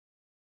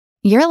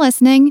You're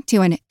listening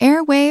to an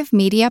Airwave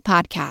Media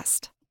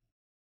Podcast.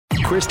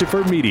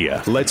 Christopher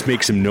Media, let's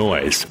make some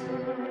noise.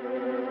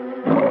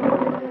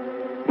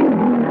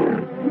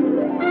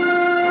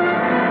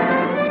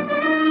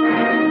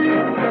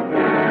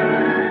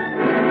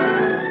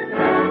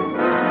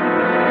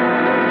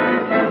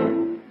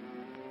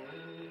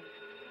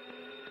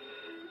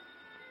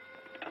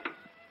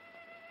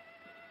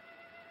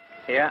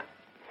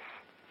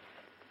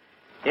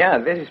 Yeah,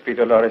 this is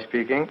Peter Lorre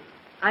speaking.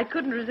 I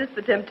couldn't resist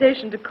the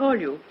temptation to call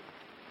you.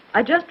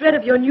 I just read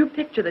of your new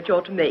picture that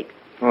you're to make.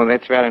 Oh,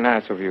 that's very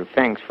nice of you.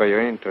 Thanks for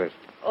your interest.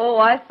 Oh,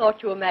 I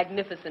thought you were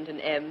magnificent in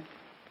M. And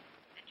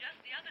just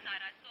the other night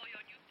I saw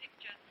your new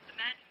picture, The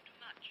Man Who Too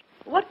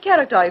Much. What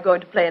character are you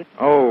going to play in?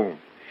 Oh,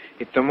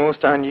 it's the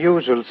most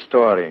unusual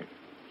story.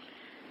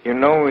 You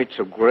know, it's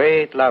a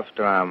great love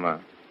drama.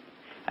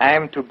 I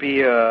am to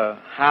be a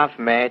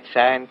half-mad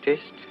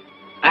scientist.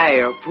 I,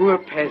 a poor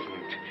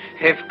peasant,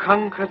 have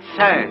conquered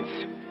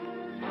science.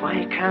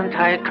 Why can't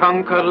I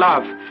conquer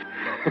love?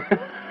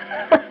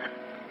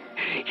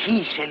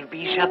 He shall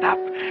be shut up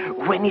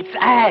when it's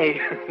I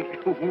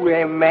who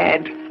am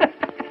mad.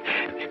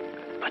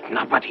 But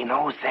nobody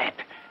knows that.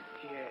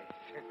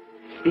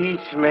 Yes.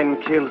 Each man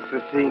kills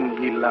the thing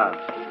he loves.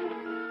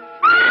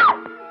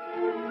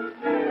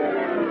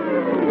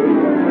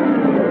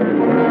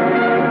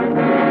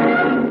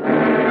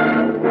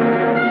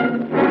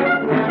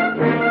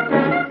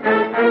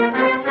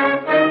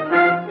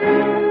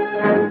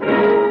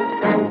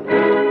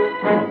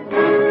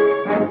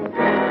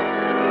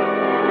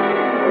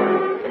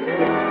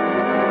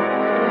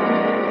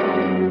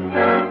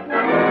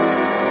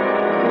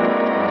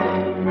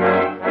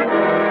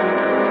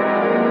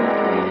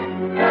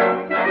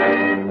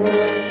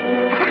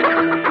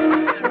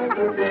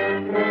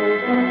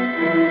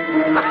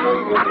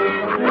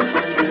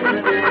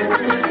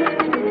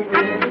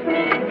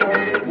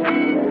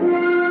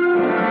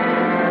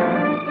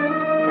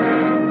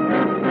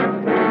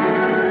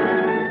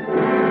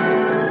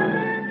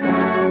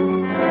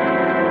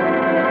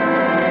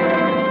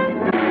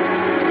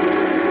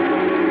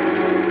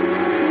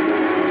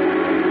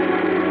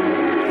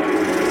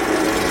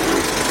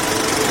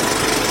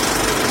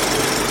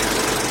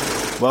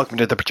 Welcome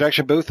to the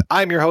Projection Booth.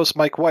 I'm your host,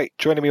 Mike White.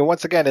 Joining me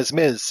once again is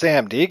Ms.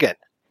 Samm Deighan.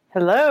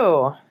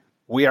 Hello.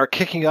 We are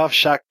kicking off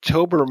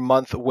Shocktober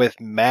month with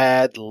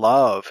Mad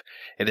Love.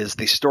 It is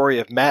the story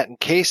of Matt and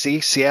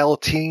Casey, Seattle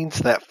teens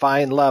that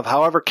find love.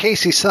 However,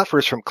 Casey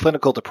suffers from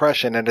clinical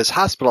depression and is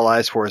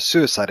hospitalized for a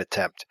suicide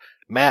attempt.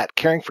 Matt,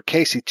 caring for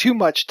Casey too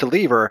much to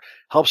leave her,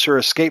 helps her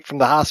escape from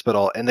the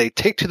hospital, and they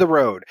take to the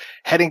road.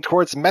 Heading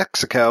towards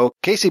Mexico,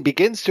 Casey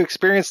begins to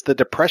experience the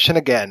depression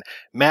again,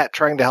 Matt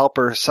trying to help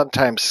her,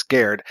 sometimes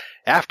scared.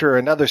 After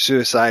another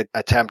suicide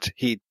attempt,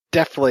 he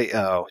definitely,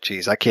 I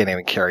can't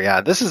even carry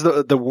on. This is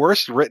the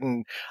worst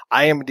written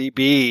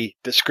IMDb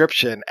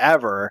description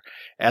ever,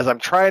 as I'm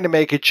trying to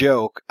make a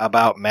joke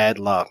about Mad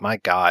Love. My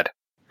God.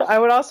 I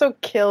would also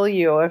kill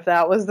you if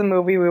that was the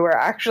movie we were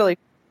actually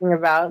talking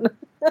about.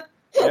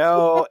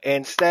 No,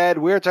 instead,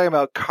 we're talking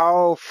about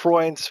Karl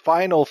Freund's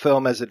final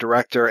film as a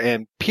director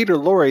and Peter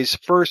Lorre's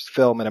first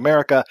film in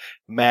America,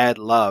 Mad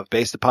Love.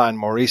 Based upon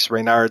Maurice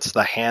Renard's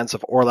The Hands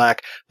of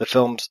Orlac, the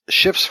film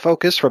shifts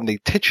focus from the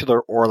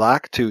titular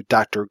Orlac to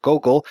Dr.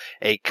 Gogol,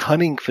 a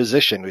cunning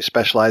physician who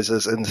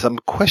specializes in some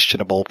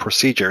questionable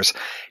procedures.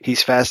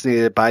 He's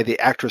fascinated by the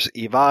actress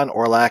Yvonne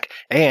Orlac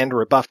and,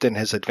 rebuffed in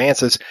his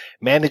advances,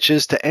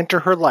 manages to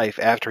enter her life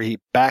after he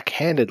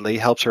backhandedly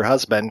helps her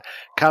husband,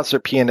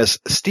 concert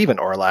pianist Stephen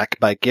Orlac,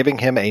 by giving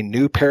him a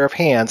new pair of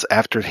hands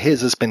after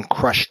his has been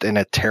crushed in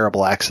a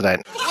terrible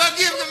accident. Well,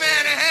 give the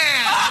man a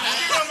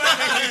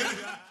hand!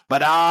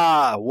 But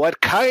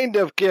what kind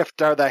of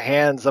gift are the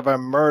hands of a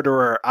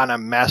murderer on a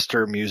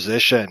master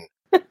musician?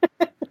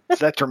 Is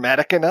that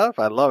dramatic enough?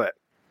 I love it.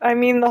 I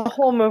mean, the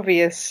whole movie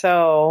is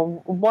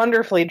so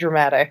wonderfully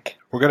dramatic.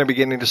 We're going to be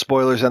getting into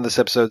spoilers on this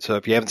episode, so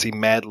if you haven't seen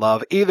Mad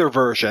Love, either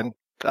version,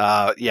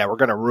 we're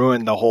going to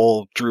ruin the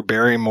whole Drew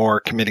Barrymore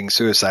committing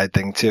suicide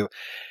thing, too.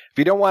 If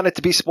you don't want it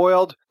to be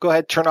spoiled, go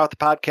ahead, turn off the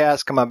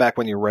podcast. Come on back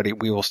when you're ready.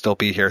 We will still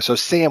be here. So,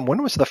 Sam,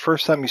 when was the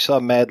first time you saw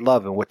Mad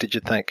Love, and what did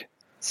you think?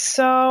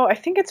 So, I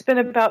think it's been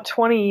about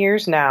 20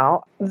 years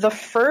now. The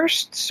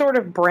first sort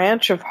of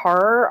branch of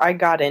horror I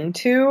got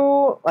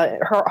into,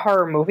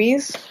 horror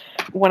movies,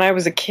 when I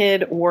was a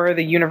kid, were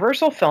the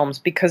Universal films,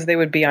 because they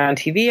would be on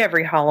TV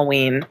every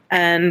Halloween.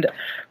 And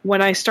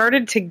when I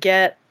started to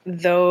get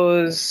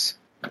those,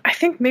 I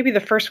think maybe the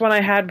first one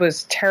I had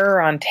was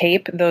Terror on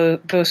Tape,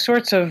 those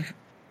sorts of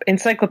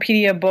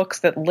encyclopedia books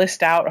that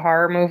list out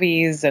horror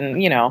movies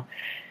and,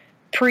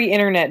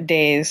 pre-internet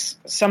days,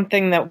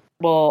 something that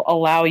will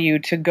allow you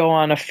to go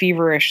on a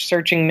feverish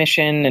searching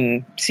mission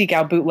and seek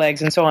out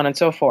bootlegs and so on and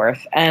so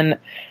forth. And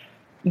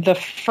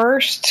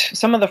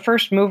some of the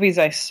first movies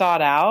I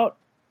sought out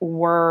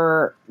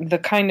were the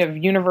kind of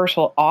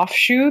Universal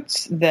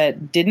offshoots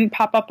that didn't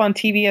pop up on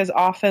TV as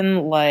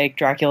often, like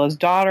Dracula's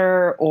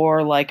Daughter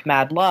or like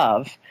Mad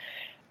Love.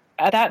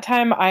 At that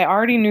time, I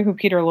already knew who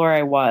Peter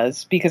Lorre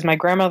was because my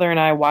grandmother and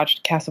I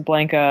watched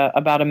Casablanca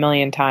about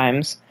 1,000,000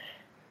 times.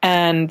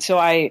 And so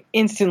I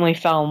instantly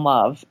fell in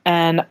love.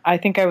 And I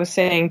think I was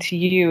saying to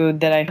you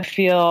that I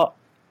feel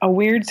a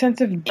weird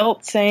sense of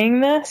guilt saying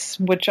this,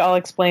 which I'll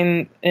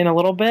explain in a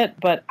little bit.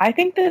 But I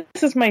think that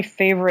this is my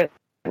favorite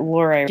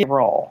Lorre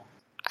role.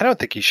 I don't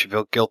think you should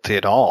feel guilty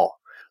at all.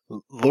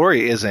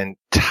 Lorre is in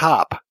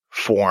top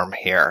form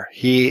here.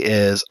 He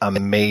is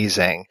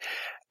amazing.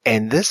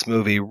 And this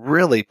movie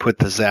really put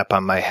the zap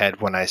on my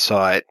head when I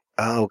saw it.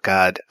 Oh,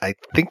 God. I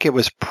think it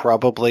was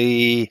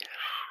probably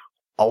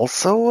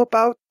also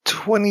about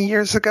 20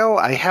 years ago.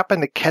 I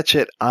happened to catch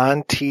it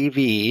on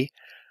TV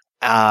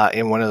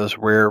in one of those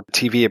rare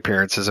TV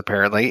appearances,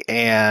 apparently.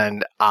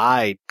 And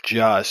I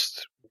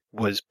just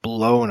was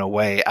blown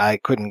away. I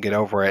couldn't get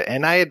over it.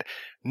 And I had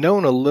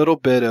known a little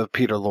bit of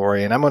Peter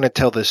Lorre, and I'm going to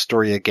tell this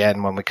story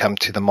again when we come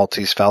to the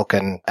Maltese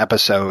Falcon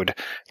episode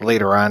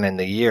later on in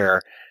the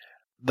year.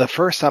 The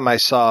first time I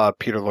saw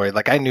Peter Lorre,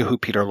 like I knew who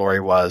Peter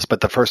Lorre was, but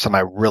the first time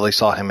I really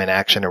saw him in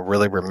action and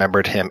really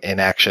remembered him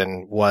in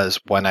action was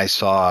when I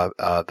saw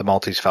the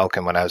Maltese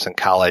Falcon when I was in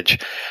college.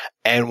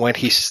 And when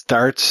he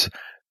starts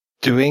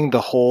doing the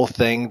whole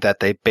thing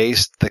that they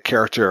based the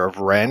character of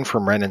Ren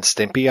from Ren and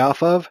Stimpy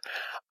off of,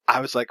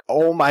 I was like,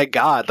 oh my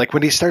God. Like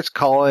when he starts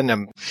calling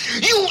him,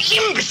 You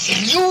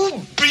imbecile!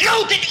 You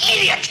bloated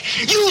idiot!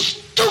 You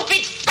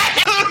stupid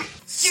fat...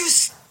 You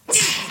stupid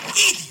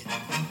idiot!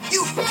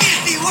 You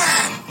filthy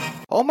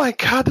worm! oh my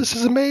God, this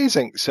is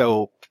amazing.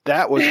 So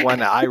that was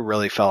when I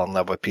really fell in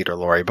love with Peter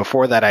Lorre.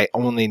 Before that, I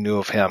only knew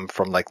of him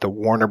from like the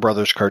Warner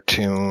Brothers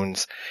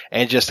cartoons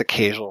and just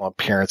occasional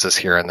appearances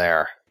here and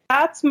there.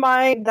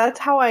 That's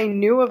how I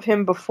knew of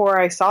him before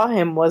I saw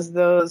him, was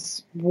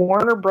those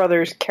Warner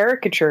Brothers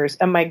caricatures.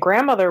 And my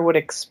grandmother would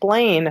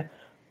explain,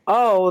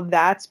 oh,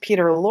 that's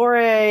Peter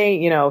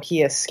Lorre,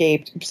 he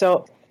escaped.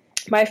 So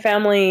my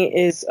family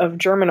is of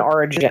German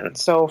origin.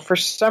 So for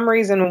some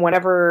reason,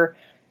 whenever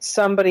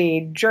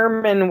somebody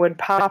German would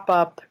pop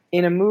up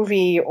in a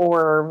movie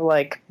or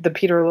like the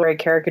Peter Lorre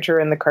caricature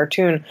in the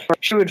cartoon,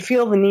 she would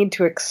feel the need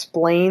to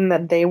explain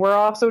that they were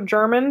also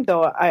German,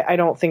 though I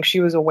don't think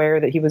she was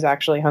aware that he was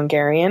actually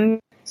Hungarian.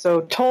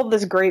 So told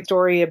this great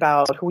story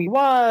about who he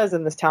was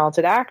and this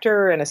talented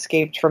actor and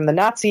escaped from the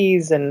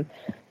Nazis. And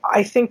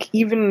I think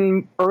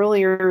even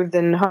earlier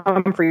than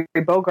Humphrey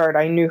Bogart,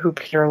 I knew who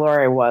Peter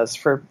Lorre was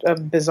for a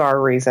bizarre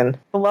reason.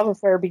 The love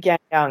affair began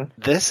young.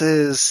 This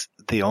is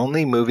the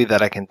only movie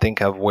that I can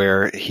think of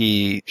where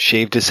he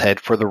shaved his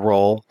head for the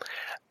role.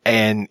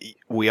 And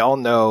we all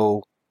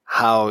know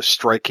how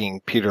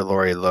striking Peter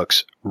Lorre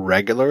looks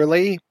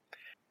regularly.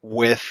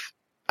 With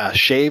a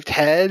shaved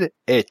head,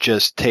 it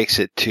just takes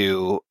it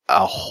to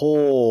a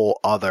whole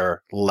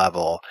other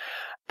level.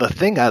 The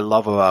thing I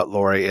love about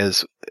Lorre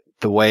is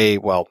the way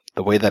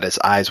that his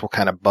eyes will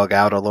kind of bug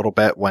out a little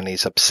bit when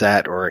he's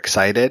upset or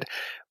excited.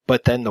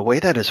 But then the way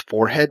that his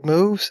forehead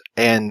moves,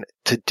 and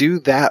to do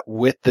that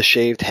with the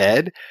shaved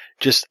head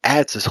just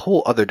adds this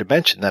whole other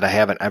dimension that I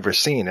haven't ever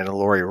seen in a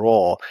Lorre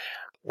role.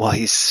 Well,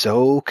 he's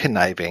so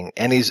conniving,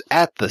 and he's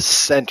at the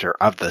center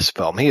of this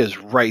film. He is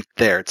right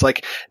there. It's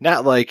like,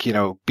 not like,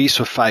 Beast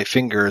with Five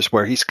Fingers,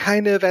 where he's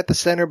kind of at the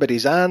center, but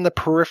he's on the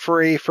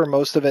periphery for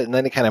most of it, and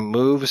then he kind of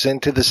moves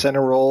into the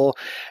center role.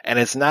 And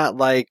it's not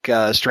like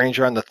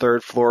Stranger on the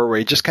Third Floor, where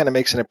he just kind of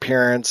makes an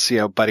appearance,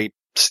 but he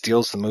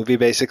steals the movie,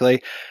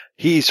 basically.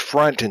 He's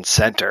front and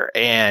center,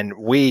 and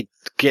we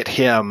get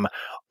him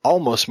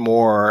almost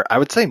more, I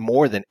would say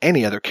more than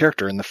any other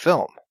character in the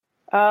film.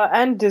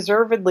 And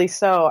deservedly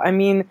so. I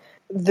mean,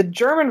 the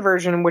German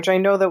version, which I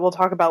know that we'll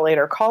talk about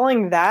later,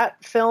 calling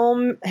that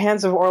film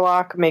Hands of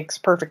Orlac makes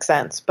perfect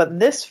sense. But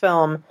this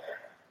film,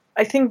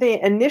 I think they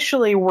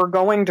initially were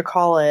going to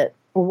call it,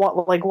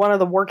 one of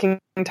the working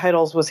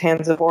titles was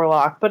Hands of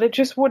Orlac, but it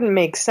just wouldn't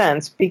make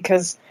sense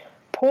because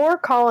poor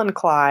Colin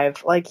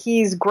Clive,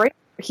 he's great.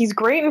 He's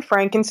great in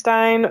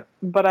Frankenstein,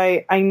 but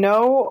I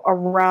know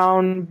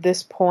around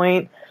this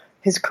point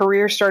his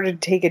career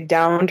started to take a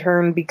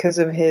downturn because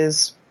of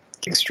his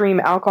extreme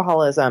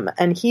alcoholism.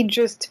 And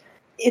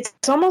it's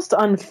almost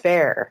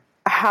unfair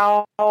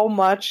how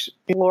much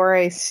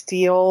Lorre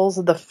steals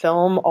the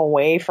film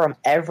away from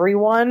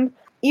everyone.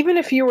 Even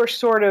if you were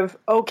sort of,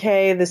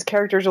 okay, this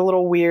character's a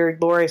little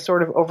weird, Lorre's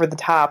sort of over the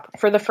top.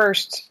 For the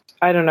first,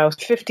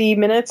 50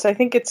 minutes, I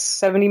think it's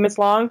 70 minutes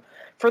long.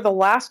 For the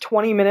last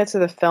 20 minutes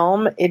of the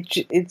film,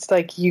 it's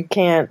like you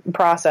can't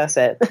process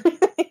it.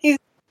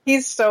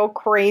 He's so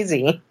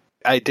crazy.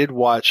 I did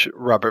watch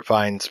Robert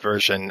Vine's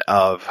version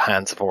of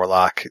Hands of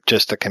Orlac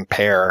just to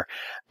compare,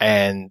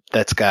 and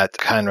that's got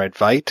Conrad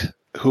Veidt,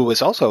 who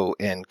was also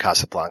in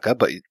Casablanca,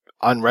 but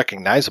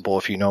unrecognizable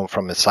if you know him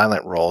from his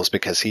silent roles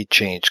because he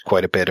changed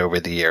quite a bit over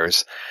the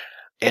years.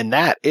 And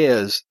that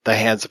is the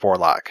Hands of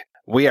Orlac.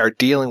 We are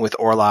dealing with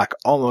Orlac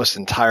almost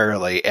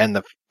entirely, and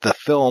the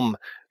film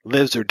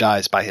lives or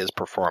dies by his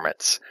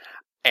performance.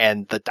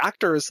 And the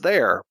doctor is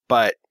there,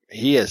 but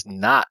he is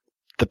not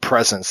the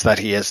presence that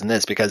he is in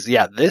this because,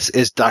 this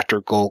is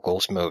Dr.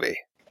 Gogol's movie.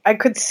 I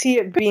could see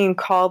it being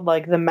called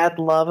like The Mad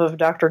Love of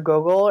Dr.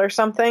 Gogol or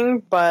something,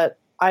 but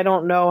I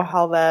don't know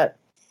how that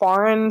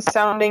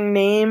foreign-sounding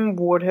name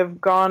would have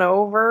gone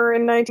over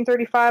in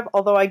 1935,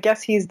 although I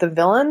guess he's the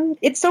villain.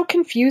 It's so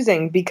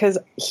confusing because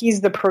he's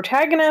the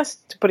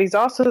protagonist, but he's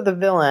also the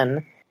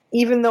villain.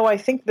 Even though I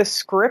think the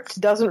script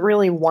doesn't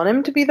really want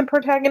him to be the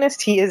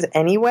protagonist, he is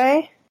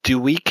anyway. Do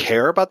we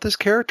care about this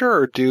character,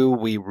 or do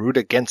we root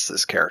against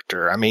this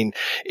character? I mean,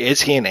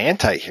 is he an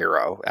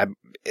anti-hero?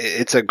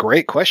 It's a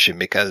great question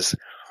because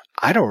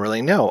I don't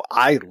really know.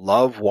 I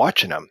love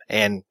watching him,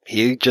 and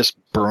he just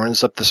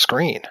burns up the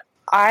screen.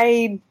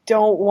 I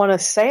don't want to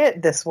say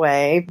it this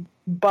way,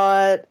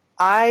 but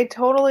I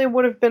totally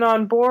would have been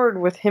on board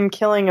with him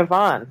killing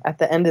Yvonne at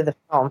the end of the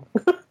film.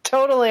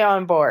 Totally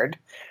on board.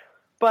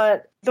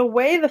 But the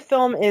way the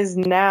film is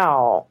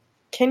now,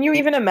 can you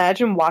even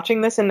imagine watching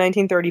this in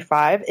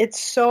 1935? It's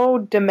so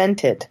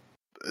demented.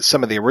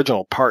 Some of the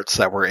original parts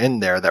that were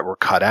in there that were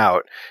cut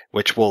out,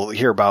 which we'll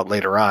hear about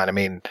later on, I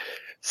mean,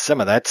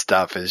 some of that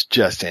stuff is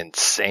just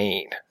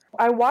insane.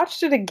 I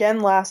watched it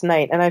again last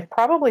night, and I've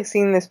probably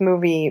seen this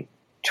movie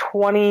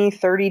 20,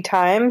 30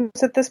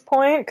 times at this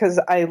point because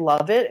I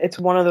love it. It's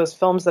one of those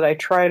films that I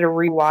try to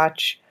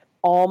rewatch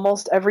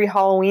almost every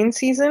Halloween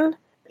season.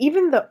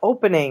 Even the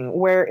opening,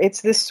 where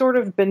it's this sort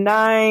of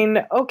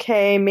benign,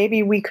 okay,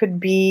 maybe we could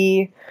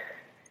be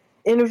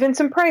in a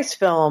Vincent Price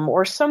film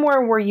or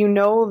somewhere where you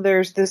know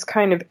there's this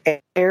kind of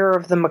air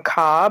of the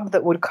macabre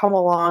that would come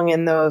along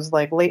in those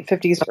like late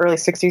 50s, early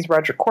 60s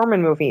Roger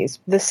Corman movies.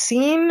 The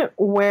scene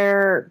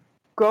where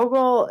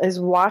Gogol is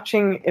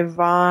watching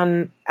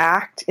Yvonne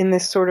act in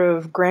this sort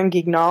of Grand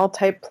Guignol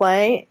type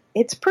play,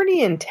 it's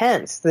pretty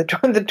intense. The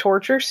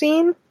torture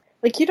scene,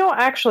 like you don't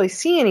actually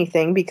see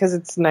anything because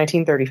it's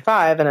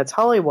 1935 and it's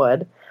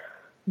Hollywood,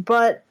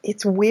 but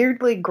it's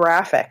weirdly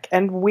graphic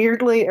and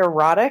weirdly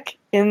erotic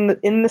in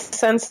the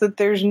sense that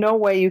there's no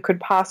way you could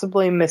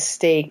possibly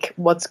mistake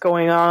what's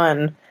going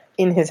on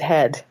in his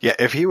head. Yeah,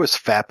 if he was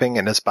fapping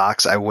in his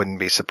box, I wouldn't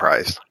be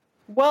surprised.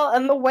 Well,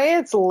 and the way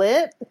it's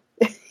lit,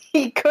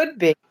 he could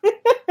be.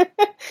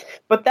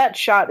 But that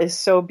shot is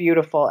so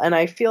beautiful, and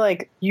I feel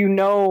like you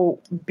know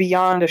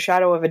beyond a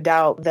shadow of a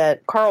doubt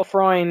that Karl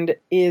Freund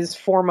is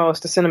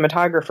foremost a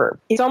cinematographer.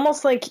 It's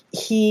almost like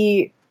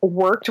he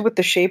worked with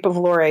the shape of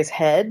Lorre's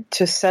head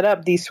to set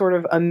up these sort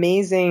of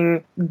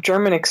amazing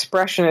German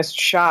expressionist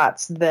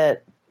shots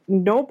that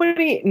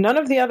none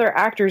of the other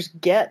actors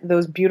get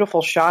those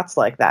beautiful shots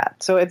like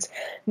that. So it's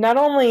not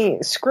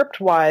only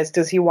script-wise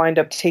does he wind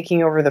up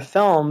taking over the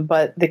film,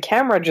 but the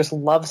camera just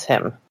loves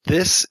him.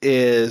 This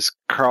is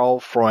Karl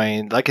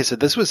Freund. Like I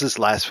said, this was his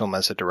last film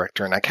as a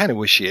director, and I kind of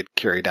wish he had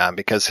carried on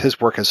because his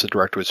work as a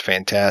director was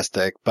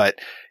fantastic, but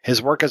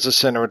his work as a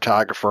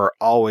cinematographer,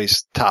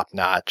 always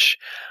top-notch.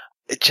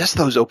 Just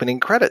those opening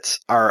credits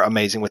are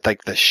amazing with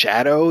like the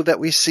shadow that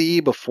we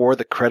see before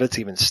the credits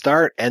even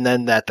start, and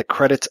then that the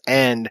credits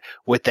end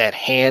with that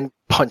hand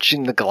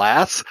punching the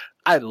glass.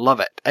 I love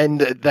it. And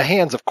the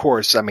hands, of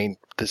course, I mean,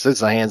 this is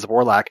the Hands of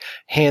Orlac.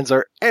 Hands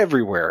are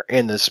everywhere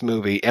in this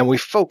movie, and we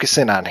focus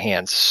in on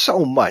hands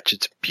so much.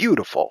 It's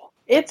beautiful.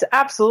 It's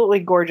absolutely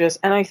gorgeous.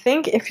 And I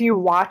think if you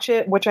watch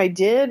it, which I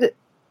did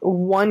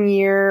 1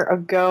 year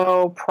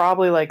ago,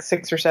 probably like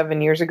 6 or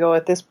 7 years ago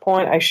at this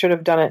point, I should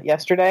have done it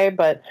yesterday,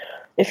 but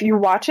if you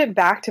watch it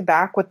back to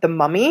back with The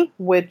Mummy,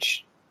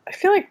 which I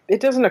feel like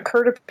it doesn't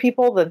occur to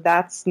people that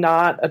that's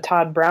not a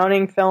Todd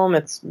Browning film,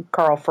 it's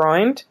Karl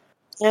Freund.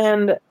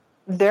 And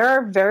there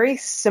are very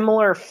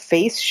similar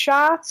face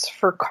shots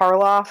for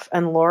Karloff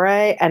and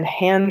Lorre and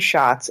hand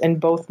shots in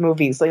both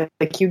movies.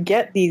 Like you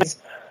get these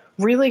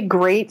really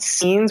great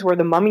scenes where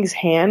the mummy's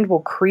hand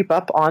will creep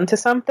up onto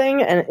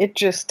something, and it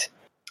just...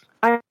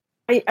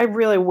 I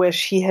really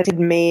wish he had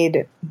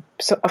made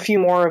a few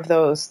more of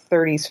those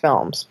 30s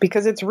films,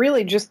 because it's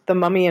really just The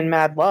Mummy and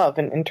Mad Love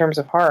in terms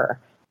of horror.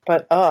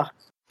 But,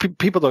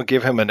 people don't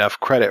give him enough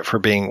credit for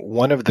being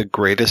one of the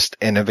greatest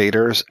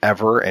innovators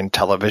ever in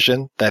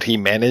television, that he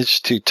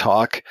managed to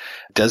talk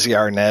Desi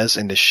Arnaz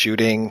into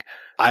shooting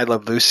I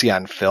Love Lucy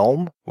on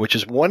film, which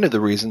is one of the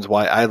reasons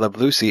why I Love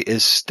Lucy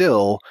is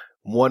still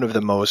one of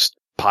the most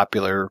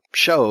popular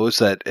shows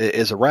that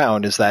is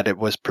around, is that it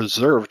was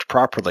preserved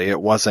properly.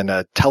 It wasn't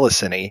a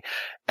telecine.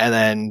 And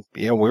then,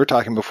 we were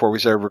talking before we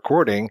started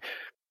recording,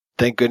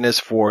 thank goodness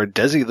for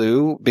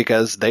Desilu,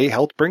 because they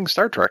helped bring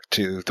Star Trek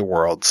to the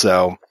world.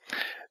 So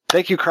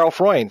thank you, Karl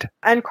Freund.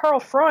 And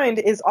Karl Freund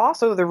is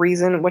also the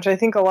reason, which I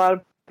think a lot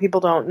of people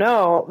don't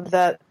know,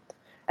 that,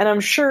 and I'm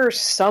sure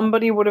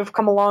somebody would have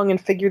come along and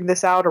figured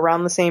this out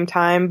around the same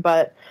time,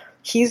 but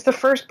he's the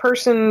first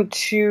person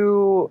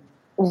to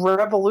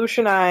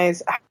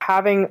revolutionize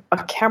having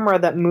a camera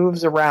that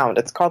moves around.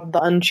 It's called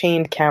the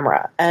Unchained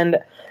camera. And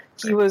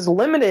he was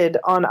limited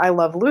on I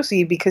Love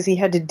Lucy because he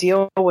had to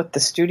deal with the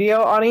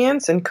studio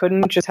audience and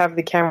couldn't just have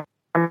the camera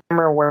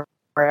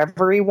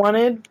wherever he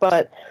wanted.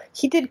 But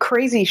he did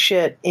crazy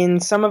shit in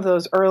some of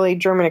those early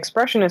German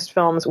expressionist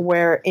films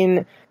where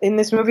in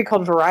this movie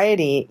called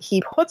Variety,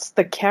 he puts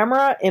the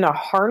camera in a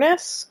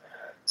harness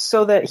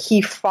so that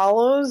he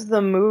follows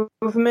the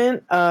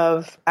movement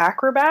of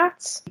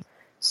acrobats,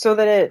 so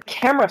that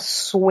camera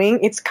swing.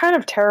 It's kind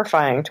of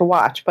terrifying to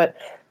watch, but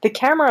the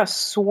camera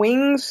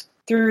swings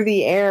through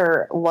the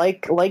air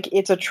like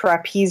it's a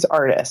trapeze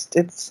artist.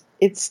 It's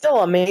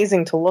still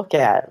amazing to look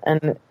at,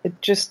 and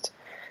it just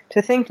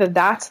to think that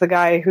that's the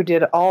guy who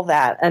did all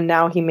that, and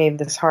now he made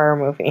this horror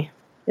movie.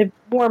 It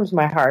warms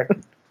my heart.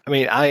 I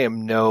mean, I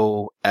am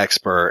no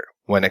expert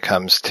when it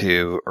comes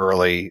to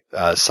early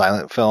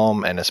silent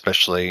film and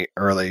especially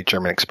early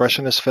German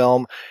Expressionist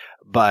film,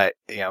 but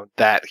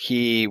that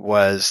he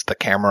was the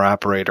camera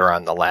operator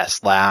on The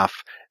Last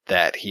Laugh,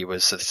 that he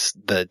was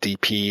the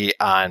DP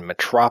on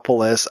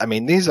Metropolis. I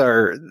mean, these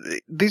are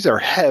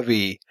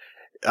heavy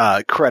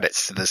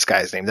credits to this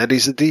guy's name, that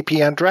he's a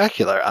DP on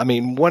Dracula. I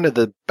mean, one of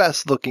the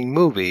best looking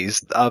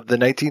movies of the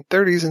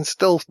 1930s and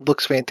still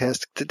looks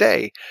fantastic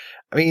today.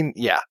 I mean,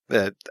 yeah,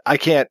 I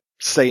can't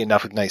say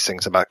enough nice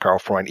things about Karl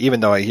Freund, even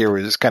though I hear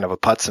he was kind of a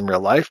putz in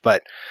real life,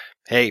 but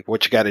hey,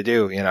 what you got to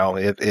do?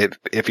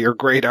 If you're a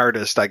great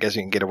artist, I guess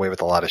you can get away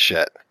with a lot of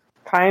shit.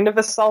 Kind of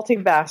a salty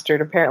bastard,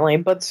 apparently,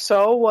 but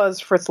so was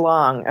Fritz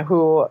Lang,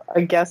 who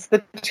I guess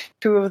the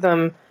two of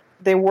them,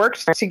 they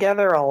worked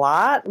together a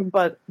lot,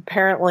 but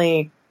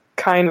apparently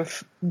kind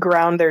of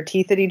ground their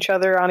teeth at each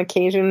other on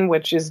occasion,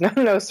 which is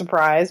no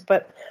surprise.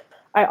 But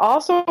I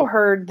also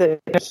heard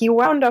that he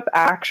wound up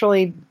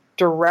actually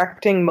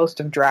directing most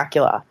of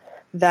Dracula,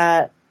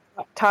 that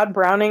Todd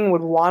Browning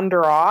would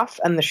wander off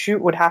and the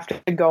shoot would have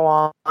to go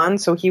on,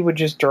 so he would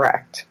just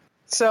direct.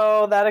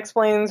 So that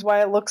explains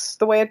why it looks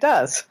the way it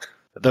does.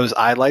 Those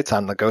eye lights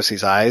on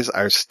Lugosi's eyes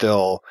are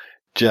still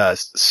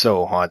just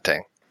so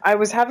haunting. I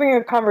was having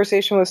a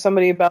conversation with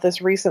somebody about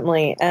this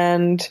recently,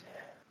 and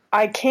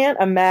I can't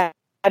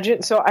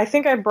imagine. So I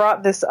think I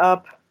brought this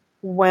up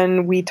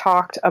when we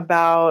talked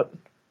about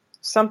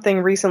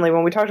something recently,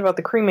 when we talked about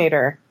the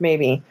cremator,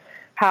 maybe,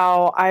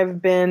 how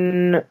I've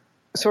been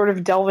sort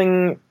of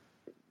delving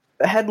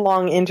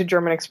headlong into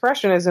German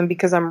Expressionism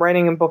because I'm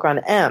writing a book on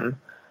M.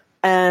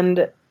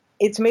 And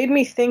it's made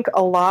me think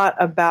a lot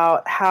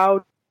about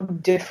how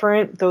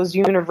different those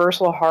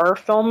universal horror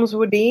films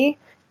would be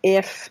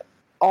if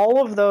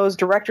all of those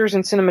directors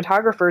and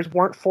cinematographers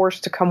weren't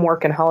forced to come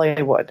work in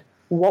Hollywood.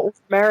 What would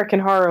American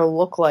horror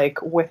look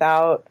like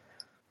without,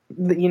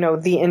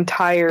 the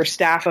entire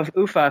staff of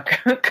UFA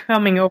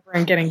coming over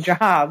and getting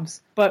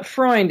jobs? But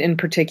Freund in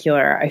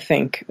particular, I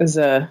think, is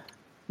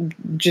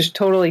just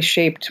totally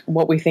shaped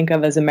what we think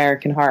of as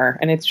American horror.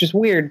 And it's just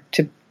weird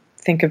to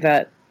think of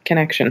that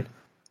connection.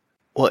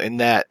 Well, in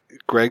that,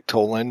 Greg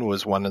Toland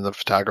was one of the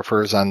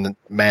photographers on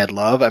Mad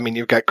Love. I mean,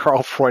 you've got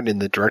Karl Freund in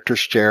the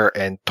director's chair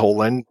and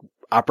Toland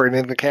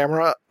operating the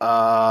camera.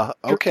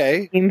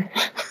 Okay.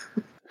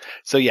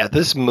 So yeah,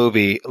 this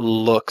movie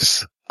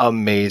looks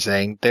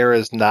amazing. There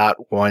is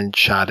not one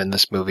shot in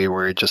this movie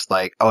where you're just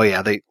like, oh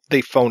yeah,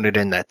 they phoned it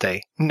in that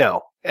day.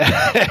 No.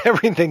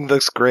 Everything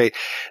looks great.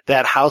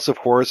 That House of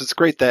Horrors, it's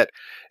great that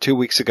 2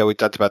 weeks ago we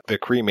talked about The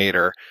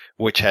Cremator,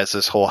 which has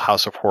this whole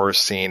House of Horrors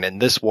scene,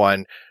 and this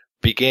one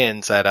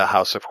begins at a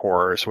House of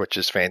Horrors, which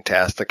is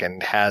fantastic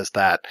and has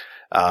that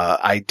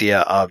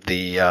idea of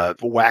the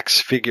wax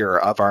figure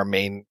of our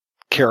main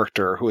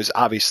character, who is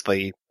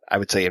obviously, I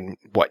would say, in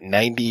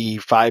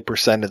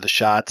 95% of the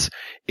shots,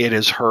 it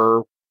is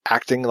her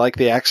acting like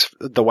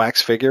the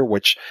wax figure,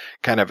 which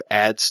kind of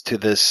adds to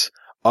this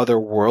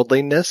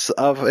otherworldliness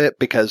of it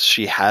because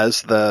she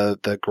has the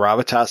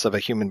gravitas of a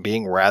human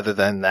being rather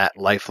than that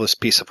lifeless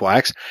piece of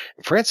wax.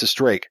 Frances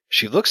Drake,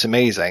 she looks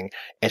amazing,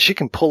 and she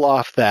can pull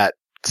off that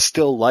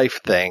still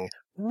life thing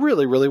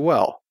really, really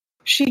well.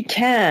 She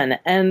can,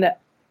 and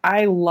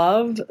I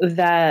love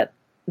that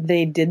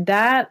they did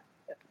that.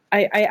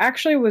 I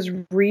actually was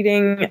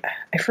reading,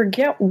 I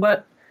forget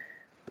what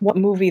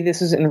movie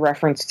this is in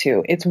reference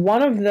to. It's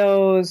one of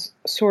those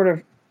sort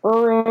of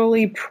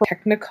early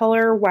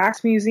Technicolor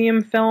Wax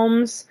Museum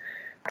films.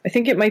 I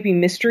think it might be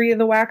Mystery of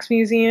the Wax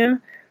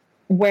Museum,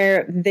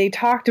 where they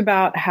talked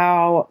about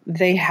how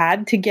they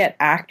had to get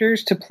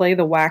actors to play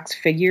the wax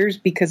figures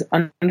because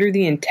under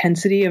the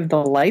intensity of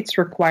the lights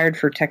required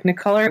for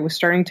Technicolor, it was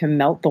starting to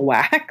melt the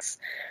wax.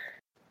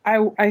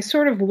 I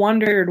sort of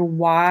wondered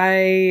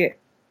why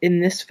in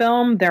this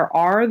film there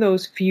are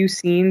those few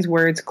scenes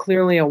where it's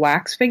clearly a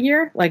wax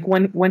figure. Like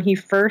when he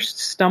first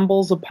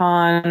stumbles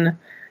upon...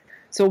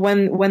 So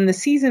when the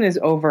season is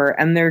over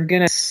and they're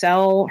going to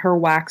sell her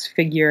wax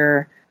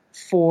figure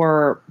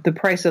for the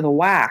price of the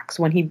wax,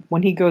 when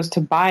he goes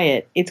to buy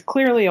it, it's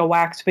clearly a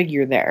wax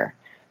figure there.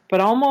 But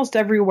almost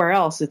everywhere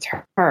else, it's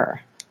her.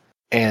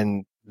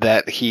 And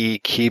that he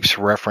keeps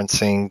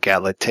referencing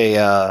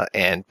Galatea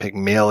and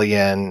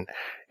Pygmalion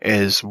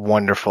is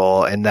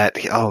wonderful. And that,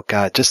 oh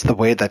God, just the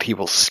way that he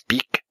will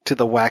speak to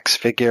the wax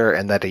figure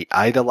and that he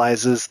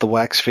idolizes the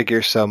wax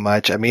figure so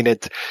much. I mean,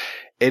 it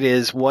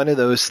is one of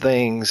those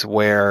things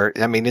where,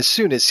 I mean, as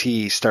soon as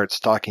he starts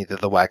talking to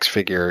the wax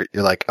figure,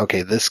 you're like,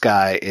 okay, this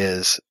guy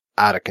is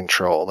out of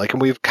control. Like,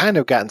 and we've kind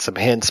of gotten some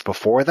hints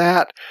before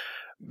that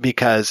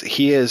because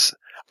he is,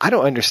 I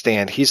don't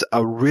understand. He's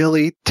a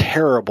really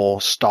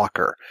terrible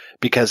stalker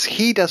because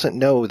he doesn't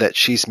know that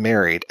she's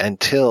married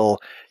until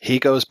he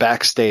goes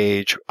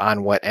backstage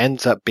on what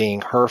ends up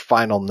being her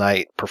final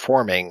night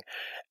performing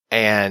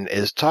and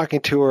is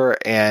talking to her,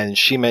 and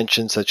she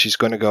mentions that she's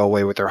going to go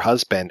away with her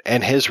husband.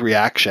 And his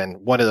reaction,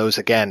 one of those,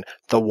 again,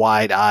 the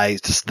wide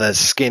eyes, the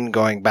skin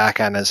going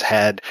back on his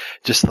head,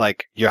 just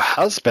like, your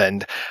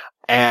husband?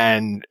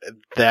 And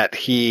that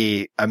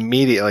he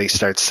immediately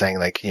starts saying,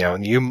 like, you know,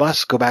 you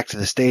must go back to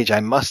the stage.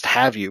 I must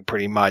have you,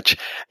 pretty much.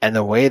 And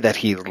the way that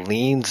he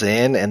leans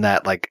in and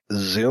that, like,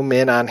 zoom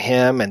in on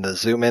him and the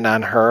zoom in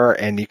on her,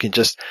 and you can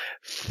just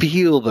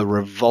feel the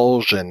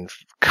revulsion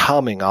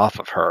coming off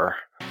of her.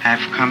 I've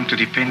come to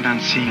depend on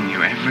seeing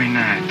you every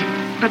night.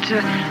 But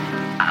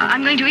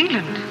I'm going to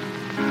England.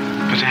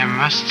 But I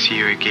must see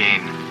you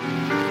again.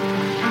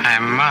 I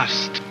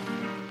must.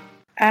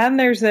 And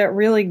there's that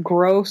really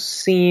gross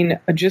scene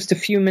just a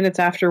few minutes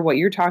after what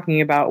you're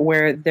talking about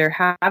where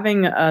they're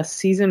having a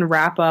season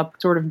wrap-up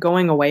sort of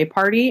going away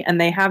party,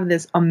 and they have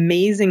this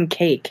amazing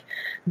cake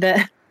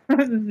that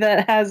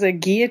that has a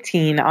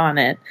guillotine on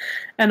it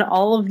and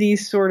all of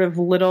these sort of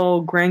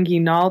little Grand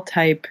Guignol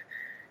type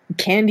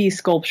candy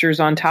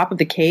sculptures on top of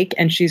the cake,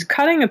 and she's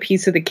cutting a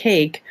piece of the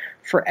cake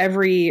for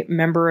every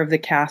member of the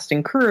cast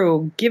and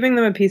crew, giving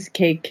them a piece of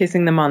cake,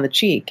 kissing them on the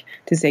cheek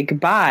to say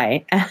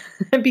goodbye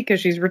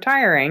because she's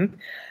retiring.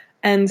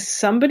 And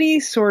somebody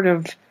sort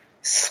of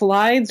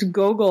slides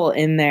Gogol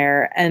in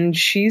there, and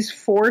she's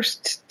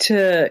forced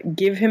to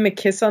give him a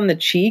kiss on the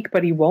cheek,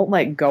 but he won't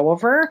let go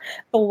of her.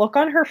 The look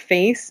on her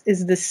face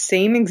is the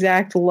same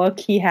exact look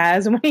he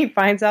has when he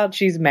finds out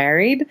she's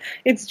married.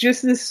 It's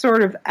just this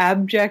sort of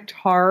abject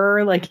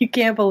horror, like, you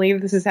can't believe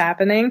this is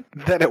happening.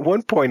 Then at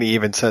one point he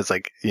even says,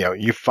 like, you know,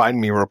 you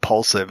find me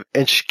repulsive,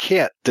 and she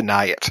can't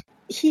deny it.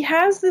 He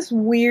has this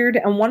weird,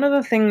 and one of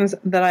the things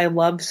that I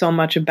love so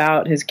much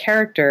about his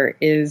character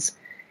is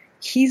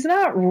he's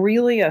not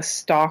really a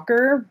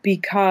stalker,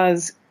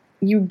 because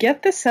you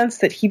get the sense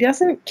that he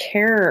doesn't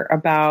care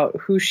about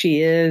who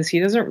she is.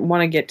 He doesn't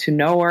want to get to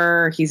know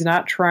her. He's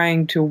not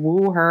trying to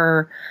woo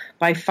her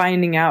by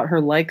finding out her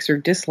likes or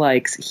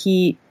dislikes.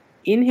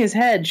 In his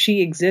head,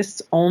 she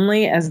exists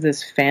only as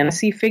this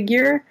fantasy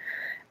figure.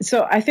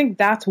 So I think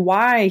that's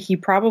why he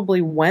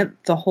probably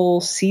went the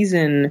whole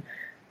season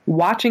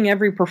watching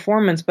every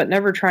performance but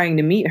never trying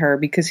to meet her,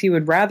 because he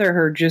would rather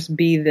her just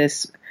be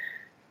this,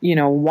 you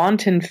know,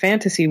 wanton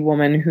fantasy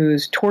woman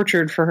who's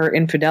tortured for her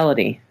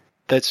infidelity.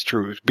 That's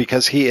true,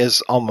 because he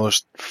is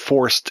almost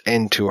forced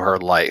into her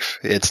life.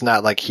 It's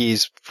not like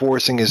he's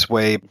forcing his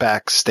way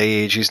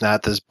backstage. He's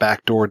not this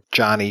backdoor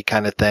Johnny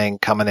kind of thing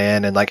coming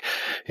in and, like,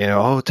 you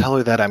know, oh, tell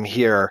her that I'm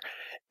here.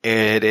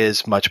 It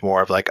is much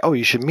more of like, oh,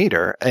 you should meet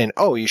her, and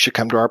oh, you should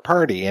come to our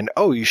party, and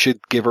oh, you should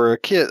give her a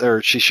kiss,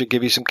 or she should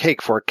give you some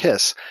cake for a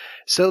kiss.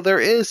 So there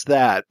is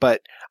that,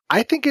 but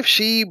I think if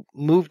she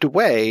moved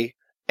away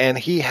and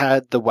he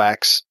had the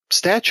wax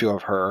statue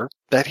of her,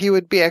 that he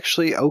would be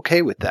actually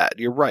okay with that.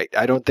 You're right.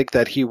 I don't think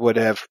that he would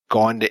have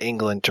gone to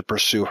England to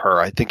pursue her.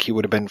 I think he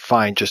would have been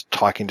fine just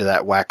talking to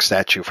that wax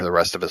statue for the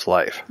rest of his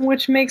life.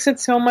 Which makes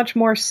it so much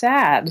more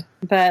sad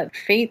that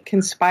fate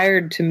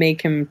conspired to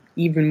make him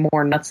even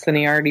more nuts than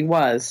he already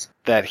was.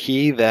 That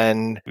he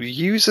then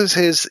uses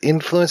his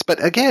influence,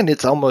 but again,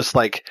 it's almost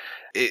like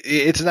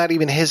it's not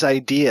even his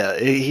idea.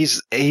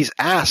 He's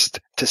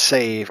asked to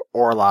save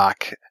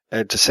Orlac,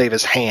 to save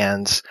his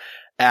hands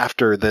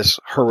after this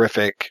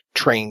horrific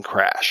train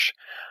crash.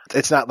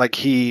 It's not like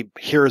he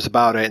hears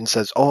about it and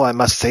says, oh, I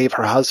must save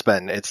her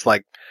husband. It's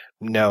like,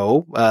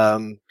 no,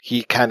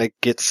 he kind of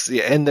gets,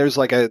 and there's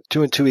like a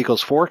 2 and 2 =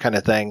 4 kind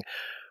of thing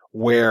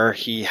where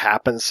he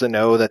happens to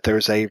know that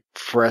there's a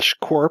fresh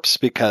corpse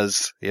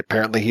because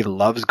apparently he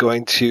loves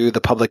going to the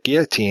public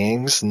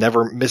guillotines,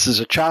 never misses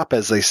a chop,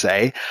 as they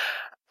say,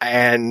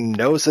 and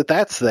knows that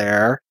that's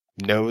there,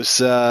 knows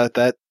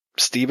that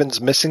Stephen's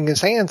missing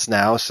his hands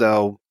now,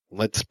 so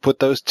let's put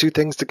those two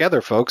things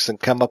together, folks, and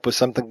come up with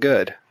something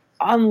good.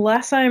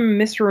 Unless I'm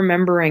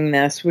misremembering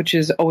this, which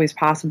is always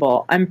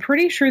possible, I'm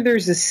pretty sure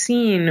there's a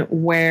scene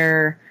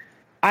where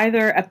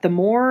either at the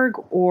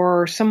morgue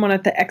or someone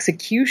at the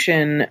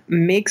execution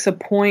makes a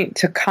point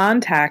to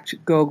contact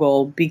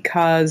Gogol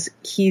because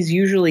he's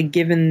usually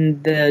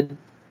given the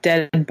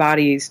dead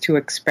bodies to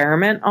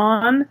experiment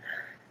on.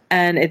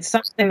 And it's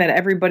something that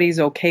everybody's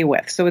okay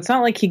with. So it's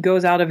not like he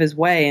goes out of his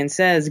way and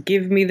says,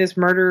 give me this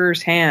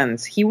murderer's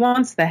hands. He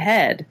wants the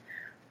head,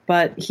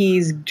 but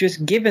he's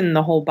just given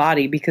the whole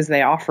body because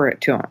they offer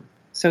it to him.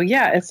 So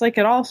yeah, it's like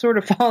it all sort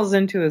of falls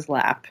into his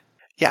lap.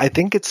 Yeah, I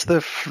think it's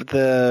the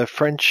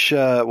French,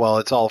 well,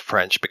 it's all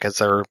French because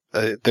there's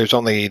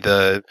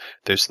the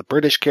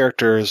British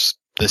characters.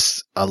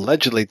 This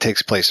allegedly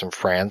takes place in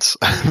France.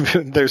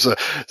 There's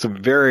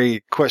some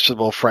very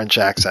questionable French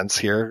accents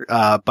here.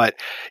 But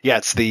yeah,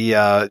 it's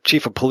the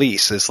chief of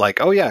police is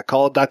like, oh yeah,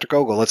 call Dr.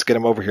 Gogol. Let's get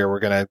him over here. We're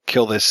going to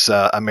kill this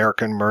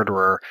American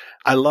murderer.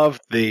 I love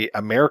the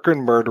American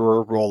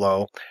murderer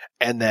Rollo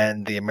and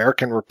then the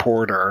American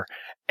reporter.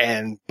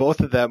 And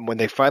both of them, when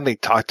they finally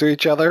talk to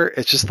each other,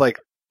 it's just like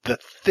the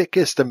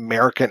thickest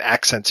American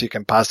accents you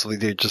can possibly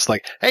do. Just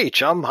like, hey,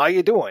 chum, how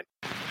you doing?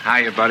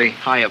 Hiya, buddy.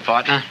 Hiya,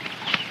 partner.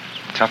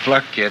 Tough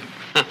luck, kid.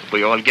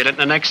 We all get it in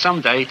the neck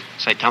someday.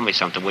 Say, tell me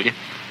something, will you?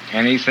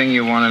 Anything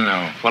you want to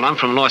know. Well, I'm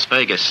from Las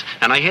Vegas,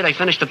 and I hear they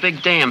finished a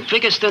big dam,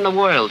 biggest in the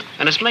world,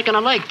 and it's making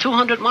a lake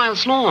 200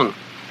 miles long.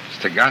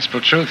 It's the gospel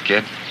truth,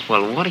 kid.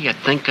 Well, what do you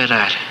think of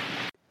that?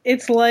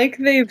 It's like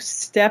they've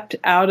stepped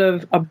out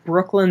of a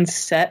Brooklyn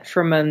set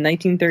from a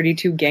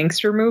 1932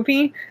 gangster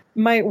movie.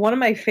 One of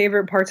my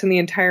favorite parts in the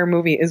entire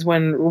movie is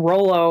when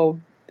Rollo,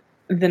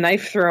 the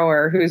knife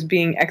thrower who's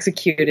being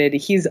executed,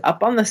 he's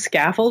up on the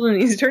scaffold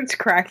and he starts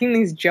cracking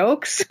these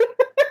jokes.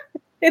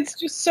 It's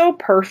just so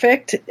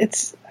perfect.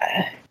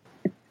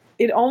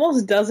 It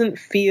almost doesn't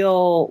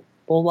feel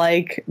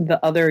like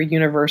the other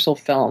Universal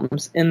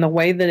films in the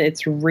way that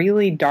it's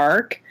really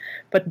dark,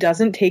 but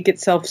doesn't take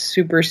itself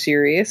super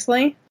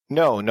seriously.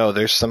 No,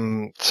 there's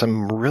some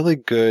really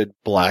good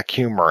black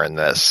humor in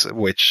this,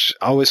 which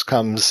always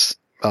comes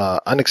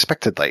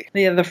unexpectedly.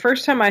 Yeah, the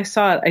first time I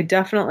saw it, I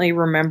definitely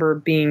remember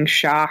being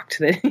shocked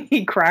that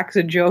he cracks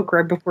a joke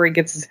right before he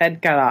gets his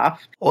head cut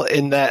off. Well,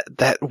 and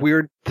that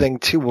weird thing,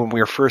 too, when we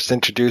were first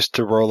introduced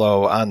to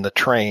Rollo on the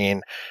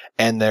train,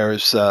 and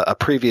there's a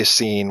previous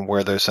scene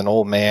where there's an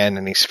old man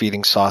and he's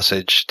feeding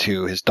sausage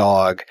to his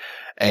dog,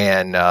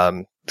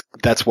 and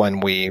that's when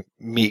we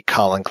meet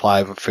Colin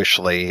Clive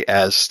officially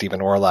as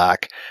Stephen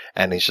Orlac,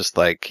 and he's just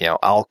like,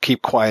 I'll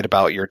keep quiet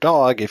about your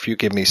dog if you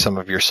give me some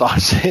of your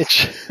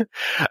sausage.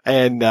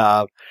 And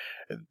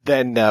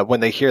then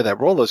when they hear that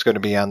Rollo's going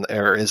to be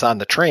is on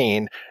the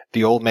train,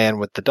 the old man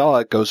with the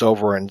dog goes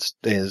over and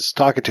is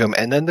talking to him,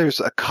 and then there's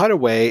a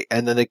cutaway,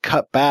 and then they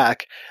cut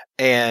back,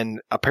 and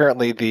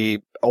apparently the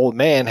old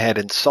man had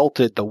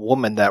insulted the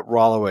woman that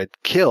Rollo had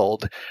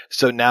killed,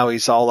 so now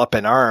he's all up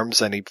in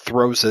arms, and he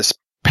throws this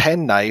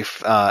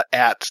penknife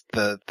at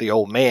the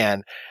old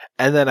man.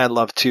 And then I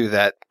love too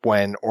that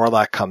when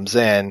Orlac comes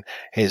in,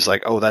 he's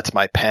like, "Oh, that's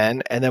my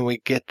pen." And then we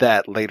get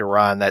that later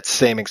on, that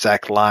same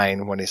exact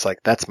line when he's like,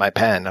 "That's my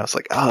pen." I was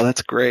like, "Oh,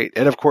 that's great."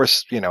 And of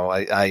course,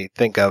 I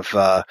think of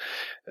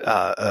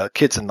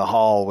Kids in the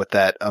Hall with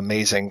that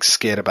amazing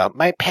skit about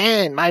my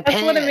pen.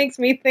 That's what it makes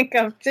me think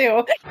of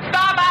too.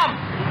 Stop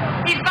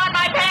him! He's got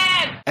my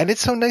pen! And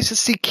it's so nice to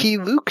see Key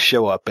Luke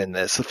show up in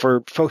this.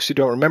 For folks who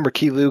don't remember,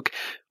 Key Luke,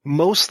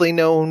 mostly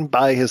known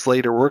by his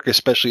later work,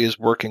 especially his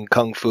work in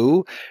Kung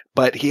Fu,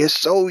 but he is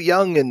so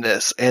young in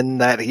this,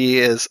 and that he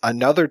is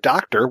another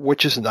doctor,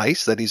 which is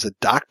nice that he's a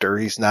doctor.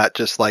 He's not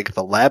just like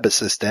the lab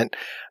assistant.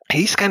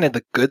 He's kind of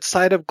the good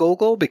side of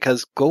Gogol,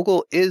 because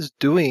Gogol is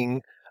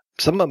doing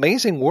some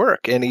amazing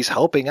work, and he's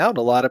helping out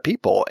a lot of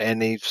people,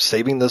 and he's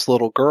saving this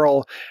little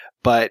girl,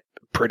 but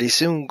pretty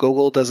soon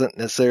Gogol doesn't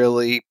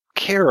necessarily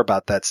care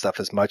about that stuff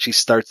as much. He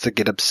starts to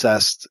get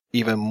obsessed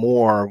even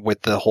more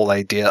with the whole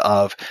idea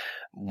of,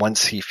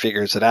 once he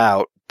figures it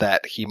out,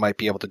 that he might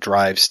be able to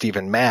drive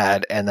Stephen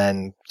mad and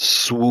then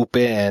swoop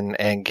in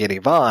and get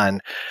Yvonne.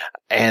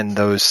 And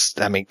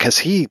because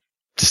he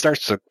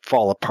starts to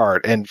fall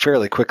apart, and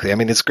fairly quickly.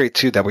 It's great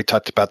too that we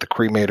talked about the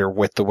cremator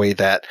with the way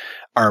that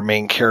our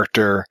main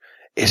character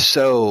is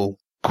so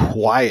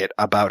quiet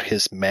about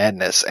his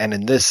madness. And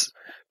in this,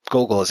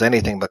 Gogol is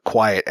anything but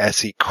quiet as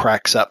he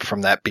cracks up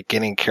from that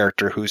beginning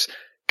character who's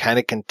kind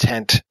of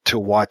content to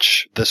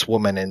watch this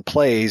woman in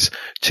plays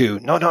to,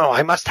 no,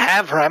 I must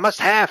have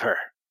her.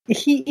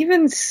 He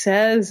even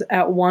says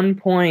at one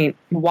point,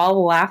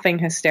 while laughing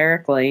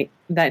hysterically,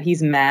 that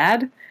he's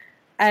mad.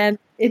 And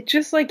it's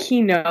just like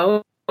he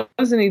knows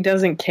and he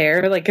doesn't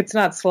care. Like, it's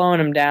not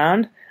slowing him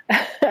down.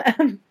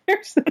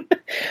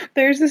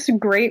 There's this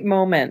great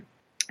moment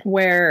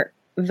where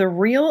the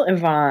real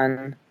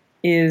Yvonne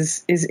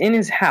is in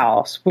his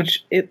house,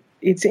 which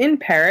it's in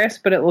Paris,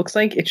 but it looks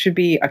like it should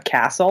be a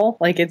castle.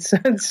 Like, it's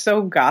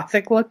so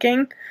gothic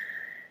looking.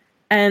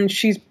 And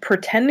she's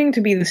pretending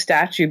to be the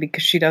statue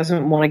because she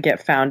doesn't want to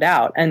get found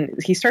out. And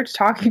he starts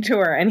talking to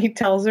her, and he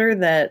tells her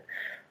that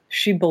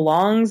she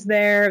belongs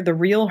there. The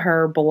real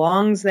her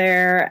belongs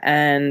there.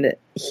 And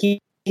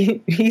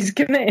he's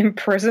going to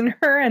imprison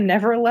her and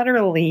never let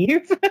her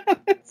leave.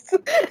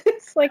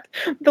 It's like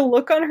the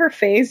look on her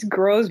face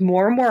grows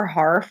more and more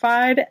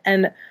horrified.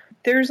 And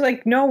there's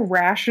like no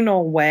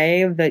rational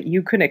way that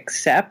you can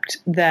accept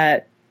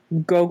that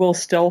Gogol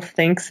still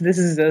thinks this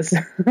is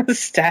a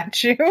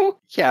statue.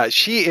 Yeah,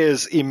 she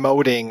is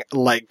emoting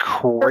like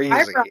crazy.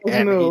 Her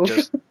eyebrows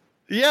move.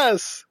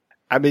 Yes.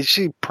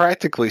 She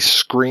practically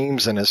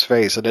screams in his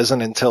face. It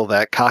isn't until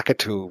that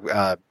cockatoo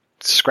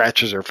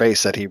scratches her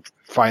face that he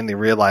finally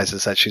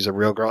realizes that she's a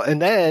real girl.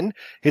 And then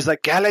he's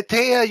like,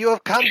 Galatea, you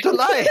have come to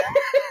life.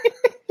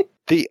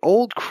 The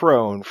old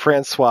crone,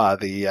 Francois,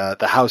 the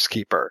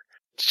housekeeper,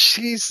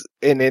 she's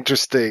an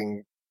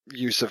interesting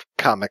use of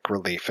comic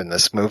relief in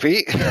this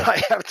movie,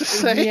 I have to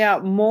say. Yeah,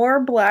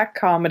 more black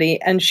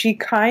comedy. And she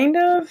kind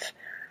of,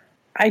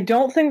 I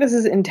don't think this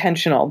is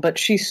intentional, but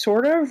she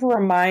sort of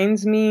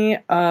reminds me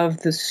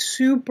of the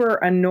super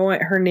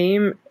annoying, her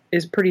name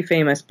is pretty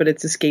famous, but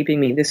it's escaping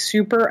me, the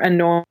super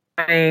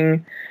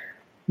annoying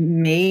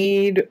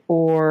maid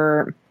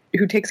or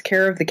who takes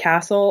care of the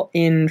castle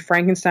in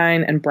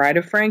Frankenstein and Bride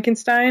of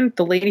Frankenstein,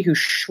 the lady who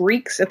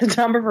shrieks at the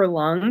top of her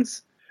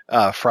lungs.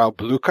 Frau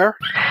Blucher.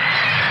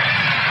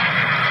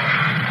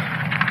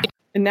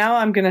 And now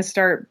I'm going to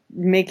start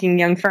making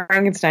Young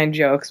Frankenstein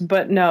jokes,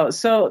 but no.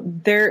 So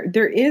there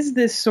is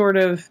this sort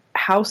of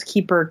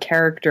housekeeper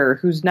character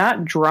who's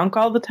not drunk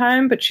all the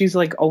time, but she's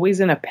like always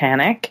in a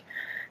panic.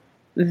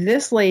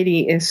 This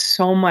lady is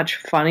so much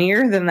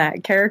funnier than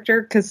that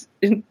character because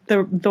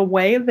the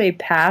way they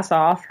pass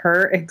off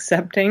her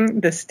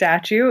accepting the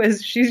statue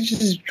is she's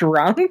just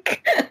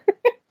drunk,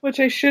 which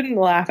I shouldn't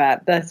laugh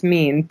at. That's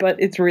mean, but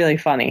it's really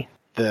funny.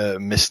 The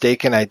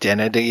mistaken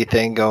identity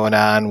thing going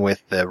on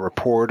with the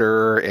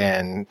reporter,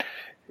 and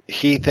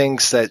he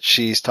thinks that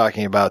she's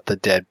talking about the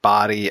dead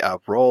body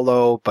of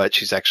Rollo, but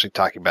she's actually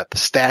talking about the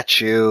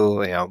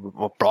statue.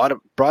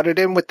 Brought it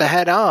in with the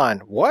head on.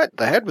 What?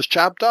 The head was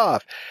chopped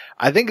off.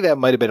 I think that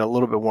might have been a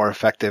little bit more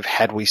effective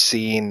had we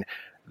seen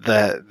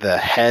the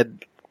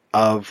head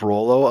of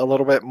Rollo a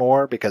little bit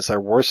more, because there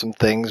were some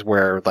things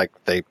where like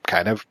they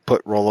kind of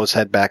put Rollo's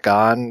head back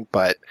on,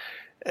 but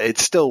it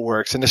still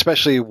works. And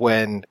especially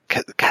when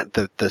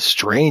the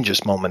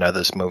strangest moment of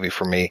this movie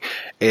for me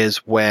is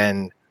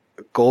when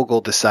Gogol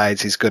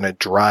decides he's going to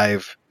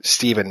drive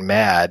Stephen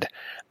mad,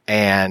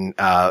 and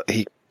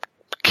he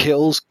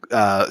kills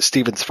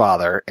Stephen's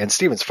father, and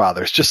Stephen's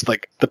father is just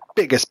like the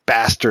biggest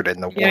bastard in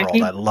the world.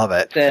 I love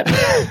it.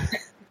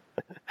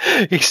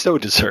 He so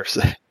deserves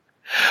it.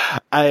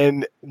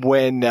 And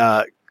when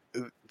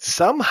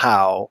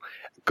somehow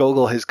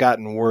Gogol has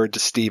gotten word to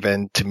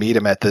Stephen to meet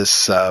him at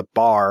this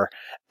bar,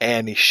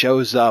 and he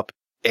shows up,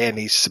 and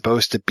he's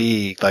supposed to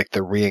be like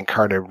the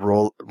reincarnated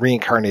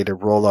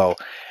Rollo,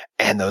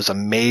 and those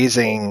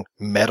amazing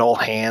metal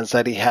hands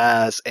that he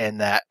has, and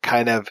that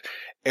kind of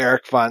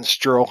Erich von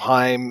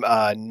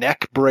Stroheim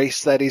neck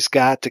brace that he's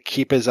got to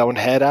keep his own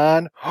head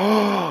on.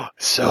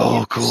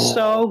 So cool.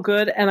 So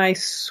good. And I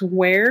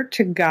swear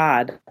to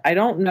God, I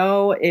don't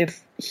know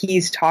if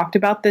he's talked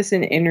about this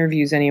in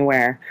interviews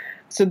anywhere.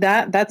 So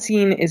that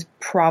scene is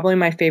probably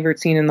my favorite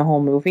scene in the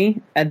whole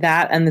movie.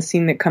 That and the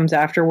scene that comes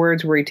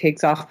afterwards where he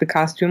takes off the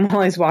costume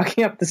while he's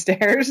walking up the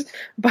stairs.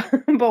 But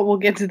we'll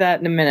get to that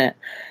in a minute.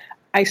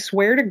 I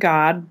swear to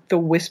God, the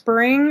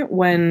whispering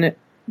when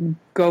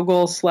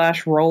Gogol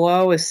 /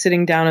 Rollo is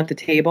sitting down at the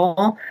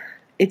table,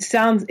 it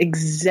sounds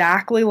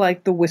exactly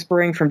like the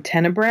whispering from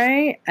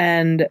Tenebrae,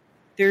 and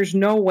there's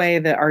no way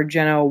that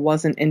Argento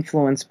wasn't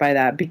influenced by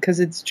that, because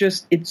it's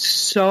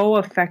so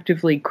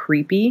effectively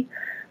creepy.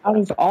 Out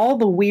of all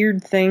the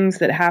weird things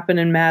that happen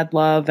in Mad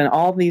Love and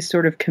all these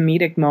sort of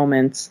comedic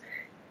moments,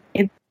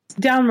 it's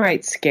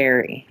downright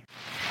scary.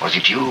 Was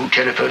it you who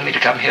telephoned me to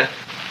come here?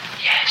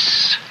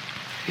 Yes.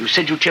 You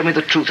said you'd tell me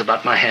the truth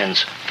about my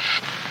hands.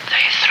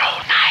 They throw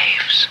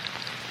knives.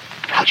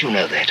 How do you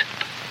know that?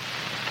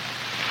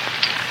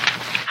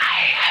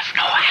 I have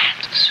no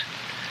hands.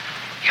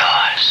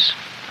 Yours.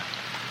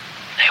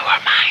 They were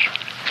mine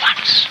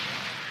once.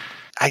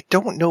 I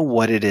don't know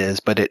what it is,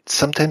 but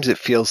sometimes it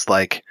feels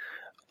like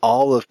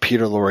all of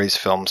Peter Lorre's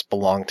films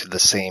belong to the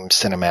same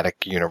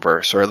cinematic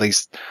universe, or at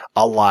least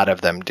a lot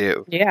of them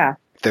do. Yeah.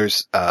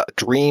 There's a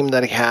dream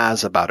that he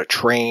has about a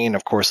train.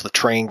 Of course, the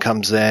train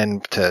comes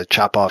in to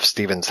chop off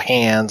Stephen's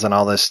hands and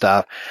all this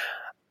stuff.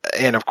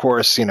 And of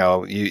course,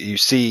 you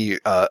see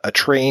a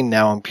train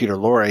now in Peter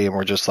Lorre, and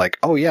we're just like,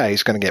 oh yeah,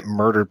 he's going to get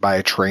murdered by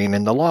a train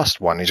in the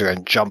Lost one. He's going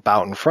to jump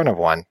out in front of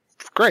one.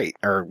 Great.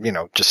 Or,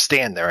 just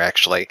stand there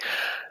actually.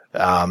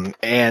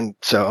 And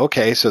so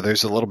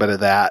there's a little bit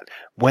of that.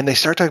 When they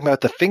start talking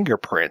about the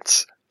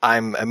fingerprints,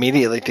 I'm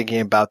immediately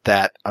thinking about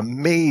that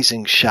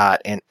amazing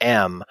shot in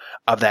M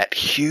of that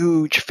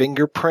huge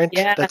fingerprint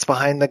that's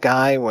behind the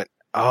guy.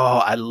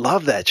 I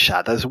love that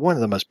shot. That's one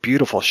of the most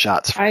beautiful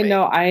shots for me. I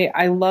know.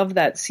 I love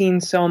that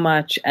scene so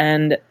much.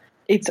 And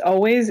it's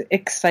always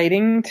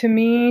exciting to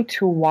me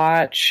to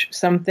watch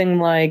something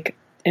like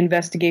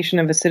Investigation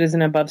of a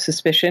Citizen Above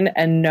Suspicion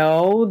and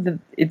know that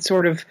it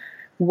sort of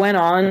went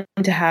on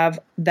to have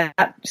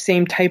that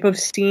same type of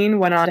scene,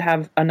 went on to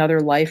have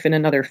another life in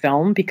another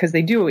film, because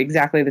they do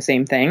exactly the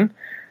same thing.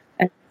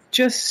 And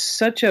just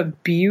such a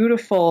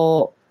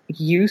beautiful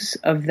use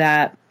of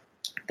that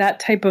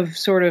type of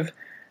sort of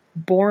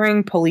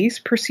boring police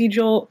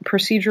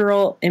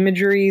procedural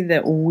imagery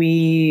that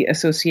we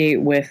associate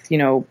with,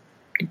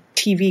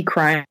 TV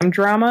crime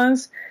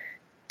dramas,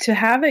 to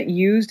have it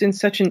used in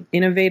such an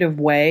innovative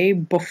way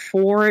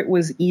before it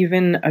was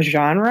even a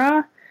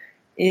genre.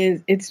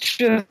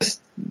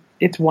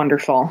 It's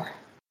wonderful.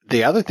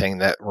 The other thing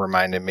that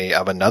reminded me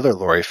of another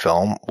Lorre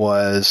film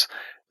was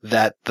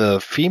that the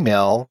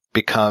female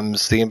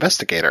becomes the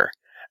investigator.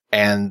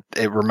 And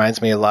it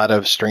reminds me a lot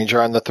of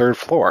Stranger on the Third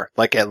Floor.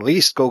 Like, at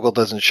least Gogol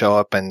doesn't show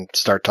up and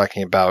start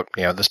talking about,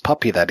 this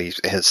puppy that he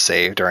has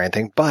saved or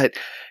anything, but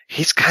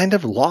he's kind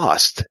of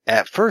lost.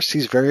 At first,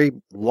 he's very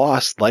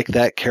lost, like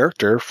that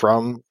character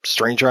from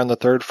Stranger on the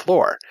Third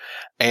Floor.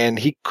 And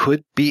he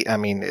could be,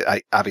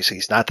 obviously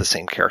he's not the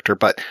same character,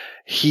 but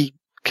he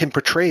can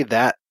portray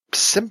that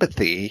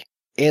sympathy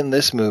in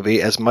this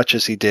movie as much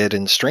as he did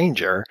in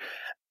Stranger.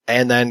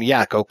 and then,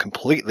 go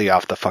completely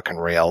off the fucking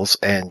rails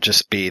and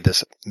just be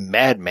this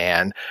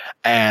madman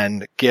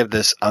and give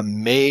this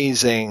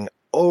amazing,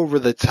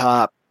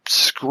 over-the-top,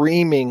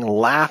 screaming,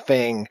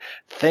 laughing,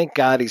 thank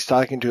God he's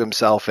talking to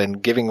himself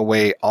and giving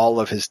away all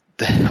of his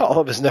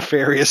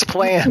nefarious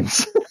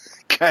plans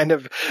kind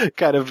of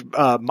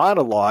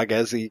monologue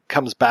as he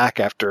comes back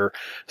after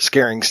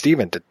scaring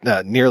Stephen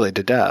nearly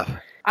to death.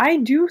 I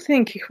do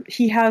think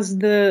he has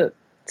the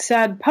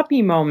sad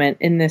puppy moment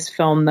in this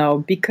film, though,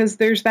 because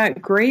there's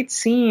that great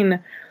scene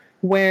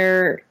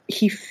where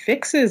he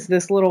fixes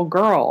this little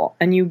girl,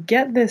 and you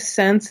get this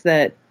sense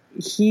that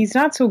he's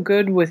not so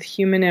good with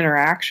human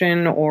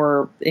interaction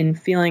or in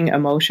feeling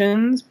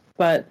emotions,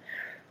 but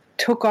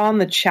took on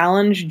the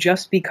challenge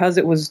just because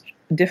it was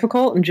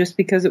difficult and just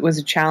because it was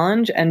a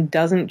challenge, and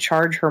doesn't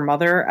charge her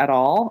mother at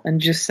all,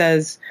 and just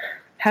has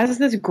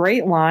this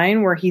great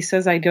line where he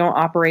says, "I don't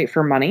operate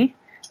for money."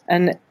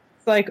 And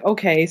it's like,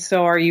 okay,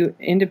 so are you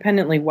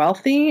independently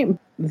wealthy?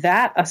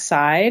 That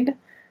aside,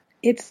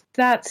 it's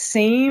that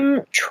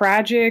same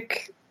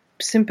tragic,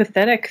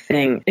 sympathetic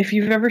thing. If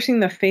you've ever seen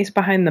The Face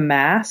Behind the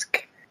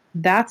Mask,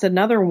 that's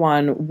another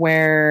one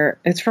where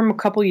it's from a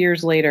couple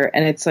years later,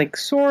 and it's like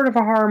sort of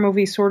a horror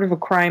movie, sort of a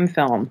crime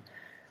film,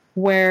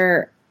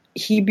 where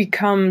he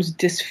becomes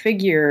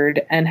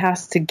disfigured and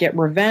has to get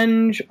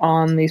revenge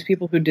on these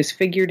people who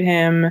disfigured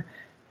him.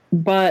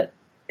 But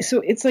so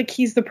it's like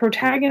he's the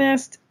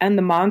protagonist and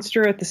the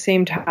monster at the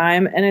same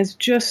time, and it's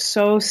just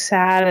so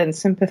sad and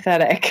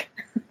sympathetic.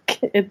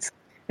 It's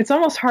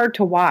almost hard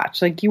to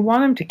watch. Like, you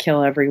want him to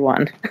kill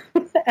everyone.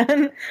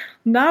 And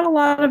not a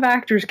lot of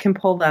actors can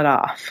pull that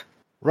off.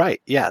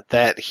 Right, yeah,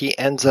 that he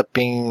ends up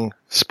being,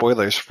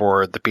 spoilers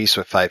for The Beast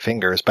with Five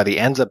Fingers, but he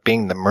ends up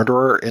being the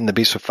murderer in The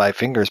Beast with Five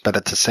Fingers, but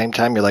at the same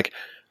time you're like,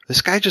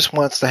 this guy just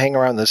wants to hang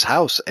around this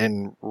house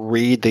and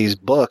read these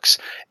books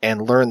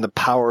and learn the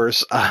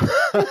powers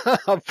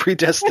of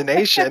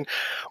predestination.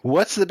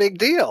 What's the big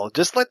deal?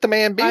 Just let the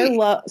man be.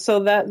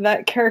 So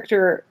that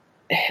character,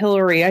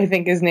 Hillary, I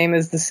think his name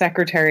is, the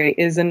secretary,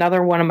 is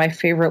another one of my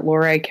favorite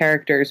Lorre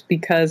characters,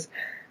 because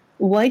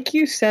like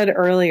you said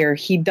earlier,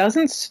 he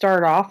doesn't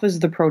start off as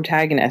the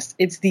protagonist.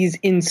 It's these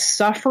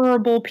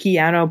insufferable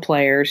piano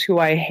players who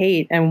I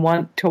hate and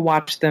want to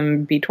watch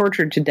them be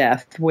tortured to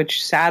death,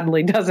 which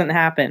sadly doesn't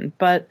happen.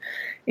 But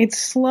it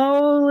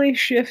slowly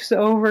shifts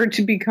over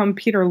to become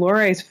Peter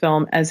Lorre's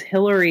film as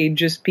Hillary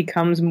just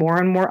becomes more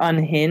and more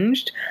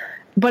unhinged.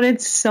 But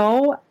it's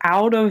so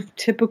out of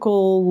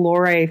typical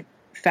Lorre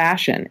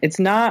fashion. It's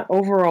not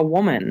over a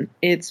woman.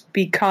 It's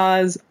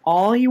because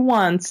all he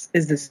wants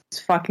is this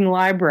fucking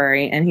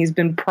library, and he's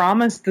been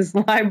promised this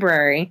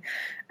library.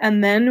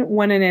 And then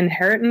when an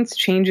inheritance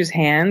changes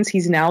hands,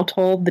 he's now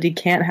told that he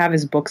can't have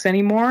his books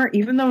anymore,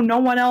 even though no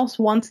one else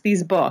wants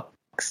these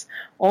books.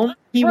 Only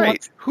he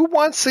wants. Who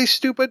wants these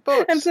stupid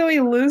books? And so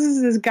he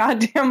loses his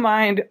goddamn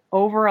mind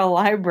over a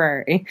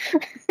library.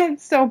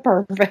 It's so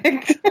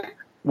perfect.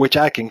 Which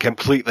I can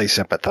completely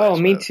sympathize with.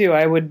 Me too.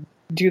 I would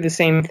do the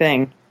same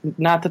thing.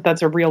 Not that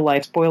that's a real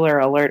life spoiler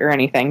alert or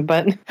anything,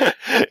 but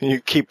you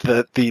keep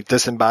the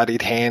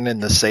disembodied hand in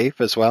the safe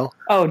as well?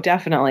 Oh,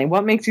 definitely.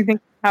 What makes you think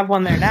you have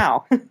one there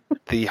now?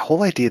 The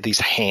whole idea of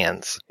these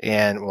hands,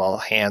 and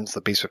hands,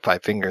 the Beast with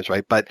Five Fingers,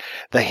 right? But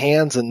the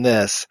hands in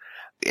this,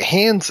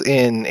 hands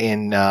in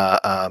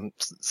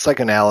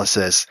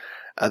psychoanalysis,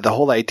 the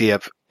whole idea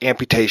of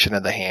amputation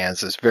of the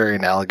hands is very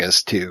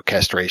analogous to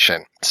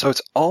castration. So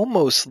it's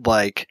almost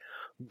like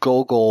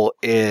Gogol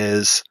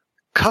is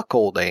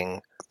cuckolding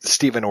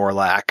Stephen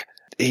Orlac.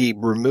 He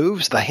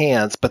removes the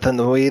hands, but then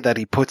the way that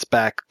he puts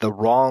back the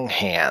wrong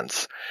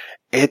hands,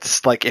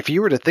 it's like, if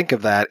you were to think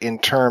of that in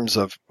terms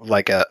of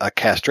like a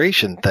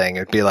castration thing,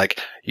 it'd be like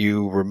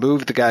you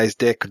remove the guy's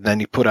dick and then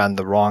you put on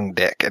the wrong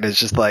dick. And it's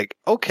just like,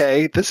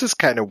 okay, this is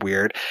kind of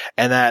weird.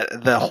 And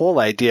that the whole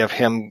idea of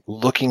him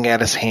looking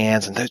at his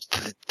hands, and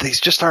these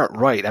just aren't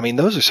right. I mean,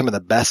 those are some of the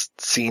best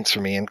scenes for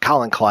me. And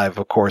Colin Clive,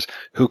 of course,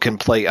 who can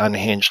play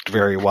unhinged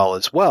very well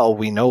as well.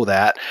 We know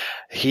that.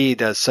 He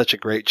does such a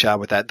great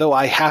job with that. Though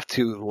I have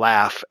to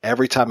laugh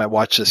every time I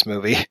watch this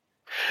movie.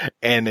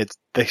 And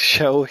they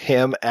show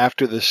him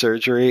after the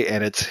surgery,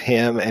 and it's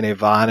him and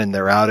Yvonne, and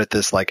they're out at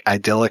this like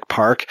idyllic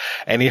park,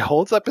 and he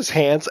holds up his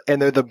hands,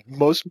 and they're the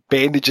most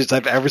bandages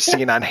I've ever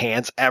seen on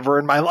hands ever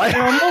in my life.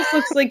 It almost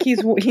looks like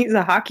he's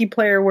a hockey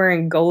player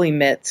wearing goalie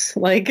mitts.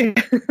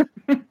 Like,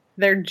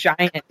 they're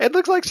giant. It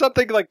looks like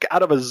something like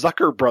out of a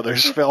Zucker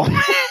Brothers film.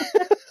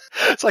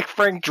 It's like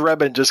Frank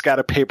Drebin just got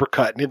a paper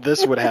cut, and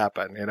this would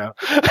happen, you know?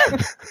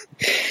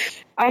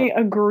 I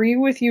agree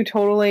with you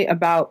totally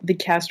about the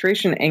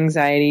castration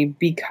anxiety,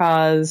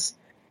 because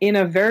in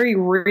a very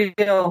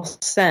real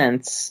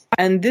sense,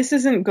 and this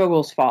isn't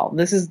Gogol's fault,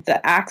 this is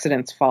the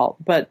accident's fault,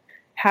 but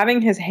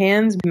having his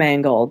hands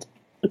mangled,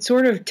 it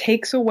sort of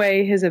takes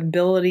away his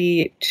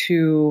ability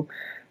to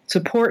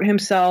support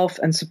himself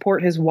and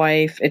support his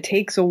wife. It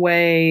takes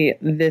away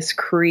this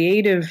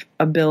creative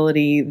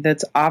ability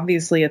that's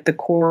obviously at the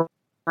core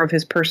of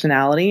his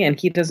personality, and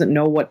he doesn't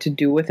know what to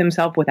do with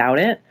himself without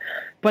it.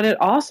 But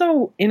it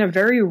also, in a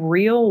very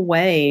real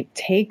way,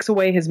 takes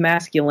away his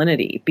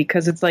masculinity,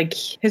 because it's like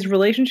his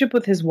relationship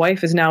with his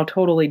wife is now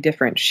totally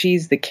different.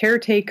 She's the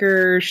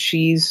caretaker.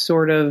 She's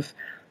sort of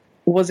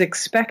was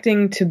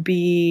expecting to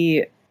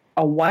be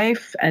a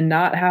wife and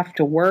not have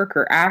to work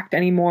or act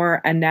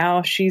anymore. And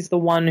now she's the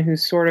one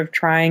who's sort of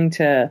trying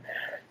to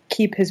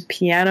keep his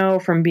piano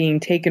from being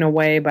taken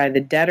away by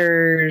the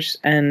debtors.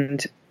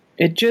 And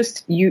it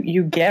just,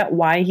 you get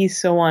why he's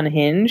so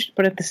unhinged,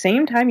 but at the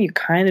same time, you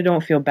kind of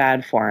don't feel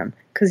bad for him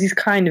because he's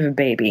kind of a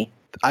baby.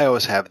 I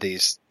always have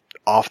these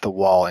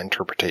off-the-wall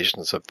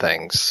interpretations of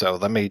things, so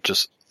let me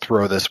just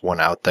throw this one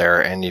out there,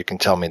 and you can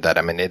tell me that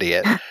I'm an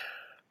idiot.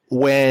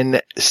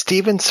 When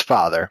Stephen's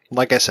father,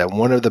 like I said,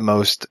 one of the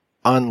most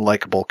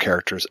unlikable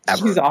characters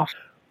ever. He's off.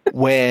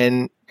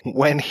 when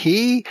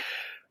he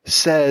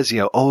says,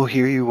 oh,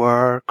 here you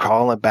are,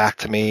 calling back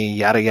to me,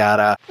 yada,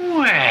 yada.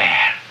 Well,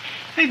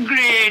 a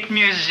great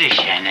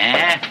musician,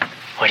 eh?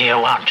 What do you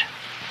want?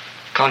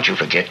 Can't you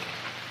forget?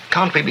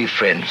 Can't we be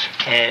friends?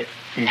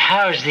 And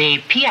how's the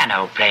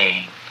piano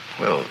playing?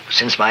 Well,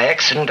 since my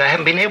accident, I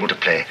haven't been able to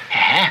play.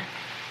 Uh-huh.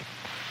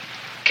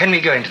 Can we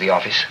go into the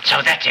office?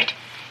 So that's it.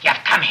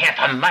 You've come here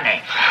for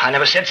money. I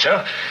never said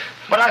so.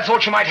 But I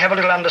thought you might have a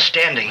little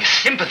understanding.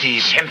 Sympathy.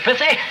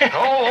 Sympathy?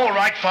 Oh, all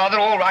right, Father,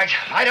 all right.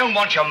 I don't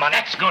want your money.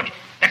 That's good,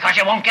 because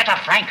you won't get a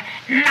franc,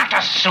 not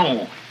a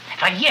sou.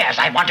 For years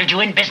I wanted you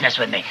in business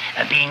with me.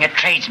 Being a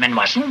tradesman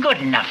wasn't good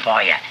enough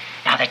for you.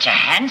 Now that your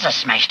hands are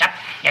smashed up,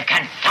 you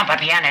can't thump a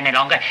piano any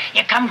longer.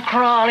 You come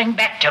crawling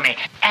back to me.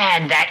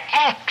 And that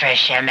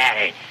actress you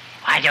married,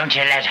 why don't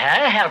you let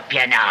her help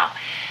you now?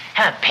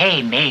 Her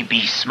pay may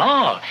be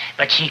small,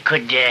 but she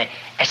could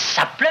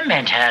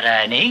supplement her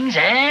earnings,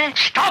 eh?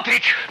 Stop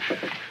it!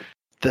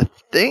 The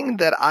thing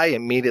that I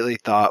immediately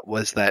thought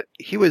was that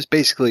he was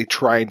basically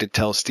trying to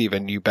tell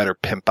Stephen, you better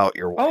pimp out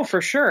your wife. Oh,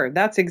 for sure.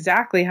 That's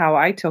exactly how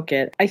I took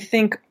it. I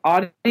think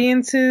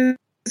audiences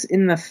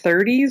in the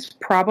 30s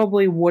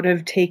probably would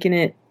have taken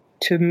it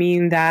to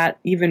mean that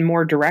even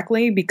more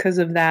directly because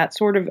of that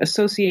sort of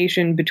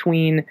association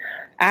between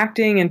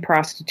acting and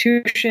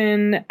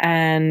prostitution,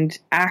 and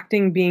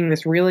acting being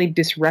this really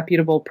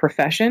disreputable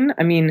profession.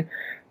 I mean,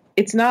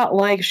 it's not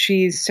like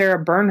she's Sarah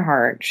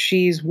Bernhardt.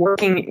 She's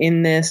working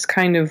in this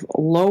kind of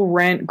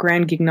low-rent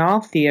Grand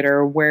Guignol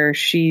theater where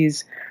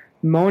she's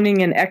moaning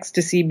in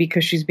ecstasy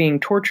because she's being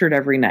tortured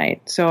every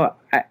night. So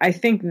I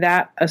think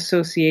that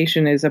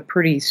association is a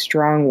pretty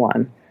strong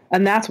one.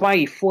 And that's why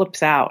he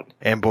flips out.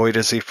 And boy,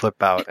 does he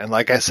flip out. And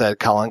like I said,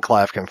 Colin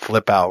Clive can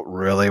flip out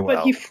really well.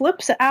 But he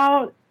flips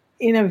out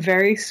in a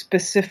very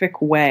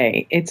specific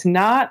way. It's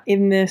not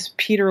in this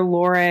Peter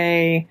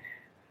Lorre,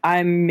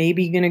 I'm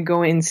maybe going to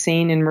go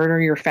insane and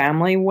murder your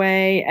family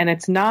way. And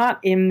it's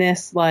not in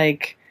this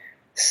like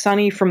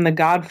Sonny from The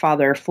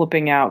Godfather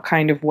flipping out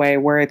kind of way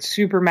where it's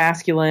super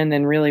masculine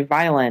and really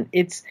violent.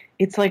 It's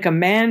like a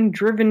man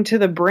driven to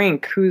the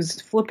brink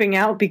who's flipping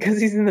out because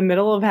he's in the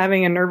middle of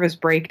having a nervous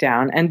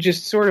breakdown and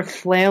just sort of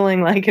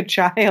flailing like a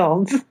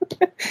child.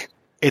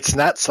 It's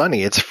not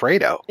Sonny, it's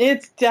Fredo.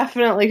 It's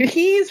definitely,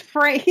 he is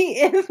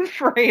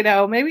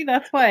Fredo. Maybe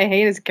that's why I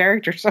hate his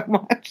character so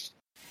much.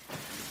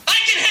 I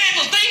can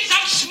handle things.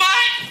 I'm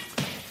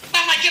smart.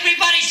 Not like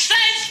everybody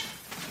says.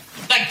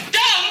 Like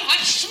dumb,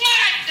 I'm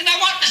smart, and I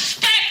want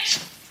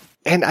respect.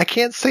 And I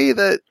can't say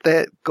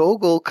that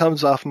Gogol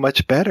comes off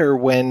much better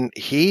when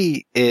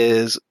he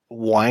is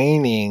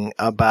whining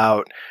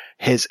about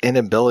his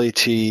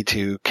inability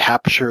to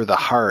capture the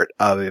heart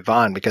of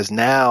Yvonne, because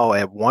now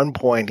at one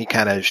point he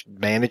kind of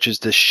manages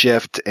to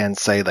shift and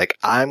say, like,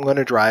 I'm going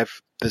to drive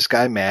this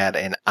guy mad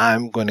and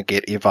I'm going to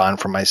get Yvonne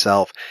for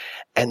myself.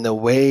 And the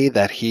way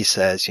that he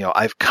says,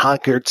 I've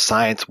conquered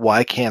science,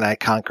 why can't I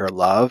conquer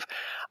love?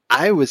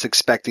 I was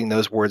expecting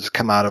those words to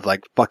come out of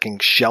like fucking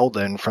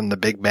Sheldon from The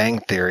Big Bang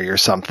Theory or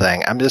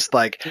something. I'm just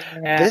like,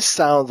 This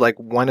sounds like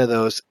one of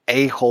those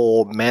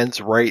a-hole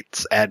men's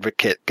rights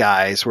advocate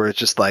guys where it's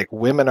just like,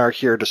 women are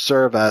here to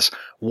serve us.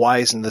 Why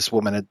isn't this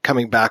woman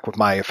coming back with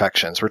my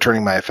affections,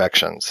 returning my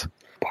affections?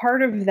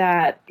 Part of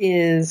that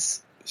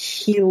is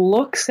he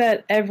looks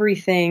at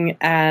everything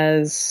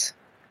as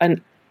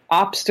an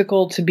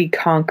obstacle to be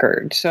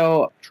conquered.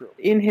 So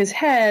in his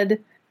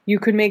head, you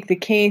could make the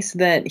case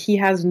that he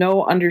has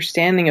no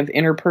understanding of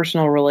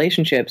interpersonal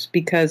relationships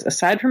because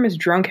aside from his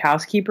drunk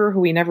housekeeper,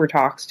 who he never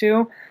talks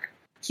to,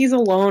 he's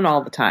alone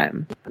all the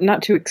time.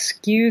 Not to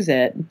excuse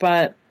it,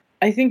 but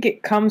I think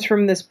it comes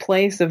from this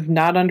place of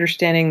not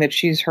understanding that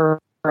she's her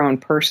own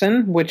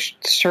person, which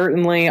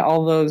certainly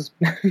all those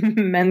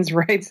men's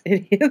rights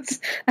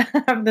idiots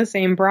have the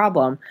same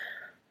problem.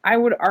 I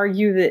would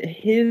argue that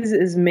his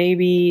is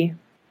maybe,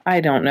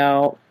 I don't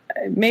know,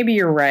 maybe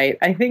you're right.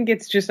 I think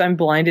it's just I'm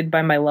blinded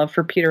by my love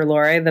for Peter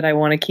Lorre that I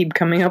want to keep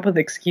coming up with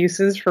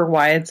excuses for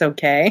why it's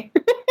okay.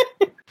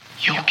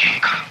 You can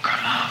conquer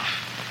love.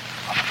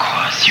 Of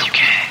course you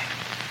can.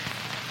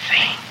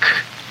 Think.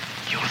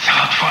 You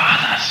thought for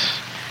others.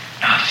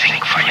 Now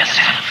think for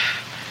yourself.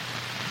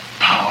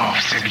 Power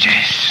of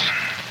suggestion.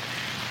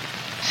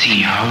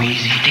 See how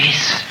easy it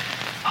is?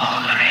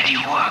 Already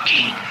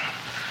working.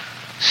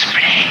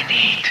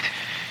 Splendid.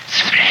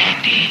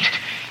 Splendid.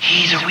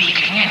 He's a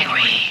weakling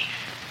anyway.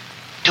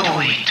 Do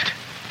it.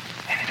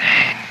 And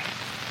then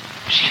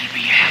she'll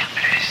be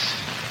helpless.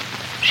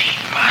 She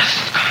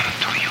must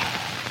come to you.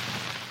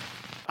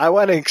 I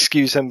want to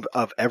excuse him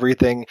of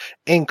everything,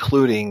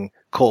 including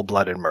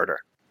cold-blooded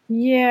murder.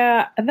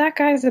 Yeah, that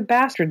guy's a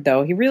bastard,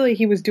 though.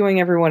 He was doing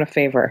everyone a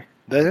favor.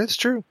 That is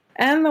true.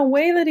 And the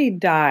way that he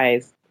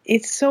dies,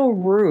 it's so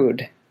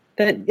rude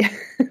that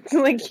it's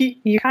like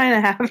you kind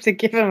of have to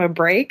give him a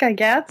break, I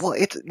guess. Well,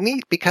 it's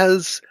neat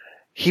because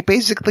he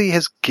basically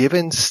has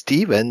given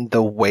Stephen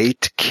the way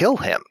to kill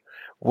him,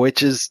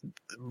 which is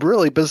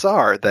really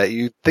bizarre that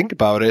you think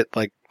about it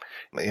like,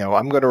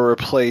 I'm going to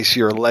replace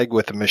your leg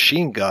with a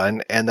machine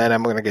gun, and then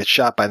I'm going to get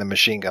shot by the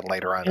machine gun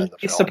later on in the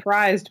film.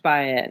 Surprised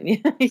by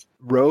it.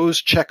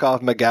 Rose Chekhov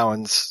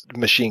McGowan's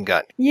machine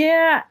gun.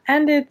 Yeah,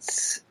 and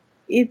it's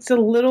a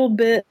little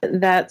bit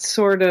that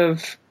sort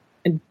of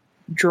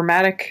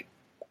dramatic,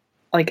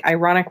 like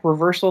ironic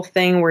reversal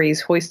thing where he's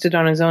hoisted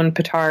on his own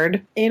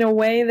petard in a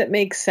way that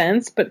makes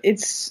sense, but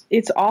it's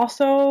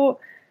also,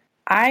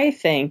 I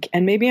think,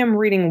 and maybe I'm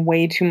reading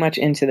way too much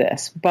into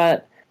this,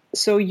 but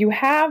so you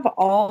have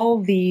all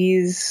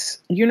these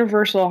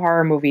Universal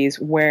horror movies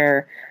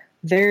where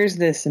there's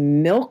this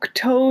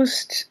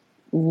milquetoast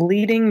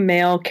leading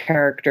male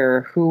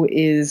character who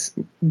is,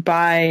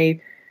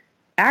 by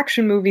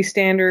action movie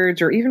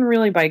standards, or even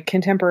really by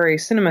contemporary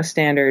cinema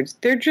standards,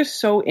 they're just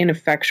so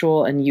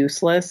ineffectual and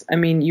useless. I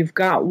mean, you've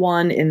got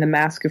one in The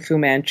Mask of Fu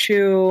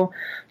Manchu,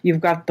 you've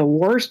got the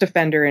worst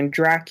offender in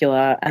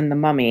Dracula and The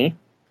Mummy,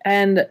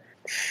 and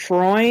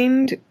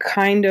Freund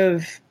kind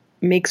of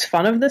makes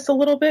fun of this a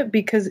little bit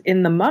because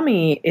in The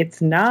Mummy,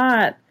 it's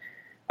not,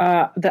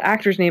 the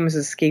actor's name is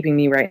escaping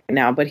me right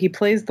now, but he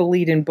plays the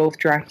lead in both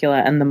Dracula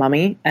and The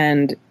Mummy,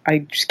 and I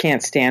just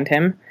can't stand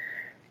him.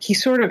 He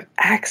sort of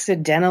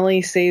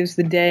accidentally saves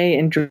the day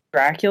in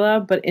Dracula,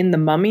 but in The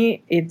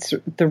Mummy,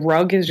 the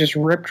rug is just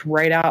ripped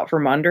right out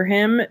from under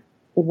him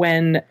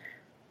when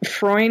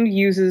Freund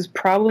uses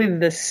probably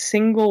the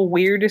single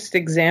weirdest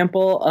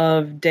example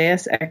of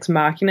Deus Ex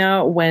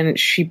Machina when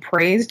she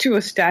prays to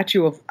a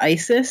statue of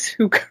Isis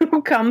who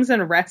comes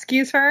and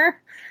rescues her.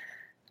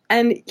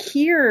 And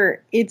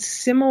here, it's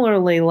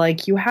similarly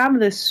like you have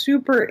this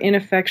super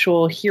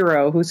ineffectual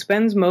hero who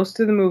spends most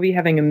of the movie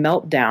having a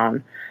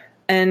meltdown,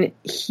 and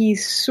he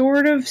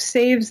sort of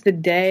saves the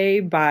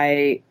day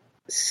by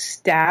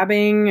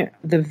stabbing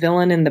the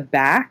villain in the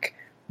back,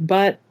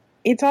 but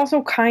it's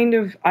also kind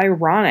of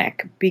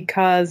ironic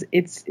because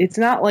it's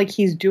not like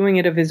he's doing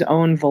it of his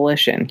own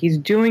volition. He's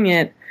doing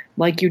it,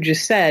 like you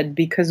just said,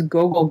 because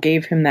Gogol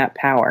gave him that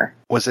power.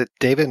 Was it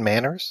David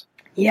Manners?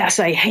 Yes,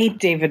 I hate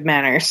David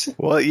Manners.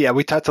 Well, yeah,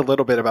 we talked a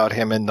little bit about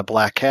him in the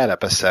Black Cat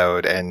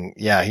episode, and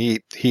yeah,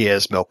 he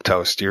is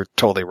milquetoast. You're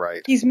totally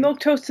right. He's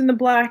milquetoast in the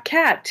Black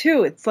Cat,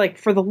 too. It's like,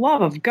 for the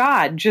love of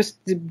God, just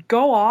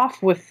go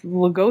off with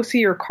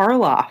Lugosi or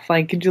Karloff.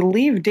 Like, could you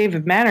leave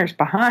David Manners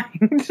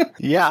behind?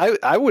 Yeah,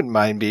 I wouldn't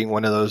mind being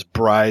one of those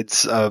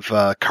brides of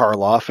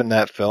Karloff in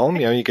that film.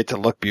 You get to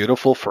look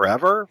beautiful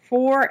forever.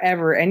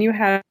 Forever. And you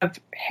have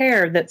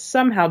hair that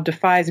somehow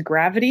defies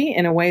gravity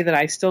in a way that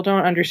I still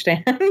don't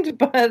understand.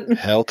 But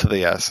hell to the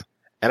yes.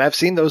 And I've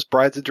seen those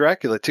Brides of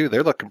Dracula, too.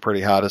 They're looking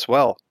pretty hot as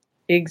well.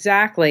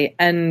 Exactly.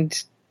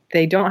 And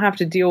they don't have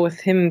to deal with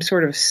him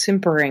sort of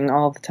simpering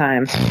all the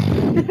time.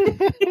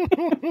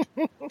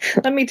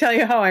 Let me tell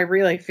you how I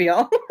really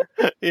feel.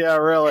 Yeah,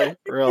 really.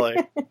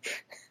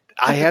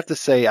 I have to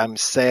say I'm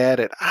sad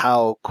at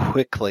how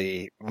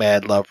quickly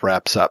Mad Love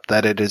wraps up.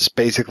 That it is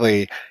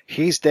basically,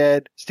 he's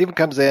dead, Stephen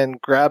comes in,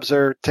 grabs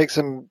her, takes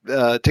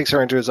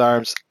her into his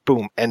arms,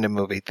 boom, end of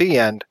movie. The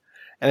end.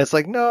 And it's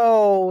like,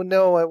 no,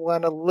 I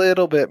want a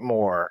little bit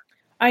more.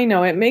 I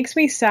know. It makes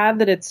me sad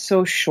that it's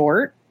so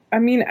short. I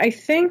mean, I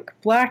think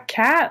Black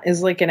Cat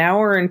is like an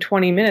hour and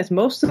 20 minutes.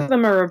 Most of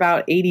them are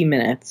about 80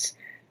 minutes.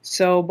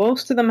 So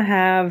most of them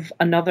have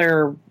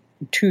another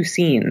 2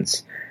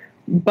 scenes.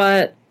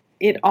 But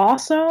it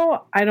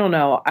also, I don't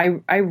know,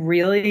 I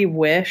really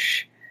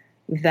wish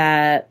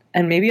that,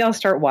 and maybe I'll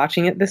start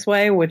watching it this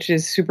way, which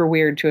is super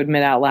weird to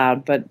admit out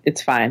loud, but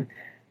it's fine.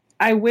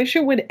 I wish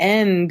it would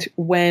end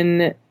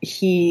when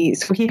he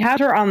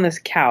has her on this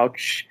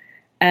couch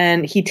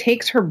and he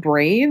takes her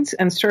braids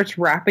and starts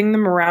wrapping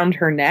them around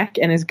her neck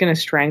and is going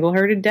to strangle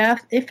her to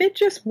death. If it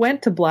just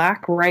went to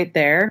black right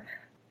there,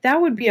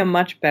 that would be a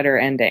much better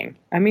ending.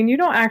 I mean, you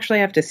don't actually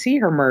have to see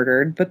her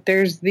murdered, but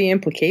there's the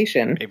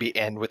implication. Maybe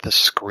end with a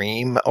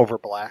scream over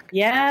black.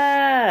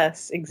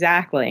 Yes,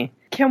 exactly.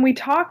 Can we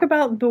talk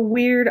about the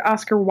weird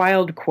Oscar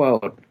Wilde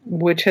quote,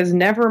 which has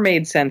never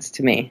made sense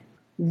to me?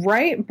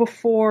 Right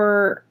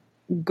before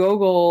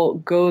Gogol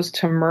goes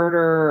to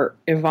murder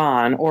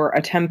Yvonne, or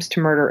attempts to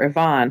murder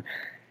Yvonne,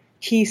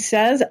 he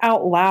says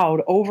out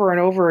loud over and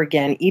over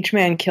again, each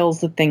man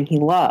kills the thing he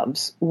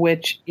loves,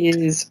 which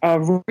is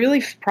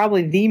really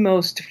probably the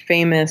most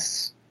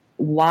famous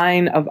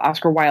line of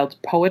Oscar Wilde's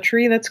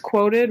poetry that's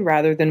quoted,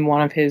 rather than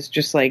one of his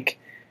just like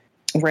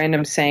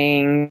random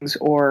sayings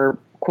or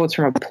quotes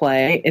from a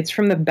play. It's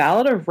from the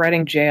Ballad of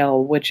Reading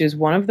Gaol, which is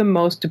one of the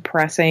most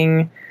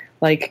depressing,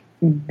 like,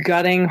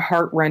 gutting,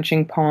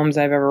 heart-wrenching poems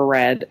I've ever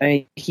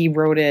read. He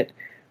wrote it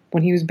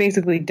when he was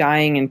basically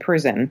dying in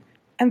prison.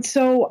 And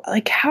so,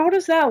 like, how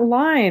does that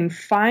line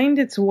find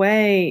its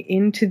way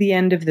into the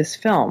end of this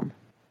film?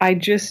 I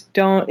just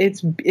don't.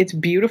 It's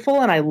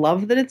beautiful, and I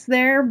love that it's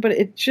there, but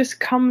it just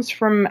comes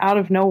from out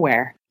of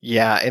nowhere.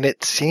 Yeah, and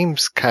it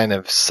seems kind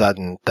of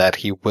sudden that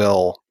he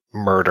will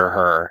murder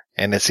her.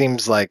 And it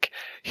seems like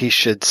he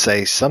should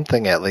say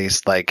something at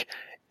least like,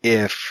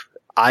 if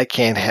I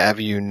can't have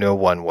you, no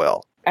one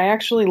will. I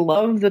actually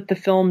love that the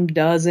film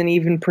doesn't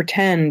even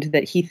pretend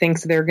that he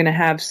thinks they're going to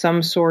have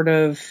some sort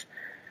of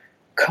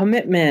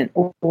commitment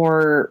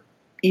or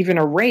even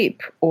a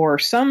rape or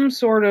some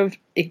sort of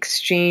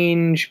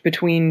exchange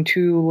between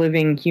two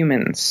living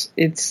humans.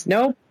 It's,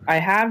 nope, I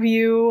have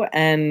you,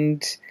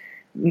 and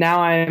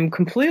now I'm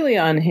completely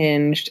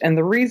unhinged, and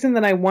the reason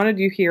that I wanted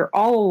you here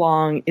all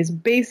along is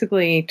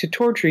basically to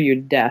torture you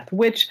to death,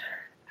 which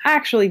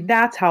actually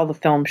that's how the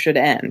film should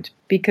end,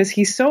 because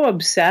he's so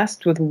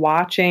obsessed with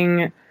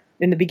watching,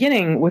 in the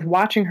beginning, with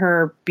watching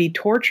her be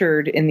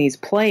tortured in these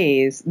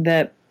plays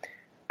that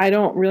I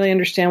don't really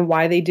understand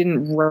why they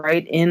didn't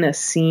write in a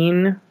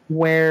scene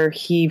where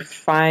he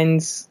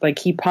finds, like,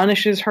 he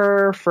punishes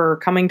her for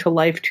coming to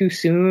life too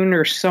soon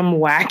or some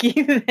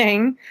wacky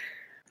thing.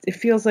 It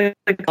feels like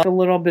a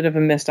little bit of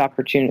a missed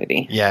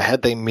opportunity. Yeah,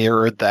 had they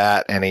mirrored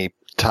that and he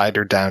tied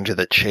her down to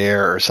the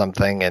chair or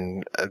something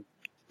and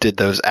did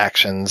those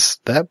actions,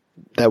 that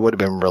would have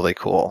been really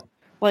cool.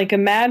 Like,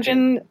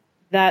 imagine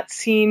that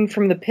scene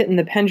from The Pit and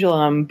the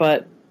Pendulum,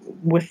 but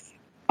with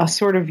a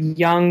sort of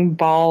young,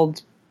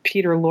 bald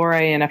Peter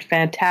Lorre in a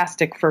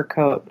fantastic fur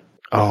coat.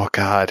 Oh,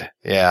 God.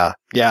 Yeah.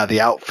 Yeah,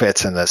 the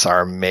outfits in this are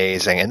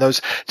amazing. And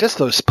those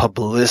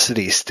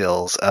publicity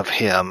stills of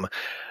him,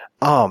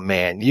 oh,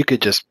 man, you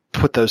could just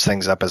put those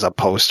things up as a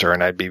poster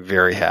and I'd be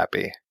very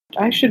happy.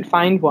 I should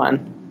find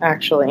one,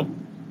 actually,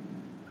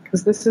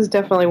 because this is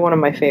definitely one of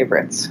my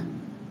favorites.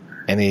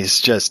 And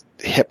he's just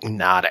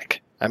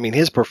hypnotic. I mean,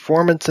 his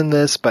performance in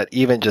this, but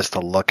even just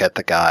to look at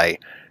the guy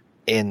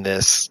in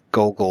this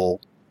Gogol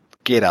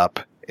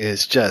get-up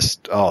is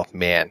just, oh,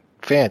 man,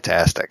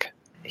 fantastic.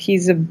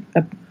 He's a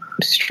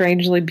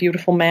strangely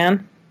beautiful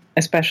man,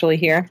 especially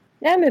here.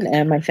 And in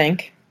M, I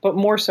think, but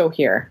more so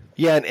here.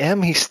 Yeah, in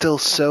M, he's still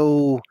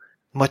so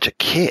much a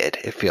kid,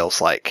 it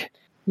feels like.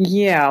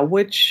 Yeah,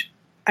 which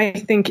I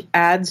think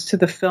adds to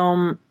the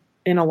film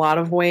in a lot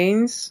of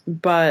ways,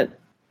 but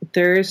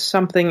there is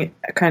something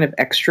kind of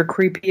extra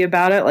creepy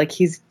about it. Like,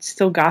 he's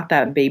still got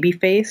that baby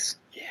face.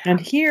 Yeah. And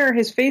here,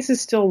 his face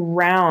is still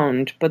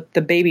round, but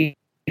the baby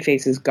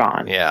face is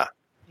gone. Yeah.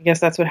 I guess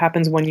that's what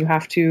happens when you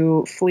have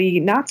to flee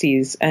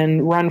Nazis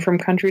and run from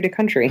country to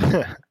country.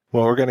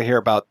 Well, we're going to hear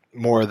about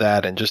more of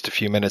that in just a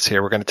few minutes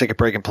here. We're going to take a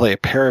break and play a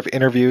pair of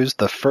interviews.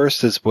 The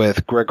first is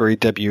with Gregory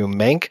W.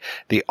 Mank,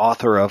 the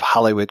author of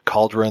Hollywood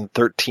Cauldron,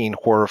 13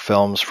 horror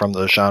films from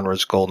the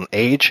genre's golden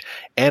age.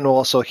 And we'll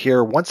also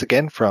hear once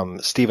again from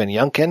Stephen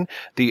Youngkin,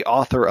 the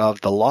author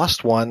of The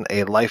Lost One,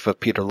 A Life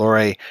of Peter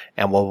Lorre.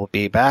 And we'll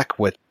be back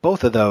with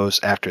both of those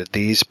after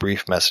these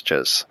brief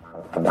messages.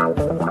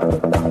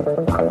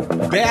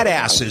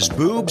 Badasses,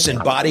 Boobs,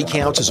 and Body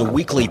Counts is a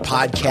weekly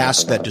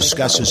podcast that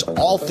discusses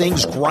all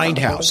things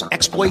grindhouse,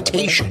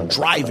 exploitation,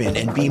 drive-in,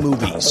 and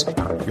B-movies.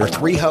 Your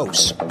three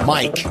hosts,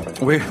 Mike.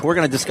 We're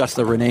going to discuss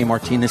the Rene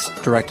Martinez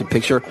directed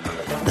picture,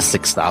 The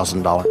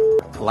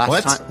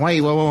 $6,000.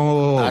 Wait,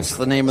 whoa. That's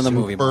the name of the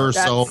movie. Super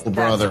Soul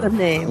Brother. That's the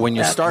name. When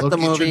you start the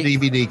movie, your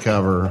DVD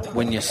cover.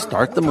 When you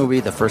start the movie,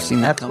 the first thing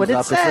that comes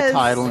up is the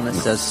title, and it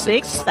says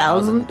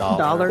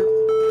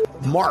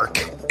 $6,000.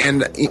 Mark.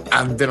 And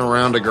I've been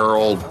around a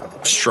girl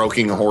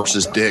stroking a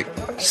horse's dick.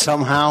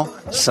 Somehow,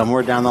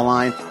 somewhere down the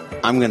line,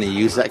 I'm going to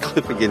use that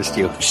clip against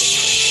you.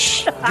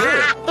 Shh. Do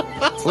it.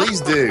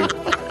 Please do.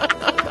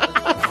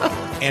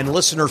 And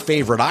listener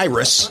favorite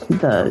Iris.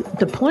 The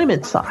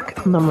deployment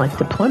sock. And I'm like,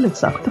 deployment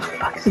sock? What the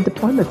fuck is a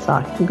deployment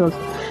sock? He goes,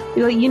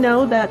 you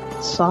know that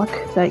sock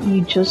that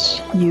you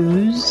just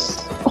use?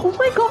 Oh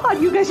my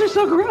God, you guys are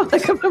so gross.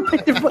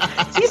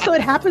 See, so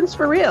it happens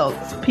for real.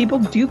 People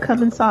do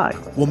come in socks.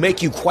 We'll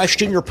make you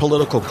question your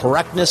political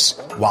correctness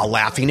while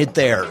laughing at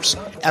theirs.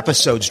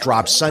 Episodes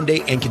drop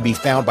Sunday and can be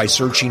found by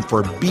searching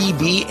for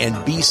BB and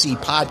BC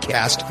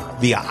Podcast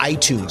via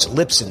iTunes,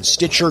 Libsyn,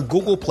 Stitcher,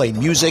 Google Play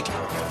Music,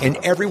 and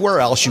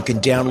everywhere else you can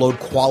download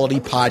quality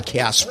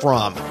podcasts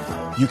from.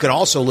 You can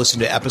also listen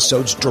to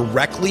episodes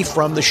directly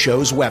from the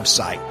show's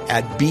website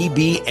at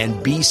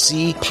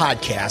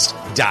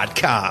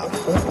bbandbcpodcast.com.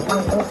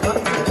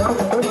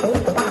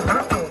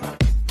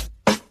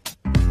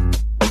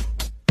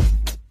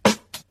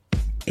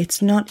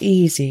 It's not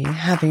easy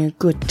having a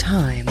good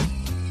time,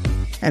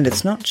 and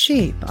it's not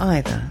cheap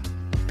either.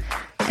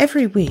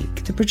 Every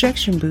week, the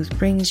projection booth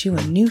brings you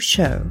a new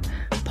show,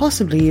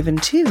 possibly even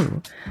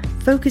two,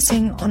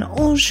 focusing on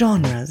all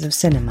genres of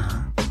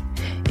cinema.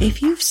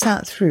 If you've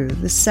sat through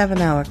the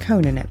 7-hour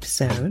Conan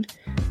episode,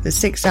 the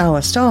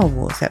 6-hour Star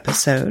Wars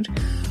episode,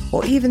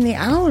 or even the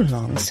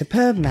hour-long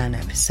Superb Man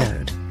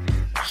episode,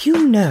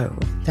 you know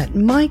that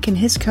Mike and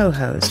his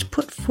co-host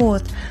put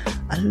forth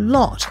a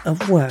lot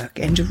of work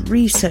into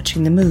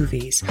researching the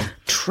movies,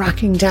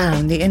 tracking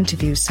down the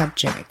interview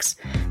subjects,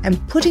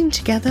 and putting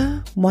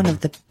together one of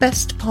the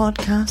best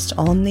podcasts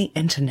on the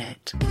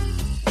internet.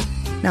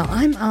 Now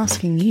I'm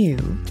asking you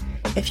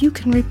if you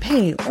can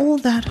repay all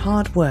that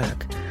hard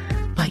work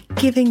by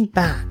giving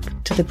back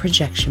to the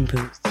projection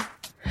booth.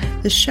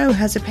 The show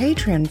has a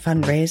Patreon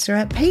fundraiser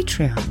at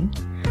Patreon.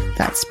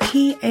 That's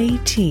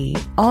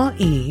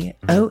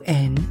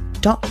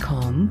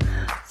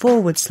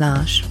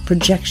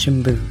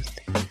patreon.com/projection booth.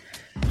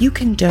 You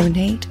can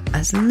donate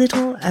as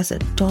little as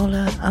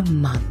 $1 a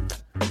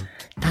month.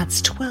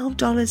 That's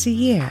 $12 a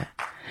year.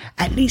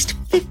 At least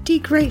 50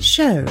 great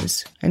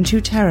shows and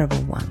 2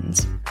 terrible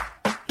ones.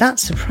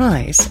 That's the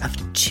price of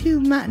 2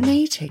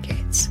 matinee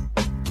tickets.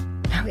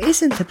 Now,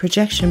 isn't the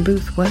projection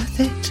booth worth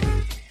it?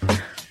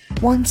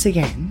 Once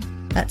again,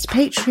 that's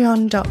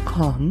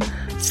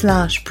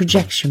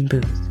patreon.com/projection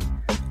booth.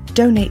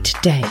 Donate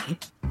today.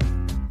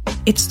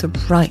 It's the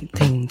right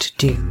thing to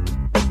do.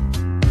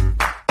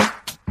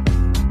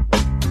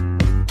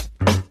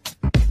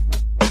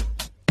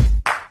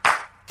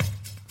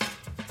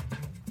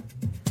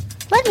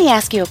 Let me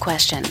ask you a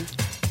question.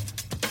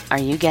 Are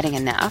you getting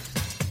enough?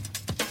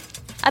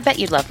 I bet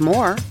you'd love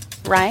more,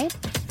 right?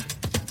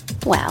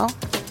 Well,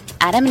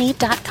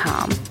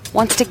 AdamandEve.com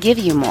wants to give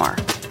you more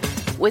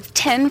with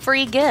 10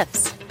 free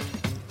gifts.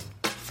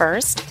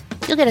 First,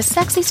 you'll get a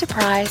sexy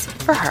surprise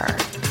for her.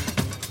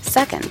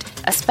 Second,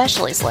 a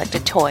specially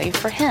selected toy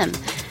for him.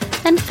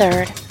 And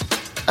third,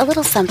 a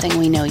little something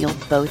we know you'll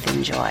both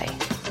enjoy.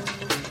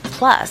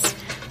 Plus,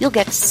 you'll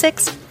get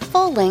 6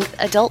 full-length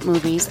adult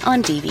movies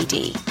on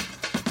DVD.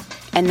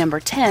 And number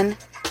 10,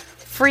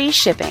 free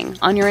shipping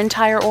on your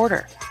entire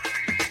order.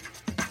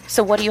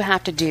 So what do you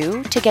have to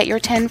do to get your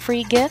 10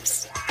 free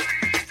gifts?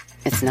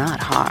 It's not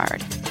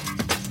hard.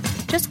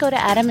 Just go to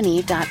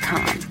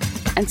AdamandEve.com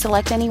and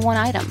select any one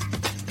item.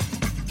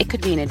 It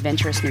could be an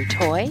adventurous new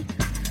toy,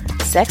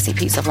 sexy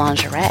piece of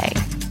lingerie,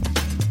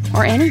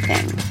 or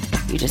anything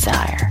you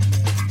desire.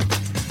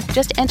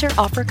 Just enter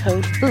offer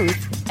code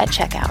BOOTH at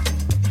checkout,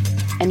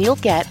 and you'll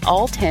get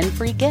all 10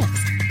 free gifts.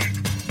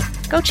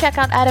 Go check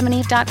out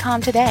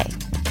AdamandEve.com today.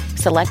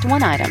 Select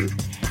one item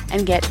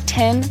and get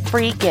 10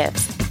 free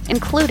gifts,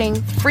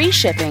 including free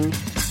shipping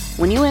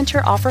when you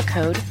enter offer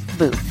code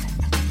BOOTH.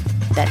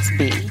 That's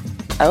BOOTH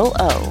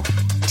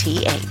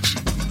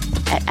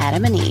at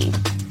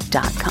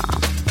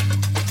AdamandEve.com.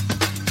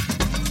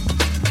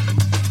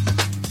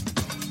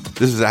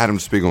 This is Adam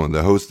Spiegelman,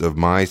 the host of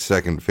my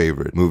second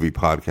favorite movie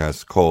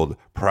podcast called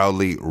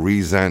Proudly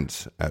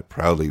Resents at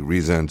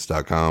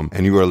proudlyresents.com.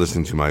 And you are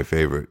listening to my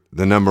favorite,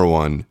 the number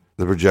one,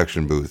 The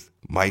Projection Booth.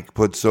 Mike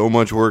put so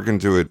much work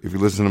into it. If you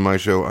listen to my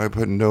show, I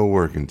put no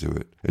work into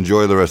it.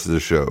 Enjoy the rest of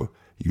the show,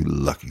 you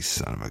lucky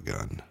son of a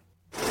gun.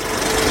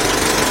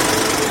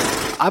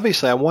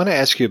 Obviously, I want to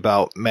ask you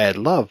about Mad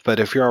Love, but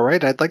if you're all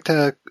right, I'd like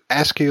to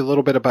ask you a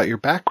little bit about your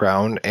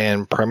background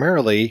and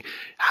primarily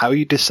how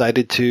you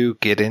decided to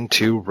get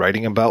into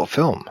writing about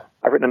film.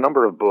 I've written a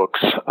number of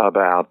books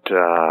about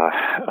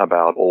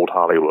old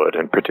Hollywood,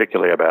 and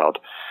particularly about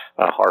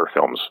horror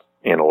films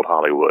in old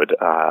Hollywood.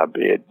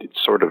 It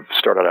sort of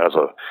started as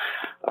a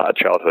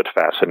childhood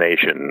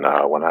fascination.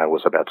 When I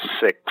was about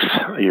 6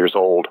 years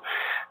old,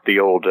 the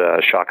old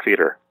Shock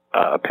Theater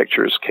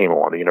pictures came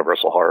on, the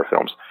Universal horror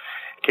films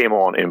came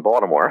on in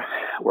Baltimore,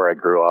 where I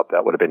grew up.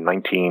 That would have been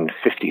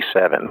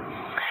 1957.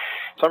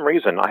 For some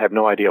reason, I have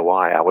no idea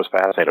why, I was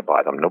fascinated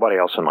by them. Nobody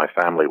else in my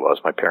family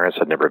was. My parents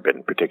had never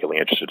been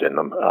particularly interested in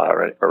them,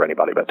 or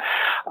anybody, but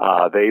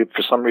they,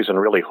 for some reason,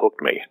 really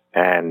hooked me.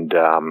 And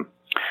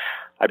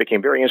I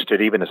became very interested,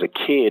 even as a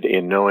kid,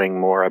 in knowing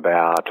more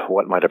about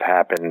what might have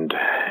happened,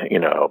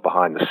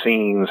 behind the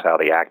scenes, how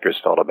the actors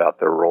felt about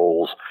their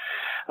roles,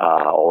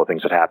 all the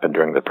things that happened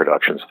during the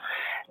productions.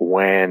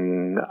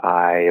 When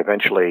I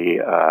eventually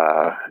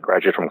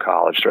graduated from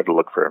college, started to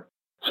look for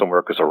some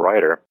work as a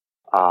writer,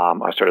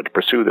 I started to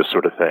pursue this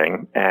sort of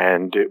thing.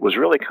 And it was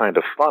really kind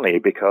of funny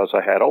because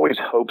I had always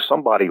hoped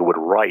somebody would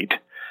write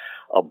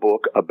a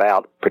book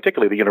about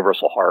particularly the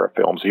Universal horror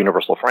films, the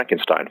Universal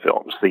Frankenstein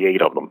films, the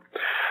 8 of them,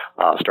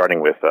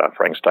 starting with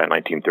Frankenstein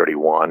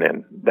 1931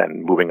 and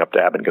then moving up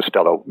to Abbott and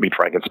Costello, Meet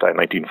Frankenstein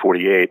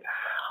 1948.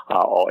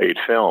 All 8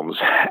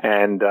 films,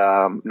 and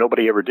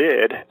nobody ever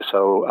did,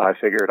 so I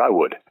figured I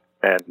would.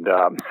 And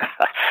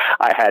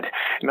I had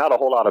not a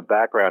whole lot of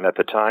background at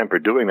the time for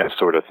doing that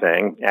sort of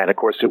thing, and of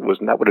course that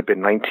would have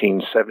been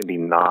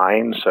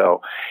 1979,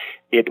 so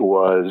it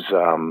was,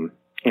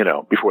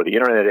 before the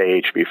internet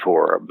age,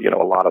 before,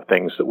 a lot of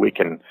things that we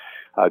can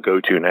go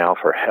to now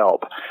for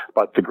help.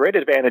 But the great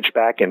advantage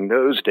back in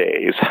those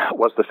days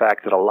was the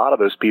fact that a lot of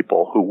those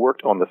people who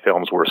worked on the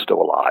films were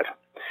still alive.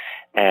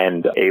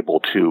 and able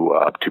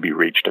to be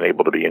reached and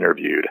able to be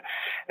interviewed.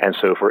 And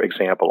so, for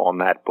example, on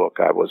that book,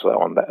 I was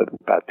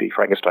about the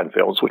Frankenstein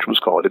films, which was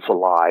called It's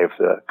Alive,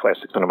 the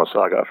classic cinema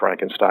saga of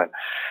Frankenstein.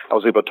 I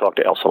was able to talk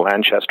to Elsa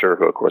Lanchester,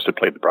 who, of course, had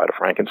played the Bride of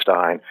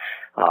Frankenstein,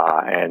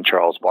 and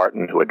Charles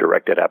Barton, who had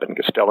directed Abbott and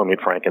Costello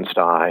Meet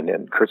Frankenstein,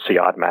 and Kurt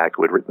Siodmak,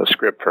 who had written the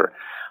script for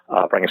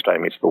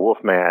Frankenstein Meets the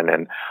Wolfman,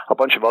 and a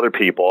bunch of other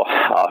people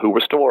who were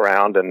still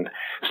around and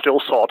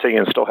still salty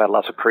and still had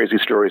lots of crazy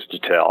stories to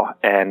tell.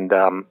 And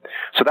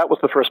so that was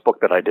the first book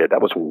that I did.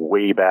 That was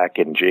way back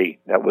in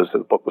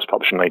the book was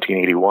published in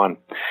 1981.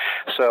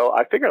 So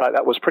I figured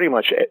that was pretty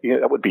much it,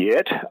 that would be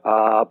it.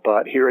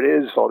 But here it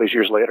is, all these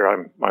years later.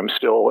 I'm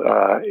still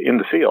in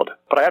the field.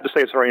 But I have to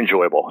say it's very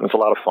enjoyable and it's a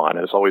lot of fun.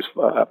 And it's always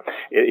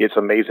it's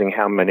amazing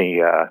how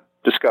many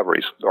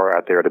discoveries are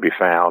out there to be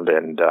found,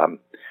 and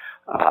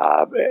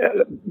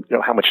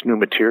how much new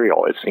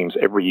material it seems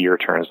every year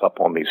turns up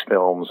on these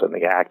films and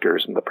the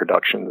actors and the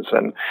productions,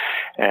 and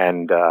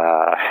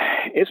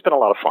it's been a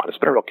lot of fun. It's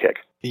been a real kick.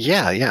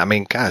 Yeah. I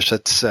mean, gosh,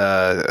 that's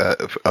a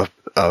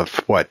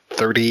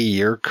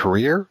 30-year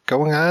career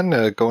going on.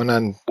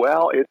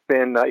 Well, it's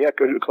been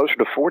closer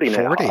to 40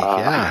 now. 40,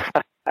 yeah.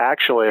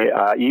 Actually,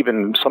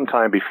 even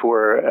sometime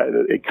before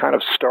it kind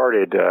of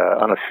started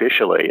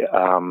unofficially.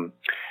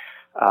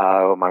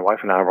 My wife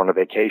and I were on a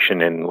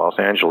vacation in Los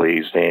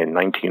Angeles in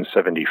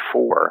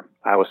 1974.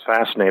 I was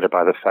fascinated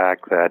by the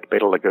fact that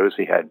Bela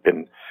Lugosi had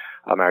been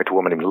married to a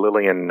woman named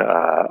Lillian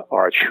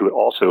Arch, who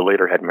also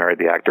later had married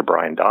the actor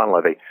Brian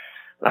Donlevy.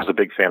 I was a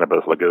big fan of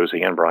both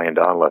Lugosi and Brian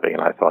Donlevy,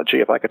 and I thought,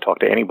 gee, if I could talk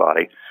to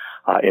anybody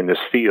in this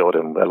field,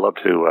 and I'd love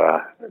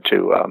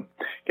to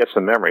get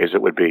some memories,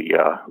 it would be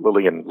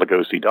Lillian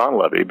Lugosi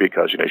Donlevy,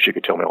 because she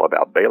could tell me all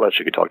about Bela,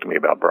 she could talk to me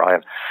about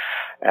Brian.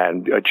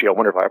 And, gee, I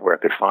wonder where I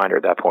could find her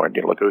at that point.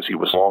 Lugosi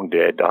was long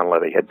dead.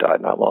 Donlevy had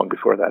died not long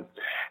before that.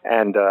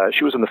 And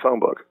she was in the phone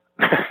book.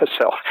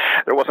 So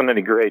there wasn't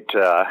any great,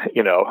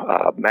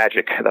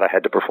 magic that I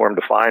had to perform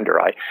to find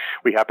her.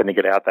 We happened to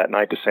get out that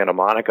night to Santa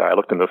Monica. I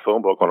looked in the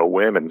phone book on a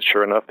whim, and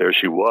sure enough, there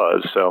she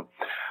was. So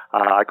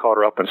I called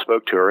her up and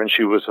spoke to her, and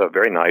she was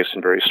very nice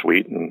and very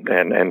sweet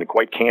and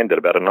quite candid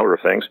about a number of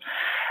things.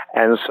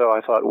 And so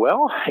I thought,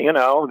 well,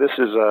 this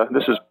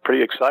is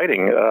pretty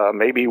exciting.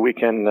 Maybe we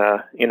can,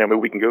 maybe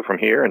we can go from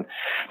here and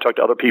talk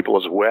to other people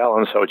as well.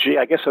 And so, gee,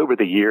 I guess over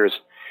the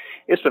years,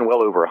 it's been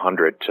well over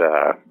 100,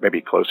 maybe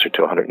closer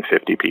to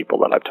 150 people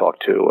that I've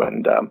talked to.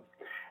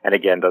 And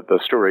again, the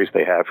stories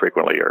they have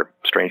frequently are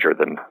stranger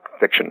than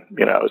fiction,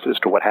 as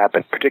to what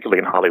happened, particularly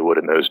in Hollywood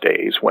in those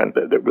days when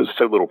there was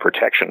so little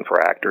protection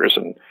for actors,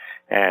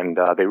 and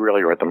they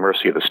really were at the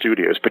mercy of the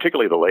studios,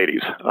 particularly the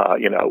ladies.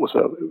 It was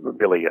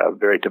a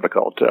very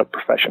difficult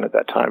profession at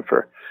that time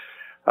for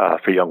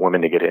young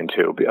women to get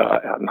into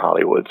out in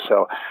Hollywood.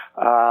 So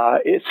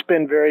it's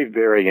been very,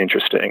 very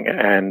interesting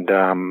and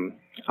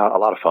a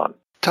lot of fun.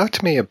 Talk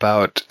to me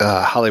about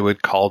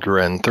Hollywood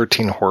Cauldron,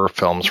 13 horror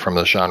films from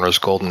the genre's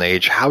golden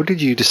age. How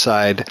did you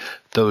decide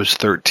those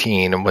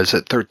 13? And was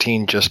it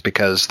 13 just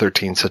because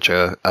 13 is such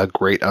a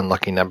great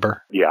unlucky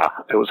number? Yeah,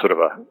 it was sort of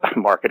a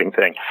marketing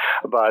thing.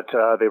 But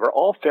they were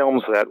all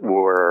films that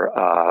were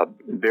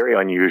very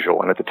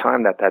unusual. And at the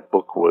time that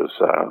book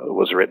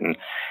was written,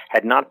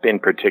 had not been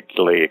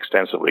particularly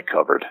extensively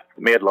covered.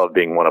 Mad Love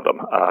being one of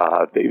them.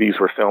 These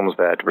were films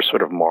that were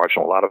sort of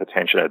marginal. A lot of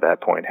attention at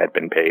that point had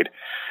been paid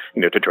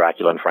to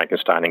Dracula and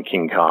Frankenstein and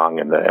King Kong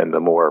and the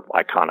more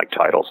iconic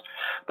titles.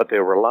 But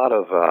there were a lot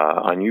of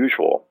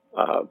unusual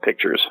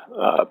pictures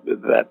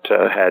that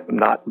had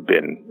not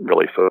been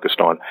really focused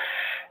on.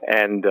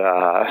 And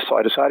so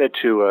I decided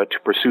to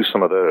pursue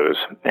some of those.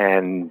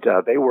 And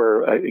they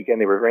were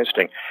very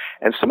interesting.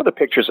 And some of the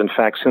pictures, in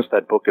fact, since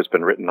that book has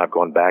been written, I've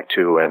gone back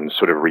to and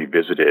sort of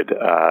revisited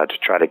to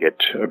try to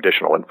get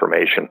additional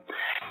information.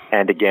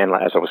 And again,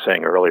 as I was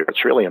saying earlier,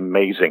 it's really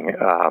amazing,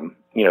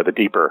 the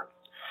deeper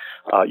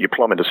you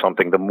plumb into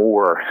something, the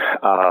more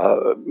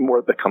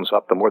that comes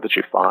up, the more that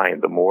you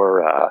find, the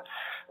more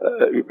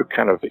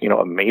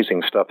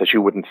amazing stuff that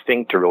you wouldn't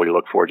think to really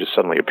look for just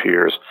suddenly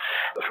appears.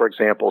 For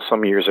example,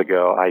 some years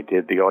ago, I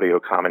did the audio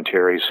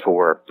commentaries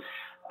for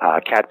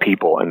Cat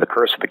People and The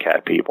Curse of the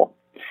Cat People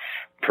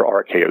for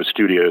RKO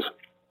Studios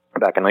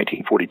back in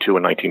 1942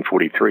 and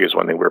 1943 is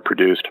when they were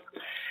produced.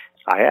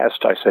 I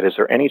said, is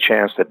there any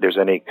chance that there's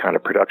any kind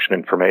of production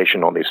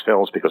information on these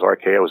films? Because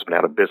RKO has been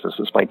out of business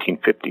since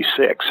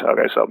 1956.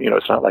 Okay, so,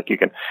 it's not like you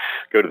can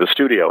go to the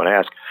studio and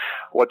ask.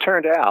 Well, it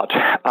turned out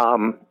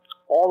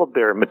all of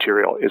their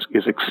material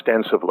is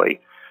extensively,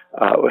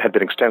 had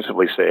been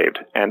extensively saved.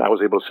 And I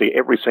was able to see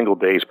every single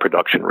day's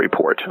production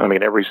report. I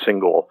mean, every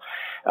single,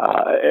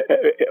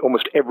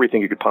 almost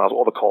everything you could possibly,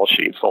 all the call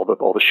sheets, all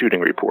the shooting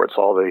reports,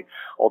 all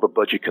the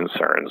budget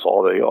concerns,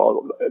 all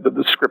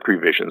the script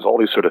revisions, all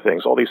these sort of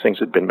things. All these things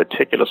had been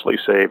meticulously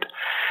saved.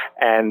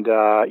 And,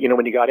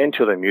 when you got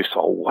into them, you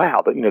saw,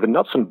 wow, the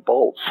nuts and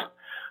bolts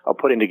of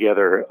putting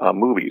together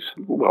movies.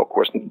 Well, of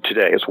course,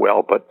 today as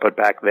well, but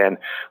back then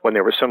when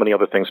there were so many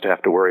other things to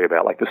have to worry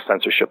about, like the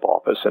censorship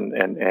office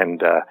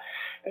and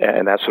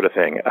and that sort of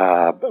thing.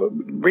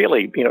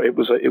 Really, it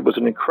was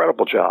an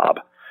incredible job.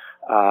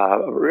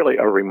 Really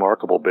a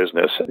remarkable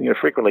business.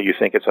 Frequently you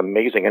think it's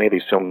amazing any of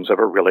these films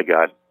ever really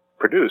got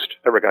produced,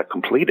 ever got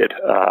completed.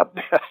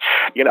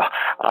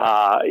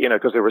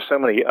 Because there were so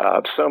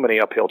many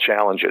uphill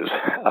challenges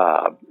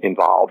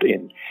involved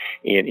in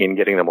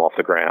getting them off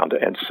the ground,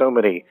 and so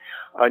many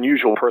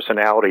unusual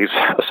personalities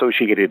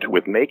associated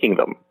with making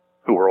them,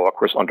 who were, of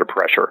course, under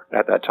pressure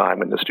at that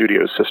time in the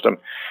studio system,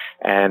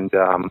 and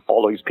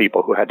all these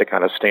people who had to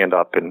kind of stand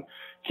up and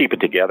keep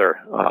it together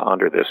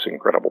under this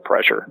incredible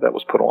pressure that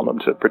was put on them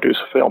to produce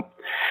a film.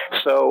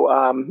 So,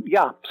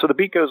 so the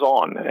beat goes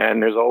on,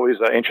 and there's always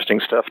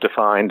interesting stuff to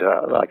find,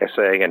 like I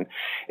say, and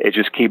it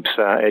just keeps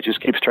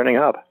turning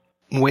up.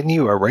 When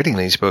you are writing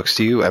these books,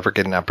 do you ever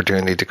get an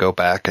opportunity to go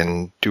back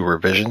and do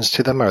revisions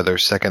to them? Are there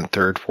second,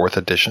 third, fourth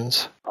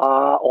editions?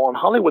 On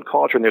Hollywood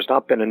Cauldron, there's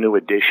not been a new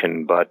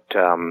edition, but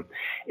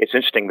it's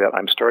interesting that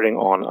I'm starting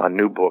on a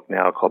new book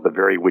now called The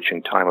Very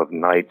Witching Time of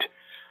Night,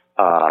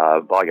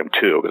 Volume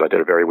 2, because I did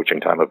A Very Witching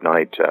Time of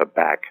Night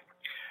back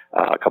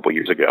a couple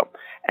years ago.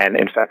 And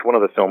in fact, one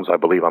of the films I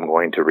believe I'm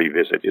going to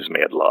revisit is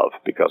Mad Love,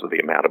 because of the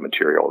amount of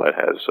material that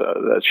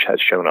has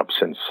shown up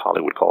since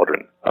Hollywood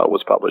Cauldron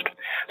was published.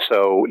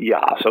 So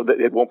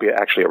it won't be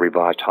actually a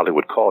revised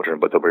Hollywood Cauldron,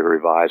 but there'll be a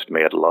revised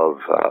Mad Love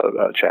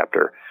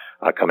chapter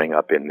coming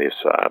up in this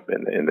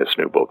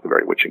new book, The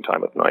Very Witching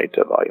Time of Night,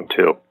 Volume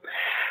 2.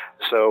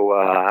 So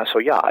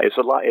it's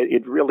a lot.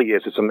 It really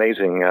is. It's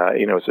amazing.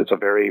 It's a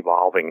very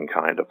evolving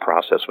kind of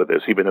process with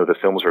this. Even though the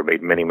films were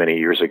made many, many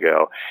years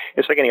ago,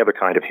 it's like any other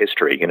kind of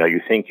history.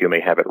 You think you may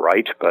have it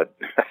right, but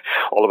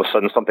all of a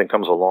sudden something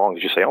comes along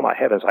that you say, "Oh my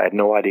heavens! I had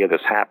no idea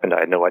this happened.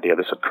 I had no idea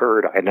this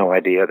occurred. I had no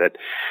idea that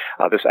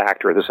this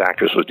actor or this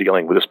actress was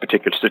dealing with this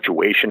particular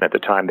situation at the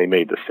time they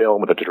made the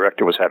film. That the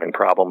director was having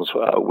problems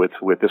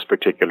with this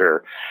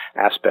particular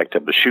aspect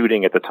of the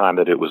shooting at the time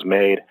that it was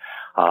made."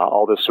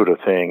 All this sort of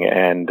thing.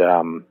 And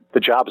the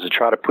job is to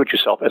try to put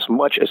yourself as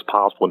much as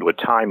possible into a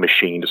time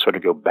machine to sort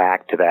of go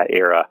back to that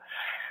era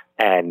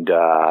and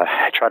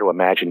try to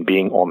imagine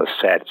being on the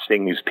set,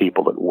 seeing these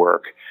people at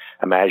work,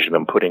 imagine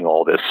them putting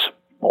all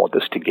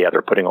this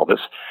together, putting all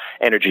this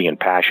energy and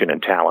passion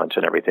and talent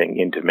and everything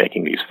into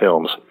making these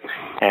films.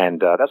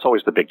 And that's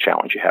always the big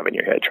challenge you have in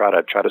your head. Try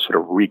to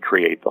sort of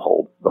recreate the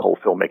whole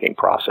filmmaking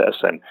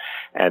process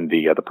and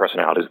the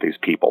personalities of these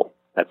people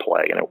at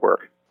play and at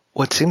work.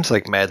 Well, it seems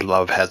like Mad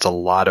Love has a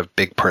lot of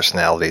big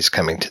personalities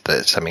coming to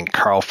this. I mean,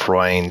 Karl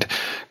Freund,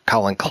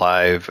 Colin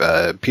Clive,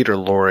 Peter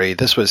Lorre.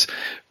 This was,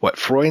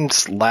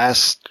 Freund's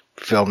last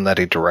film that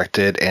he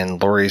directed and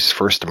Lorre's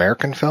first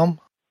American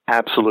film?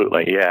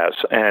 Absolutely, yes.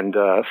 And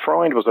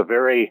Freund was a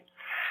very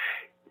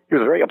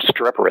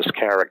obstreperous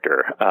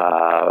character.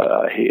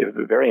 He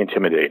was very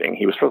intimidating.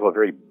 He was sort of a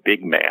very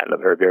big man, a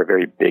very, very,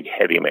 very big,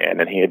 heavy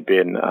man. And he had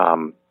been...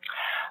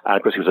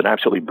 of course, he was an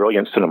absolutely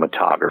brilliant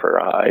cinematographer.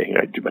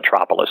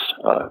 Metropolis,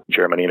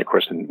 Germany, and of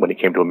course, when he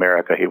came to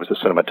America, he was a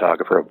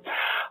cinematographer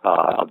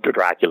of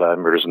Dracula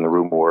and Murders in the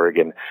Rue Morgue,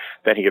 and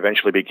then he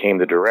eventually became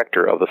the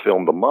director of the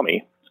film The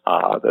Mummy,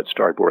 that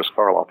starred Boris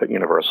Karloff at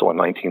Universal in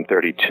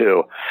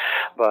 1932.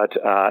 But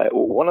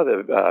one of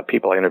the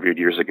people I interviewed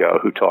years ago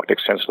who talked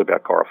extensively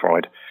about Karl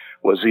Freund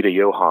was Zita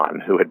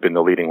Johann, who had been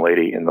the leading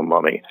lady in The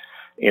Mummy.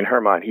 In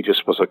her mind, he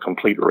just was a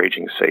complete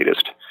raging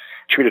sadist.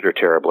 Treated her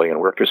terribly and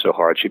worked her so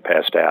hard she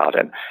passed out.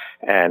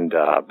 And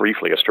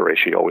briefly, a story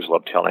she always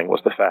loved telling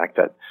was the fact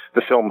that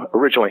the film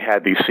originally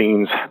had these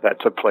scenes that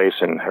took place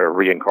in her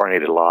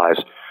reincarnated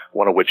lives,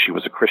 one of which she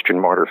was a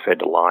Christian martyr fed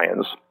to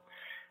lions.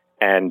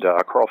 And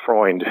Karl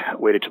Freund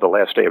waited to the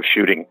last day of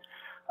shooting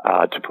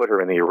to put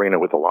her in the arena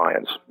with the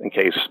lions in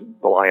case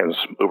the lions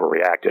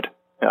overreacted.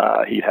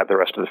 He'd have the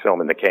rest of the film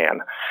in the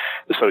can.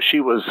 So she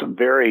was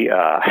very,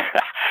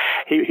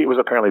 he was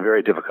apparently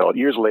very difficult.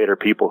 Years later,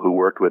 people who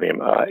worked with him,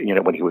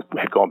 when he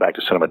had gone back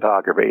to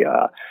cinematography,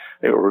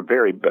 they were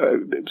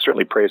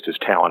certainly praised his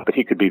talent, but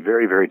he could be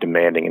very, very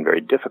demanding and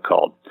very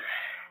difficult.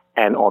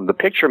 And on the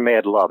picture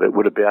Mad Love, it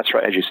would have been, that's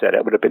right, as you said,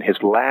 it would have been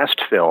his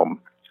last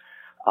film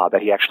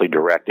that he actually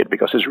directed,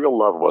 because his real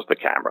love was the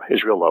camera.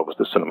 His real love was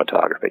the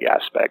cinematography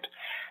aspect.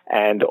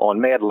 And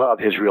on Mad Love,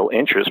 his real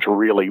interest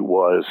really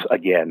was,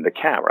 again, the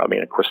camera. I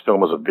mean, of course,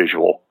 film was a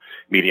visual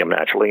medium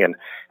naturally, and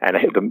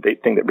the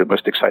thing that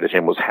most excited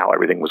him was how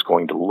everything was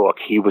going to look.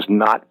 He was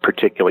not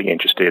particularly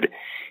interested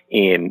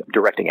in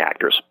directing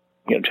actors,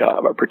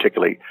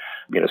 particularly,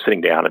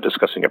 sitting down and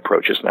discussing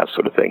approaches and that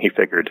sort of thing. He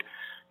figured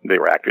they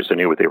were actors that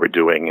knew what they were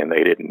doing, and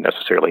they didn't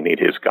necessarily need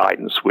his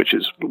guidance, which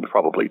is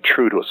probably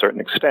true to a certain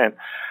extent.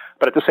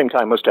 But at the same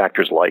time, most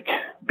actors like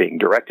being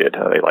directed.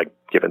 They like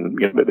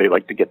they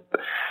like to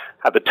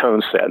have the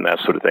tone set and that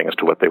sort of thing as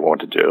to what they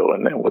want to do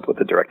and what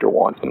the director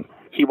wants. And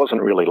he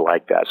wasn't really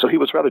like that, so he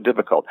was rather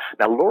difficult.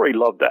 Now, Lorre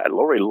loved that.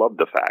 Lorre loved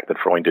the fact that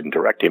Freund didn't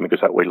direct him,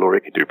 because that way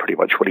Lorre could do pretty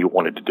much what he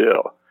wanted to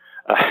do.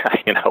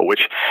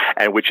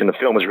 which in the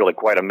film is really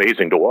quite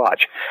amazing to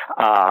watch.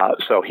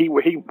 So he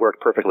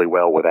worked perfectly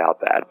well without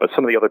that. But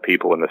some of the other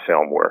people in the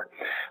film were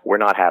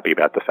not happy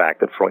about the fact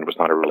that Freund was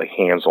not a really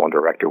hands-on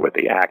director with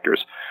the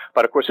actors.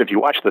 But of course, if you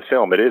watch the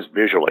film, it is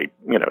visually,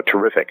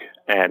 terrific.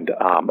 And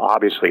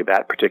obviously,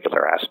 that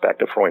particular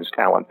aspect of Freund's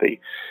talent, the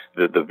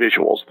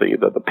visuals,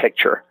 the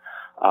picture,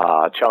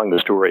 telling the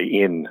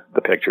story in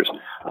the pictures,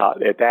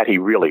 that he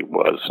really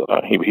was.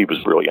 He was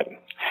brilliant.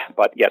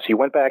 But yes, he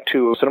went back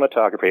to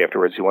cinematography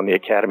afterwards. He won the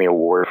Academy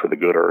Award for The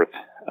Good Earth,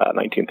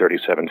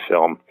 1937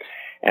 film,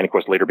 and of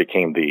course later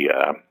became the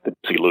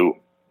Lou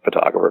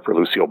photographer for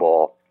Lucille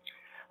Ball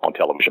on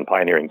television,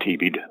 pioneering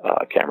TV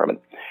cameraman.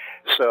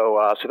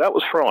 So that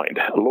was Freund.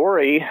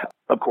 Lorre,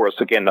 of course,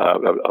 again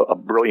a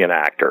brilliant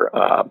actor.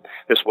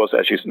 This was,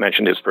 as you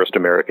mentioned, his first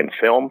American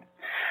film.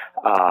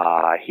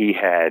 He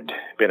had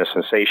been a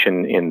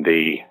sensation in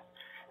the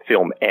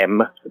film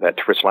M that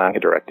Fritz Lang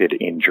had directed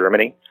in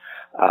Germany.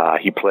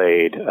 He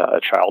played a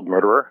child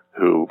murderer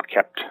who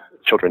kept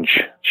children's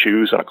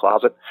shoes in a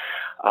closet.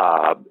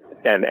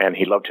 And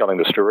he loved telling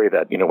the story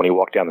that, when he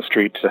walked down the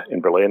street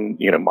in Berlin,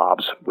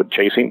 mobs would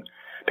chase him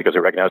because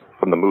they recognized him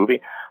from the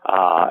movie.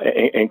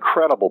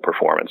 Incredible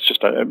performance,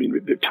 just,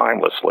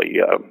 timelessly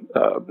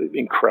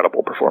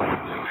incredible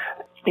performance.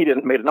 He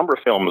made a number of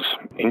films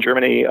in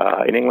Germany,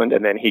 in England,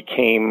 and then he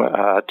came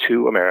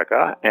to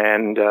America,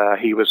 and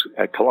he was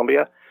at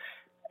Columbia.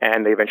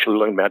 And they eventually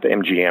loaned him out to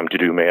MGM to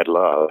do Mad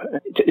Love.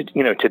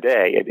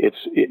 Today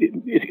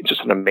it's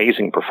just an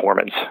amazing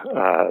performance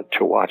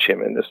to watch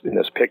him in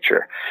this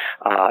picture.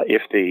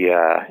 If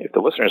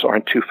the listeners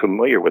aren't too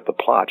familiar with the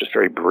plot, just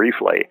very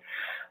briefly,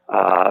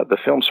 the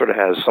film sort of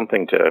has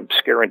something to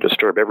scare and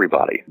disturb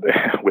everybody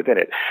within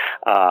it.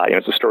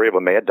 It's the story of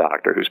a mad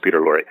doctor, who's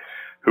Peter Lorre,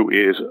 who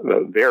is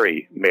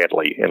very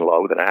madly in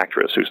love with an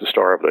actress who's the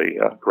star of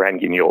the Grand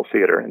Guignol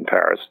Theater in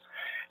Paris,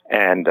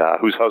 and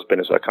whose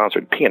husband is a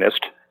concert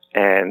pianist.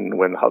 And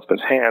when the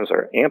husband's hands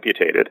are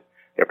amputated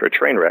after a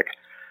train wreck,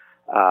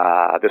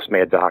 this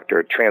mad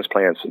doctor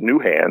transplants new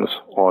hands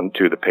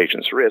onto the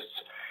patient's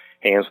wrists,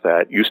 hands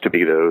that used to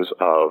be those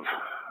of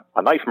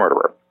a knife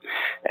murderer.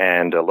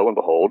 And lo and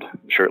behold,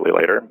 shortly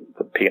later,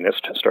 the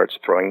pianist starts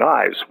throwing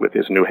knives with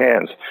his new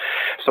hands.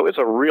 So it's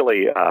a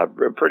really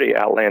pretty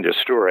outlandish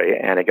story,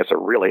 and it gets a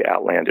really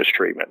outlandish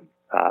treatment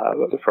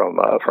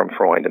from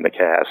Freund and the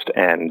cast.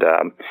 And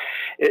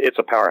it's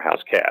a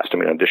powerhouse cast.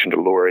 In addition to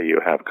Lorre,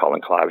 you have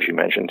Colin Clive, as you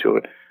mentioned, who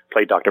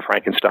played Dr.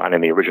 Frankenstein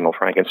in the original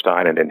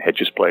Frankenstein, and then had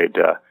just played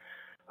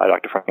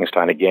Dr.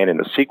 Frankenstein again in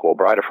the sequel,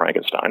 Bride of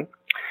Frankenstein.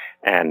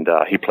 And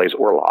he plays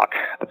Orlac,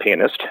 the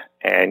pianist.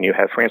 And you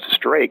have Frances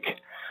Drake,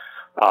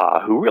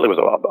 who really was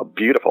a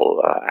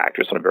beautiful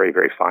actress and a very,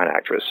 very fine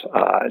actress.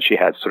 And she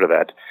had sort of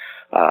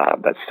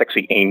that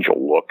sexy angel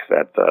look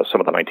that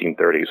some of the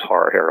 1930s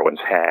horror heroines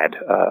had.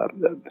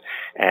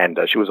 And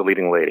she was a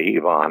leading lady,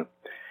 Yvonne,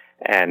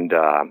 and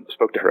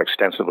spoke to her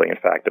extensively, in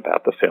fact,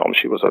 about the film.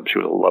 She was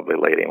a lovely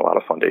lady and a lot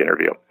of fun to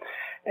interview.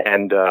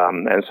 And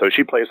so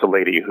she plays the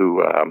lady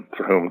who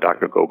for whom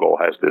Dr. Gogol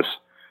has this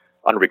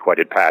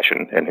unrequited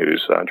passion, and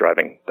who's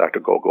driving Dr.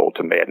 Gogol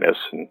to madness,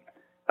 and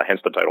hence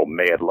the title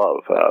Mad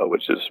Love,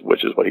 which is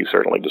what he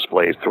certainly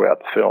displays throughout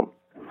the film.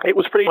 It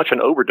was pretty much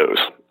an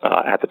overdose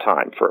at the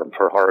time for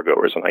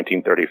horrorgoers in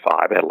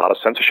 1935. It had a lot of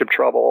censorship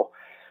trouble.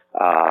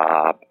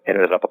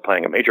 Ended up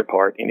playing a major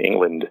part in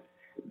England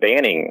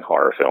banning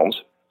horror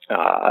films,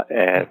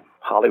 and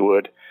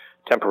Hollywood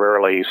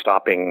temporarily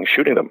stopping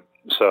shooting them.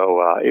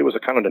 So it was a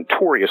kind of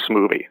notorious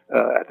movie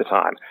at the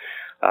time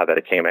that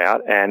it came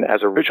out. And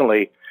as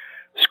originally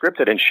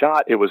scripted and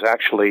shot, it was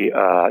actually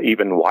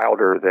even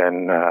wilder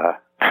than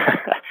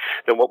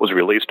than what was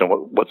released and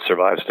what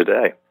survives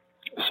today.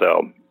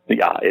 So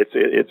yeah,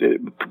 it's a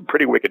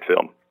pretty wicked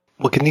film.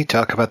 Well, can you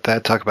talk about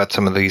that? Talk about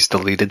some of these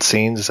deleted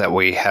scenes that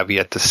we have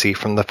yet to see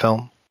from the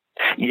film?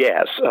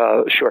 Yes,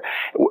 sure.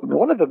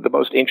 One of the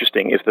most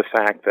interesting is the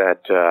fact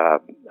that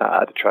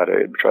to try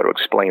to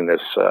explain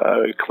this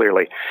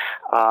clearly,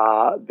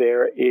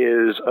 there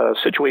is a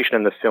situation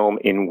in the film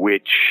in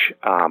which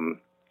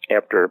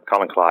after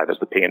Colin Clive, as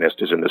the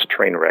pianist, is in this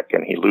train wreck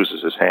and he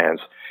loses his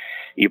hands,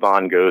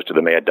 Yvonne goes to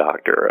the mad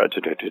doctor,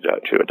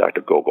 to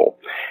Dr. Gogol,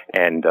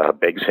 and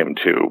begs him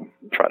to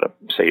try to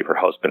save her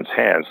husband's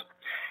hands.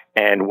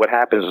 And what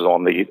happens is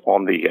on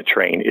the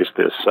train is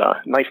this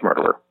knife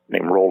murderer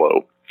named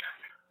Rollo,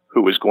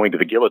 who is going to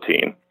the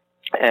guillotine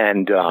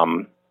and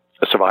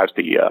survives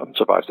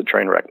the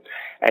train wreck,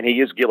 and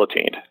he is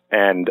guillotined.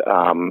 And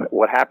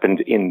what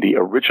happened in the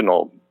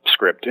original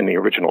script, in the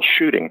original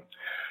shooting,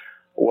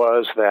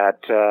 was that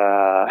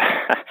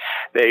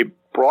they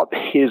brought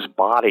his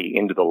body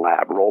into the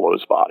lab,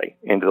 Rollo's body,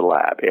 into the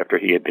lab after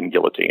he had been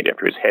guillotined,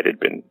 after his head had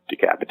been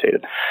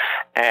decapitated,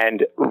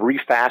 and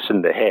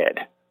refastened the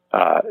head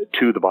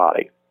to the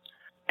body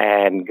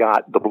and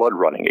got the blood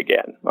running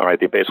again. All right,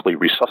 they basically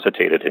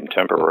resuscitated him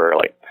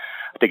temporarily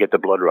to get the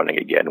blood running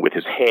again with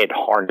his head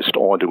harnessed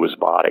onto his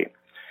body.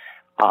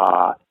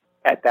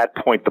 At that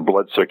point, the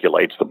blood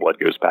circulates. The blood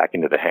goes back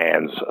into the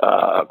hands,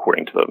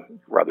 according to the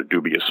rather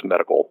dubious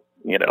medical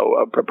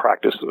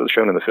practice that was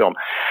shown in the film.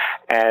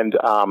 And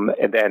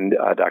then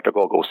Dr.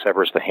 Gogol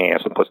severs the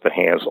hands and puts the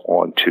hands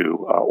onto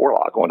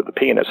Orlac, onto the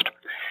pianist.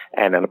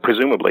 And then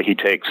presumably he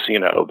takes,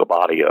 the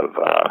body of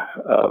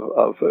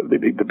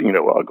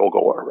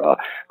Gogol, or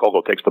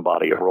Gogol takes the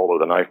body of Rollo,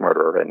 the knife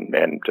murderer, and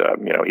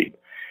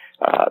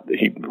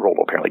he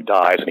Rollo apparently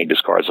dies and he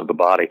discards of the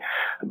body.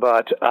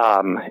 But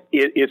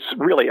it's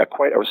really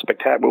quite a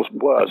spectacular,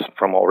 was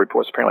from all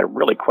reports apparently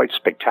really quite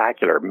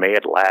spectacular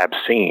mad lab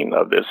scene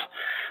of this,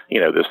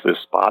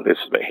 this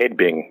head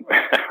being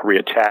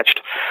reattached,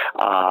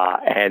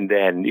 and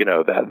then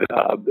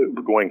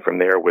going from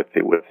there with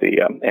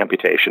the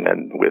amputation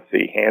and with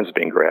the hands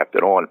being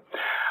grafted on.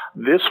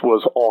 This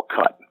was all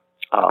cut.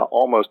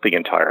 Almost the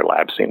entire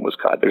lab scene was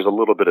cut. There's a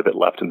little bit of it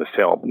left in the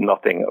film,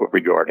 nothing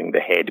regarding the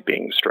head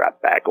being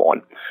strapped back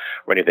on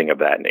or anything of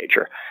that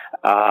nature.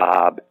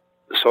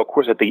 So, of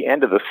course, at the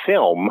end of the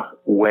film,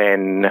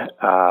 when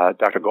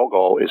Dr.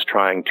 Gogol is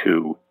trying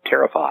to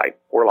terrify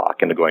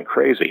Orlac into going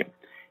crazy,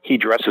 he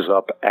dresses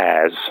up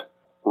as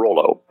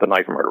Rollo, the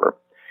knife murderer,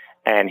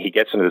 and he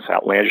gets into this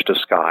outlandish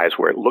disguise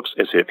where it looks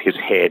as if his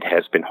head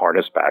has been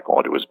harnessed back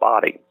onto his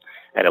body.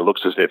 And it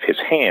looks as if his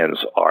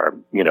hands are,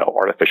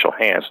 artificial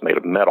hands made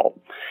of metal.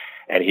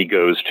 And he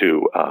goes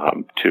to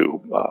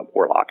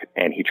Orlac,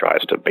 and he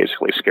tries to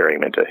basically scare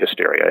him into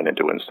hysteria and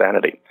into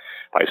insanity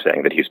by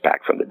saying that he's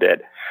back from the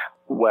dead.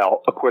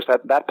 Well, of course,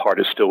 that part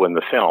is still in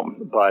the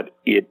film, but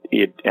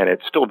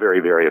it's still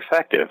very, very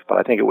effective. But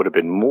I think it would have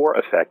been more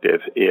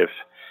effective if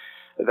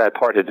that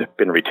part had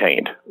been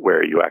retained,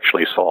 where you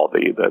actually saw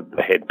the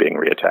head being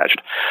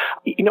reattached.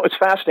 It's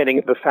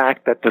fascinating, the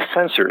fact that the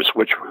censors,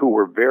 who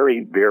were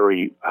very,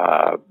 very,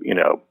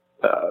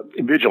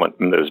 vigilant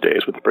in those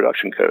days with the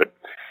production code,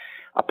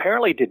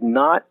 apparently did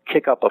not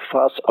kick up a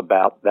fuss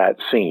about that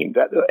scene.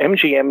 That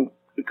MGM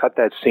cut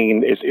that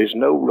scene is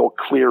no real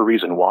clear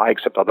reason why,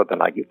 except other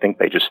than I think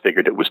they just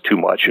figured it was too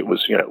much. It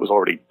was, it was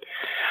already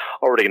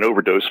an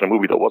overdose in a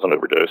movie that wasn't an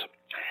overdose.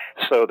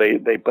 So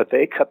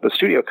the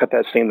studio cut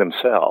that scene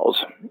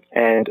themselves,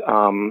 and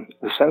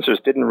the censors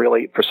didn't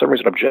really, for some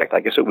reason, object.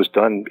 I guess it was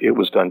done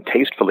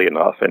tastefully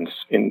enough and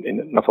in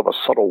enough of a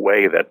subtle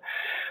way that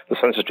the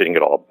censors didn't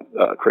get all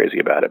crazy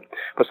about it.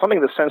 But something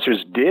the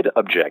censors did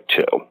object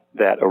to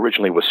that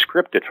originally was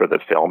scripted for the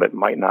film, it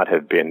might not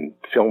have been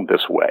filmed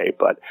this way,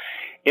 but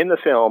in the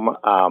film,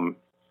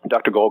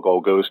 Dr.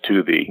 Gogol goes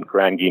to the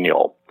Grand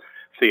Guignol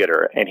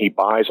Theater and he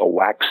buys a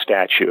wax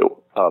statue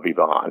of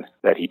Yvonne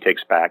that he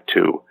takes back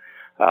to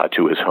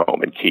his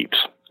home and keeps,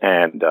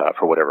 and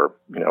for whatever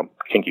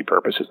kinky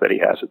purposes that he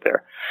has it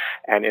there.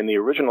 And in the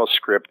original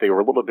script, they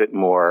were a little bit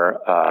more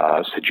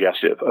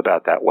suggestive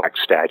about that wax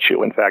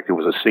statue. In fact, there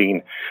was a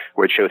scene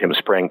where it showed him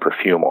spraying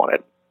perfume on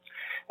it.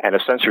 And the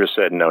censors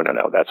said, no, you're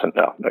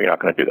not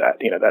going to do that.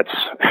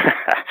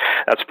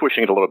 That's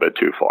pushing it a little bit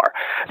too far.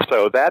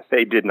 So that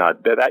they did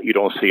not, that you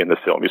don't see in the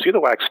film. You see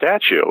the wax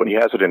statue, and he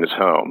has it in his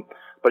home,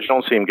 but you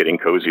don't see him getting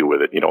cozy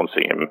with it. You don't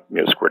see him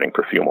squirting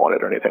perfume on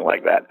it or anything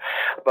like that.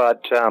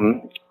 But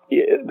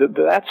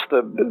that's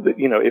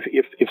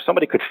if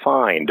somebody could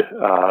find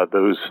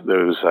those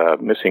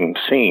missing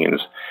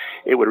scenes,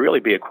 it would really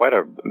be quite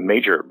a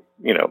major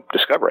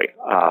discovery.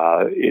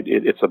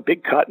 It's a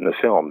big cut in the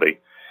film. The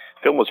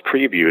film was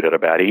previewed at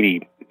about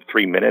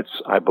 83 minutes,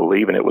 I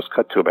believe, and it was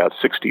cut to about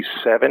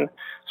 67.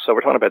 So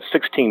we're talking about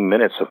 16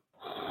 minutes of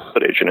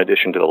footage. In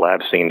addition to the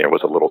lab scene, there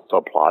was a little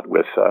subplot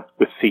with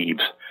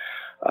thieves,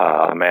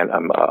 a male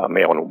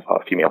and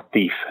female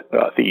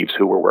thieves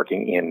who were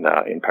working in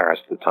Paris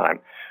at the time,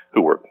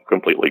 who were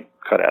completely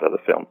cut out of the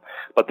film.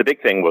 But the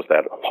big thing was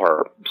that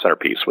horror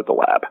centerpiece with the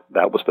lab.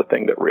 That was the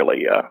thing that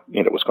really,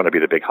 was going to be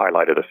the big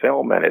highlight of the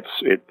film, and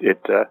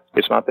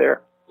it's not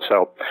there.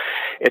 So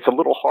it's a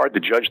little hard to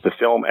judge the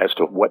film as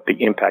to what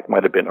the impact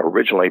might have been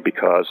originally,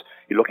 because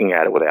you're looking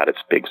at it without its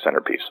big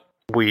centerpiece.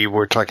 We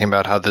were talking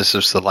about how this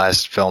was the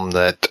last film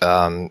that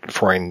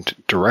Freund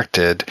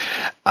directed.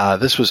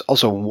 This was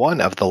also one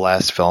of the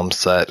last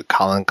films that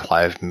Colin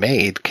Clive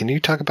made. Can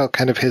you talk about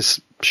kind of his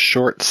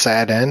short,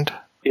 sad end?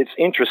 It's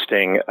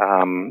interesting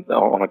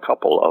on a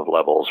couple of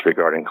levels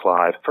regarding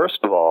Clive. First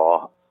of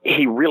all,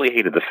 he really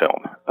hated the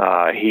film.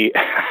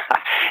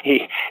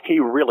 He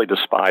really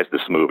despised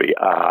this movie.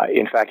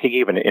 In fact, he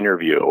gave an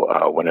interview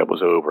when it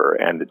was over,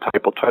 and the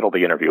title of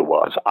the interview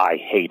was "I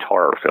Hate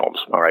Horror Films."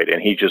 All right,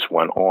 and he just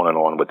went on and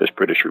on with this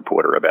British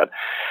reporter about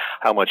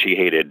how much he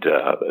hated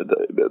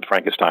the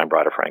Frankenstein,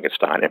 Bride of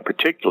Frankenstein, and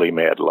particularly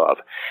Mad Love.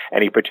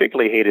 And he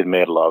particularly hated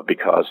Mad Love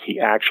because he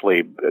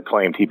actually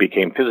claimed he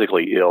became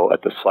physically ill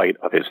at the sight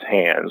of his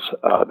hands,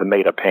 the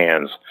made-up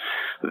hands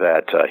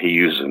that he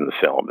uses in the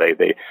film.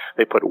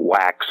 They put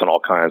wax and all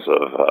kinds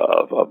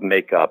of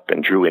makeup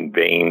and drew in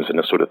veins and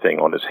this sort of thing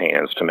on his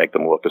hands to make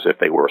them look as if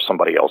they were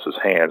somebody else's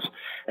hands.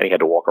 And he had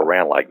to walk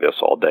around like this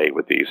all day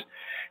with these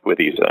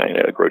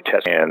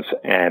grotesque hands.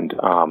 And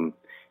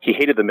he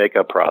hated the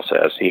makeup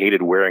process. He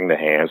hated wearing the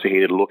hands. He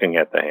hated looking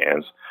at the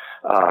hands.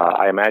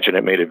 I imagine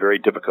it made it very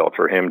difficult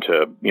for him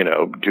to,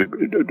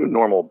 do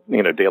normal,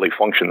 daily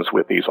functions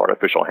with these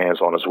artificial hands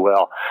on as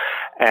well.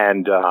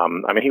 And,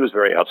 he was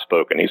very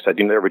outspoken. He said,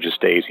 there were just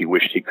days he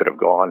wished he could have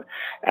gone,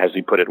 as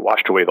he put it,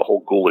 washed away the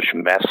whole ghoulish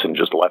mess and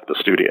just left the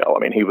studio.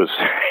 He was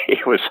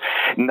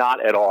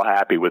not at all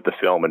happy with the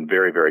film and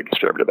very, very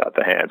disturbed about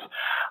the hands.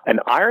 An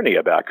irony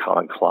about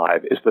Colin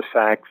Clive is the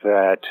fact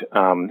that,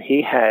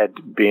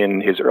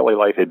 his early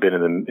life had been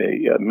in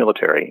the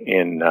military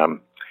in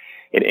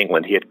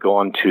England. He had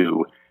gone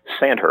to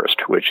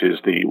Sandhurst, which is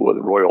the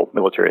Royal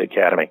Military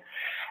Academy,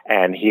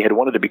 and he had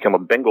wanted to become a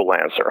Bengal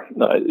Lancer.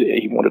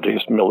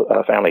 His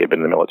family had been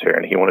in the military,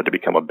 and he wanted to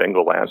become a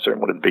Bengal Lancer and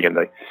wanted to be in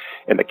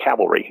the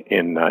cavalry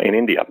in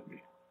India.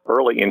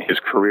 Early in his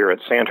career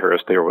at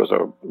Sandhurst, there was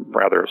a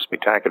rather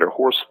spectacular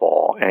horse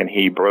fall, and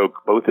he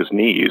broke both his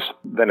knees,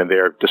 then and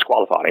there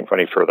disqualified him for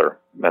any further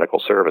medical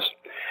service.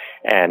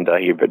 And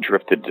he had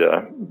drifted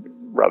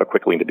rather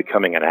quickly into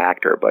becoming an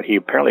actor, but he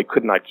apparently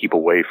could not keep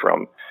away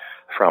from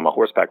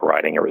horseback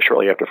riding. It was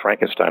shortly after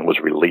Frankenstein was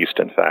released.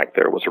 In fact,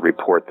 there was a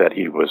report that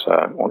he was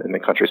in the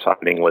countryside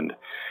in England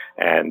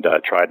and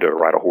tried to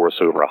ride a horse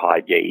over a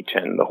high gate,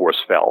 and the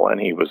horse fell, and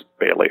he was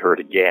badly hurt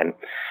again.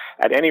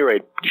 At any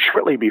rate,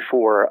 shortly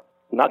before,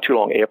 not too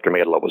long after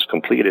Mad Love was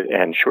completed,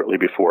 and shortly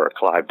before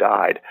Clive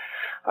died,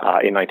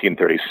 in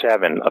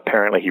 1937,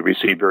 apparently he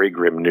received very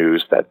grim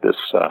news that this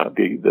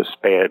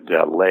bad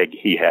leg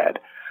he had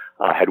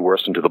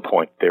worsened to the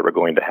point they were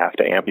going to have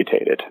to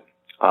amputate it,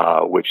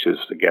 which is,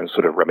 again,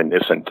 sort of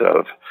reminiscent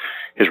of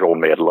his role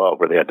in Mad Love,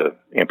 where they had to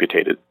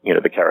amputate it,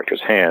 the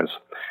character's hands.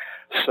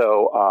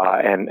 So,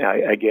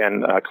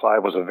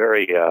 Clive was a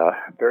very,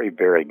 very,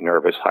 very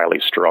nervous, highly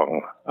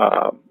strung,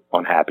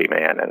 unhappy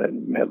man,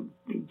 and had a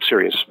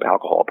serious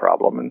alcohol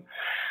problem, and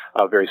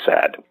very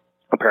sad.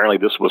 Apparently,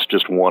 this was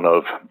just one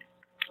of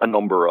a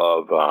number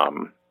of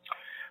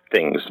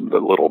things, the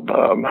little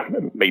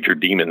major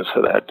demons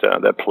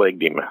that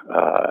plagued him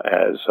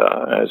as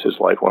his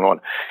life went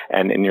on,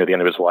 and near the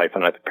end of his life.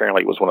 And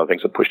apparently, it was one of the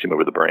things that pushed him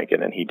over the brink.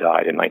 And then he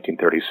died in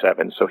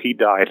 1937. So he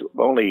died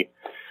only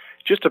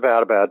just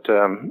about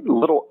a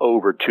little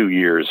over 2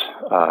 years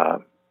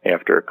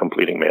after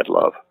completing Mad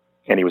Love,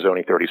 and he was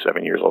only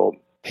 37 years old.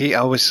 He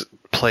always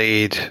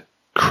played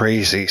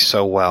crazy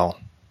so well.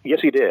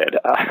 Yes, he did.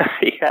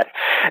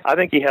 I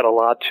think he had a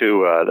lot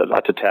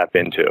to tap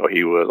into.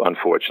 He was,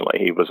 unfortunately,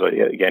 he was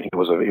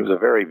a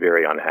very,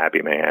 very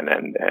unhappy man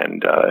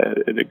and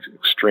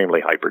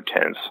extremely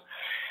hypertense.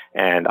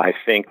 And I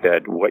think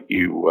that what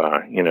you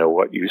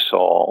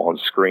saw on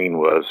screen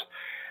was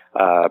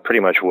pretty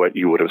much what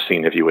you would have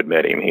seen if you had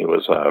met him. He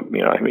was,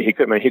 he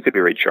could be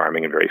very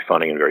charming and very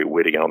funny and very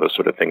witty and all those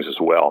sort of things as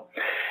well.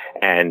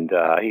 And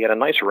he had a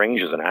nice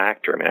range as an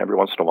actor. Every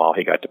once in a while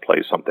he got to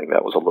play something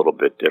that was a little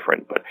bit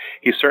different, but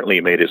he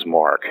certainly made his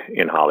mark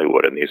in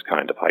Hollywood in these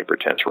kind of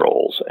hypertense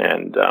roles.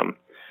 And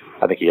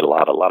I think he had a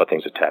lot of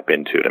things to tap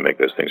into to make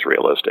those things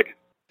realistic.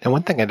 And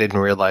one thing I didn't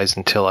realize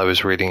until I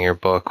was reading your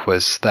book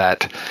was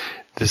that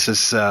this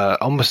is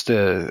almost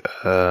I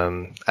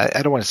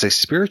don't want to say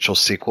spiritual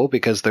sequel,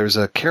 because there's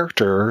a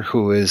character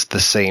who is the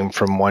same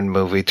from one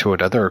movie to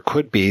another, or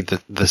could be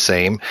the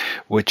same,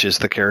 which is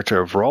the character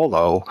of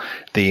Rollo,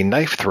 the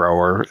knife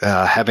thrower,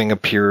 having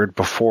appeared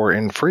before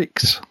in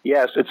Freaks.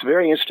 Yes, it's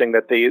very interesting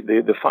that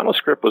the final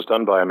script was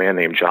done by a man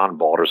named John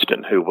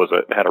Balderston, who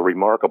had a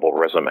remarkable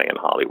resume in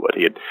Hollywood.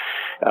 He had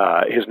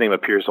his name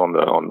appears on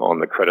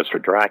the credits for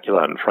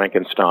Dracula and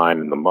Frankenstein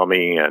and The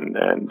Mummy, and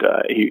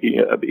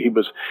he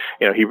was.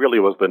 He really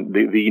was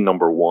the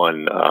number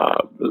one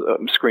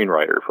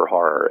screenwriter for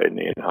horror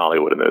in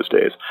Hollywood in those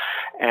days,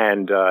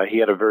 and he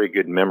had a very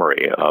good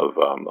memory of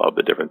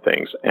the different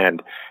things.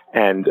 And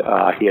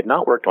he had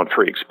not worked on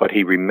Freaks, but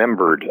he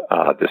remembered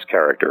this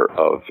character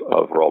of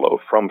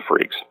Rollo from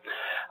Freaks,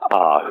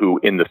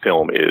 who in the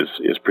film is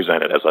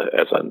presented as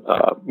one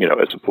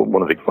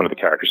of the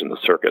characters in the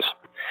circus.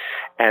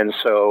 And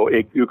so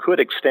you could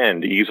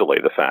extend easily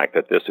the fact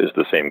that this is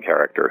the same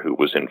character who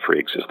was in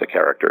Freaks as the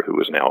character who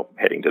is now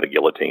heading to the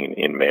guillotine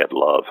in Mad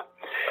Love.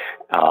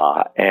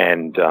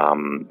 And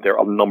there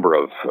are a number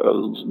of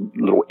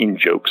little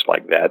in-jokes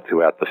like that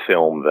throughout the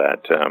film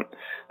that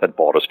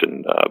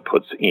Balderston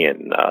puts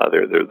in.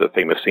 There's the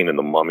famous scene in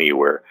The Mummy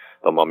where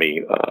the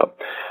mummy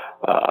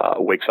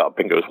wakes up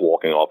and goes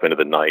walking off into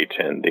the night,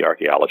 and the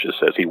archaeologist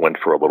says he went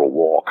for a little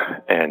walk,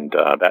 and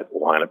that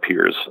line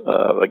appears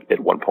at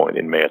one point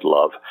in Mad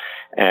Love.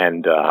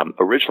 And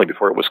originally,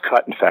 before it was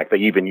cut, in fact, they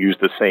even used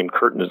the same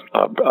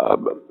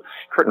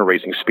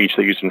curtain-raising speech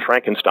they used in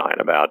Frankenstein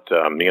about,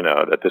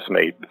 that this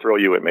may thrill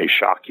you, it may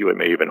shock you, it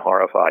may even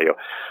horrify you.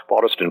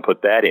 Balderston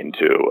put that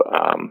into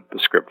the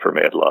script for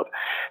Mad Love.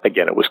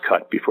 Again, it was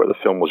cut before the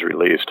film was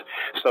released.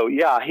 So,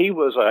 yeah, he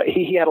was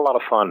he had a lot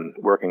of fun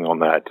working on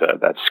that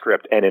script.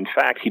 And in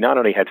fact, he not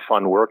only had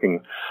fun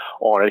working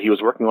on it, he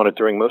was working on it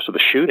during most of the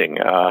shooting.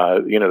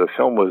 The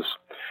film was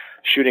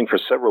shooting for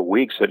several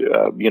weeks at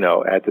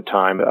the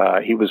time.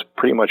 He was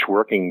pretty much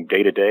working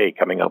day to day,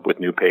 coming up with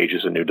new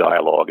pages and new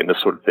dialogue and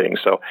this sort of thing.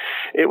 So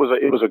it was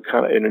a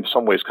kind of, in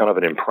some ways, kind of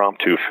an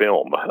impromptu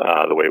film,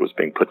 the way it was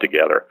being put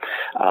together.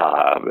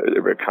 They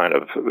were kind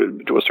of,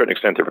 to a certain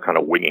extent, they were kind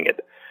of winging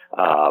it,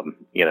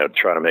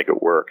 trying to make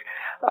it work.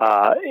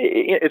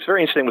 It's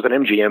very interesting. It was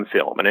an MGM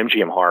film, and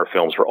MGM horror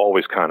films were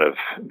always kind of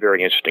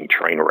very interesting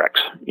train wrecks.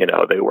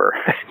 They were,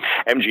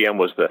 MGM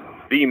was the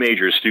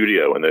major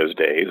studio in those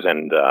days.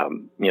 And,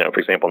 for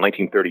example, in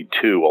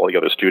 1932, all the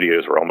other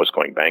studios were almost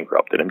going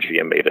bankrupt, and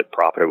MGM made a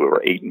profit of over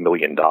 $8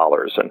 million.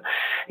 And,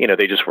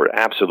 they just were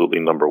absolutely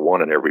number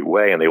one in every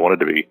way, and they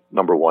wanted to be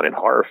number one in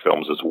horror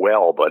films as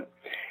well. But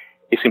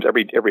it seems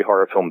every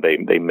horror film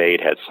they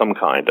made had some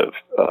kind of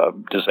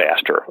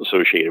disaster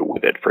associated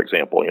with it. For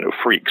example,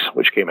 Freaks,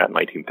 which came out in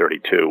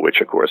 1932,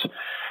 which, of course,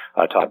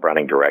 Todd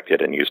Browning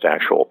directed and used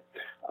actual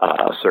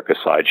circus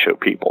sideshow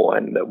people,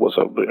 and it was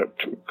a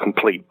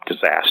complete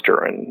disaster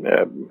and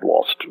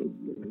lost,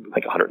 I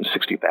think,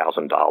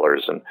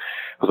 $160,000, and it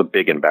was a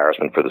big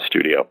embarrassment for the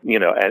studio.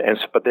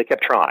 But they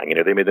kept trying.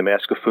 They made The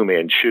Mask of Fu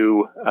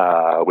Manchu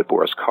with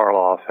Boris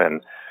Karloff,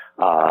 and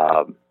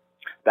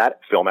that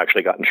film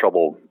actually got in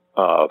trouble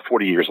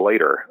 40 years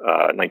later,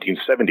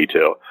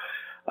 1972,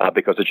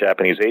 because the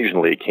Japanese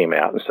Asian League came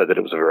out and said that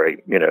it was a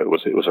very, it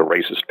was a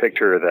racist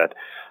picture, that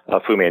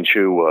Fu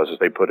Manchu was, as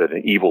they put it,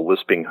 an evil,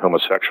 lisping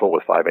homosexual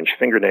with 5-inch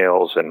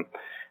fingernails, and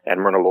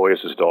Myrna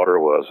Loy's daughter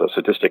was a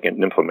sadistic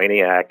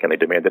nymphomaniac, and they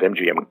demanded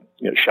MGM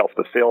shelf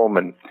the film,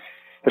 and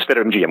instead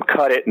of MGM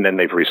cut it, and then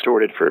they've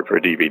restored it for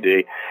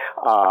DVD.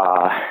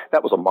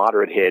 That was a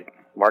moderate hit.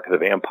 Mark of the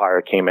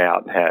Vampire came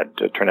out and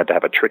turned out to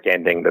have a trick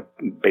ending, that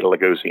Bela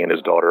Lugosi and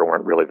his daughter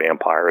weren't really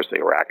vampires.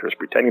 They were actors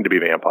pretending to be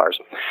vampires.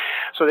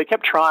 So they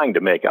kept trying to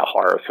make a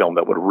horror film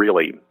that would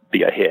really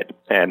be a hit.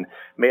 And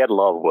Mad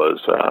Love was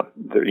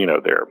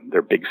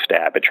their big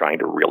stab at trying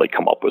to really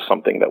come up with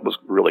something that was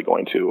really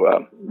going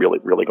to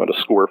really going to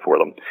score for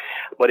them.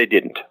 But it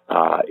didn't.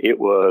 It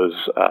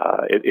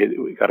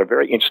got a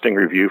very interesting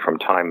review from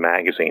Time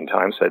magazine.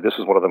 Time said this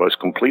is one of the most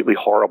completely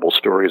horrible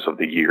stories of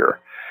the year.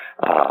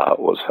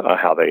 Was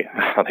how they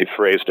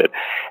phrased it,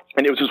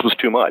 and it was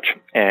too much,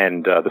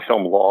 and the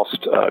film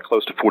lost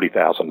close to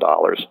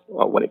 $40,000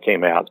 when it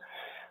came out,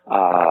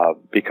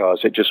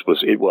 because it just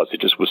was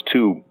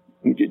too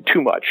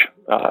much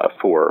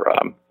for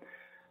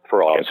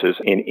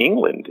audiences. In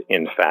England,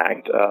 in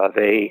fact,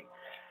 they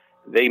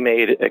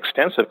made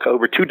extensive,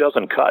 over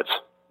 24 cuts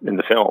in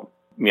the film.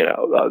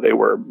 They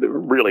were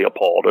really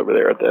appalled over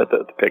there at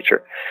the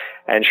picture,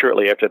 and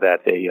shortly after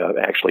that, they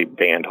actually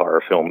banned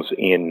horror films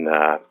in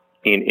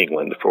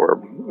England for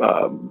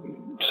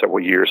several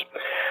years.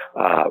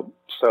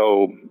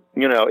 So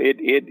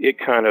it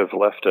kind of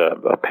left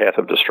a path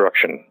of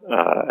destruction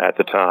at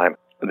the time.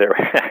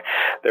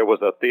 There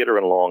was a theater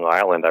in Long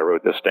Island, I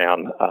wrote this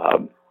down,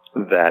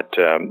 that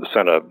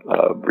sent a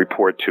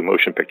report to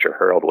Motion Picture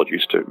Herald, which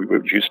used to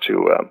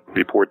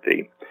report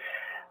the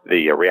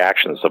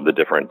reactions of the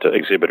different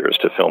exhibitors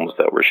to films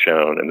that were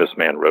shown. And this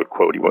man wrote,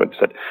 quote, he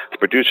said, "The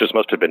producers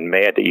must have been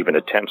mad to even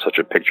attempt such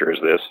a picture as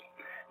this.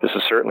 This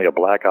is certainly a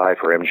black eye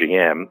for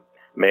MGM.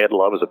 Mad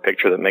Love is a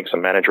picture that makes a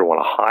manager want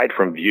to hide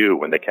from view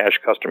when the cash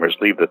customers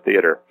leave the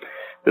theater.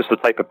 This is the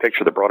type of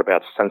picture that brought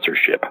about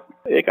censorship."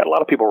 It got a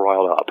lot of people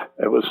riled up.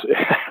 It was,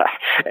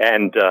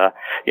 and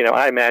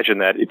I imagine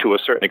that to a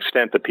certain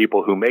extent, the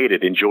people who made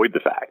it enjoyed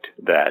the fact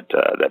that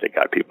it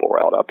got people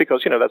riled up,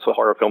 because that's what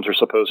horror films are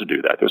supposed to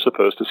do. That they're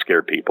supposed to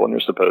scare people, and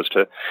they're supposed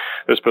to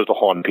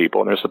haunt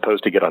people, and they're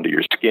supposed to get under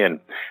your skin.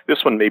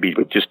 This one maybe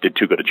just did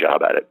too good a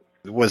job at it.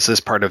 Was this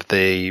part of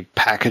the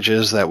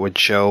packages that would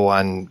show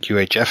on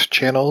UHF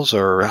channels,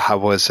 or how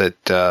was it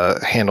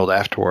handled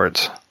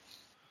afterwards?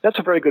 That's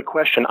a very good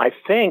question. I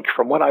think,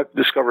 from what I've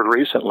discovered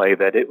recently,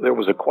 that there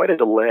was quite a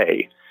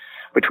delay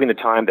between the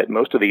time that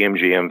most of the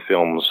MGM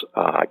films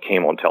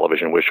came on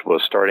television, which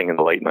was starting in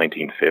the late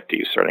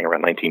 1950s, starting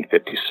around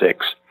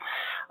 1956.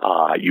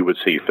 You would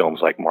see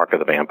films like Mark of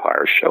the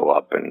Vampire show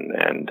up,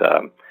 and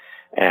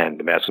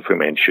The Mask of Fu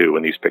Manchu,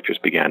 and these pictures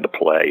began to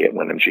play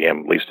when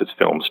MGM released its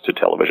films to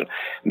television.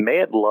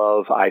 Mad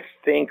Love, I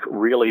think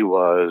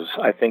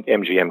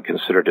MGM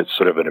considered it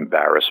sort of an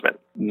embarrassment,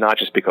 not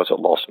just because it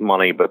lost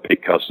money, but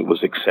because it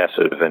was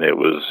excessive, and it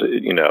was,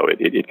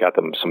 it got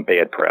them some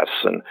bad press,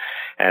 and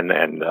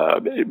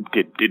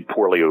it did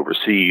poorly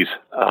overseas.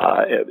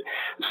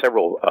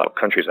 Several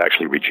countries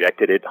actually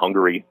rejected it: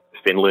 Hungary,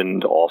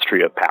 Finland,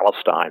 Austria,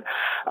 Palestine.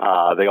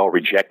 They all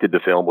rejected the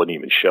film, wouldn't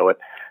even show it.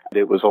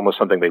 It was almost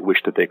something they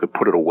wished that they could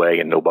put it away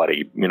and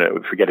nobody,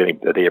 forget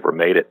that they ever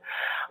made it.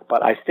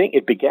 But I think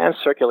it began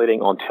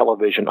circulating on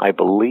television, I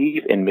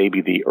believe, in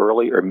maybe the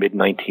early or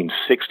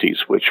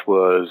mid-1960s, which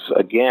was,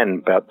 again,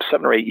 about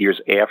 7 or 8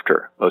 years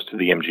after most of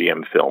the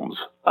MGM films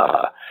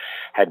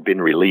had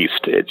been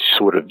released. It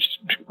sort of,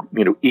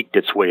 eked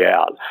its way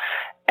out.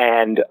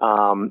 And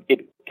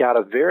it got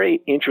a very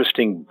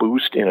interesting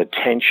boost in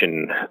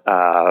attention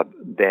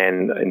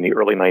then in the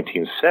early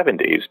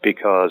 1970s,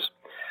 because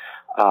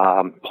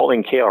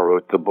Pauline Kael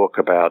wrote the book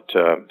about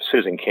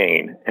Citizen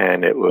Kane,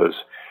 and it was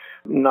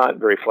not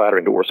very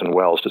flattering to Orson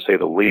Welles, to say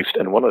the least.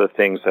 And one of the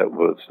things that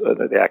was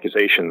the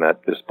accusation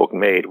that this book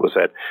made was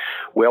that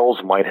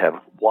Welles might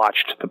have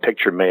watched the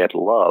picture Mad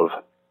Love,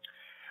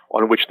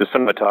 on which the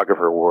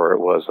cinematographer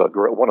was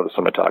one of the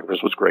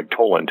cinematographers was Greg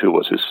Toland, who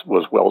was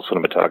Welles'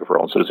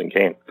 cinematographer on Citizen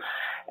Kane,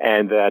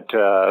 and that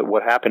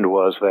what happened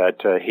was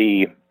that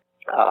he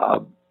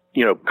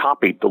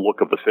copied the look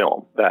of the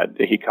film. That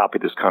he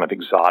copied this kind of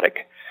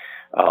exotic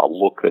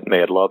look that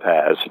Mad Love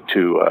has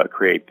to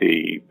create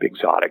the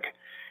exotic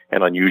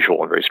and unusual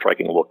and very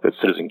striking look that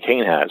Citizen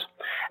Kane has.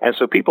 And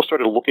so people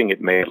started looking at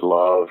Mad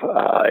Love,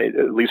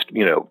 at least,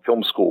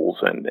 film schools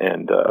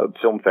and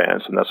film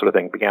fans and that sort of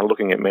thing began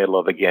looking at Mad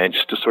Love again,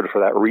 just to sort of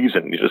for that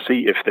reason, to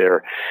see if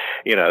there,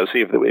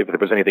 if there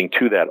was anything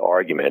to that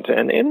argument.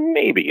 And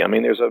maybe, I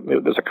mean, there's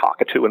a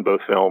cockatoo in both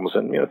films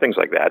and, things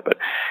like that, but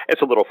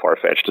it's a little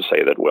far-fetched to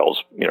say that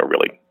Welles,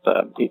 really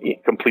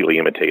completely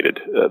imitated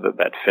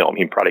that film.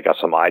 He probably got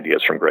some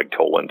ideas from Greg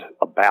Toland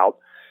about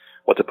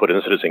what to put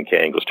in Citizen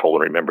Kane, because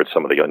Toland remembered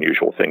some of the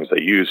unusual things they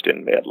used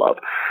in Mad Love.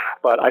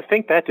 But I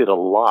think that did a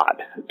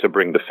lot to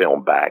bring the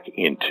film back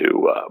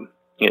into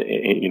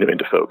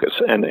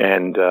focus. And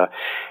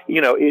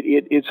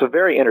it's a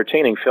very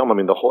entertaining film. I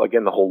mean, the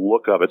whole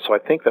look of it. So I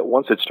think that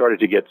once it started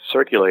to get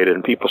circulated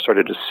and people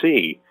started to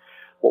see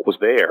what was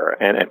there,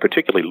 and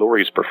particularly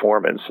Laurie's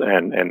performance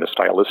and the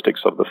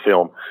stylistics of the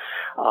film,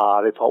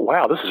 they thought,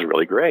 wow, this is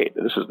really great.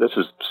 This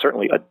is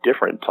certainly a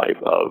different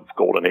type of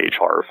golden age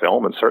horror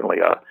film, and certainly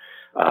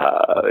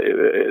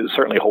it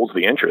certainly holds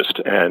the interest,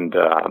 and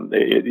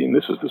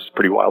this is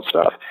pretty wild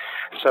stuff.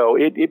 So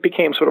it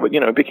became sort of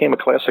it became a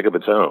classic of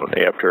its own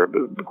after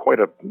quite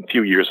a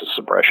few years of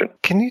suppression.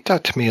 Can you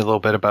talk to me a little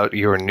bit about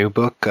your new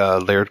book,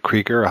 Laird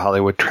Krieger: A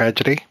Hollywood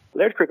Tragedy?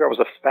 Laird Krieger was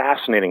a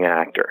fascinating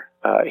actor.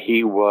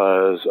 He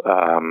was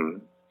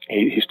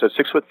he stood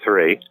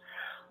 6'3".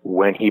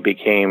 When he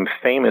became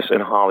famous in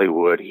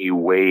Hollywood, he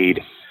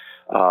weighed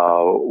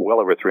well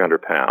over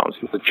 300 pounds.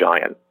 He was a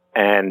giant.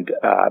 And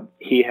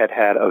he had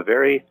a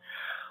very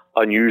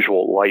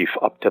unusual life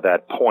up to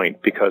that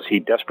point because he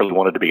desperately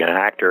wanted to be an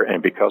actor,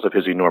 and because of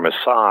his enormous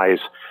size,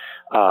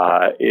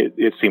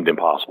 it seemed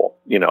impossible.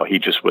 He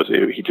just was,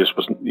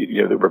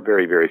 there were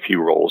very, very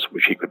few roles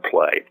which he could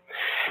play.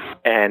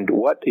 And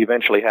what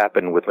eventually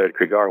happened with Laird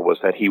Krieger was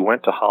that he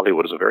went to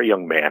Hollywood as a very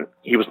young man.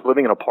 He was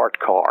living in a parked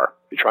car,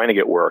 trying to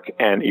get work,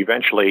 and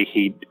eventually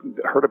he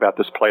heard about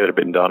this play that had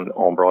been done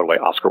on Broadway,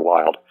 Oscar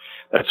Wilde,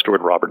 that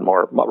starred Robert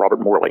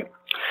Morley.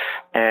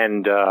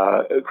 And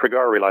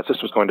Krieger realized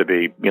this was going to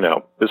be,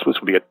 this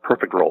would be a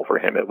perfect role for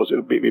him. It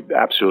would be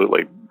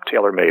absolutely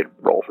tailor-made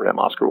role for him,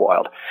 Oscar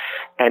Wilde.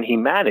 And he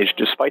managed,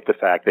 despite the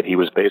fact that he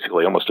was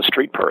basically almost a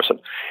street person,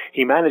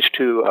 he managed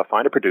to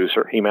find a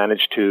producer. He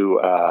managed to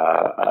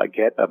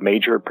get a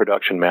major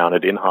production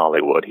mounted in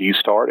Hollywood. He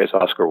starred as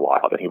Oscar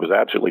Wilde, and he was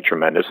absolutely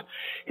tremendous.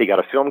 He got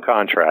a film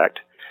contract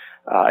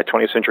at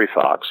 20th Century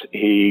Fox.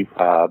 He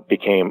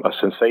became a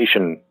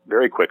sensation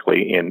very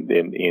quickly in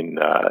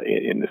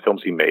the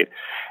films he made,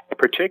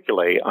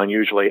 particularly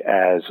unusually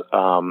as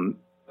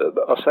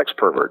a sex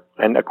pervert.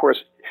 And of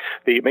course,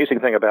 the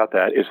amazing thing about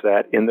that is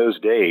that in those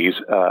days,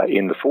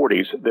 in the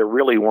 40s, there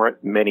really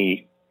weren't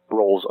many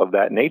roles of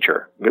that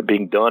nature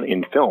being done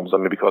in films. I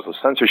mean, because of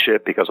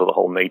censorship, because of the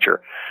whole nature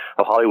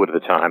of Hollywood at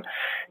the time,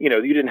 you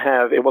didn't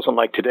have, it wasn't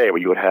like today where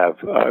you would have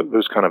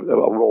those kind of a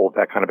role of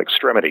that kind of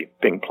extremity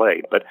being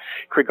played. But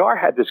Krieger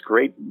had this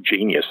great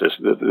genius,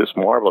 this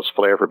marvelous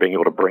flair for being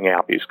able to bring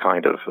out these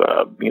kind of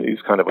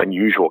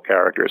unusual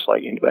characters,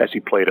 like as he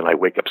played in I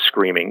Wake Up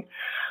Screaming.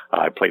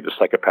 I played the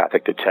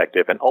psychopathic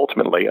detective, and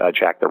ultimately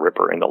Jack the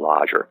Ripper in The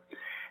Lodger.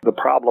 The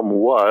problem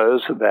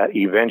was that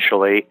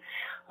eventually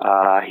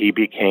he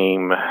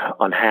became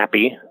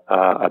unhappy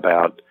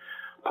about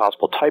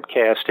possible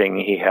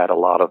typecasting. He had a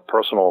lot of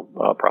personal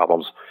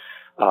problems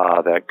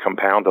that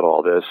compounded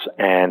all this,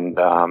 and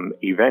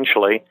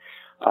eventually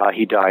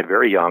he died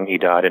very young. He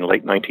died in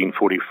late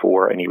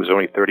 1944, and he was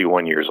only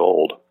 31 years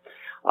old.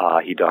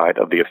 He died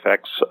of the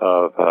effects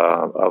of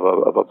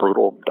a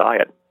brutal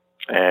diet,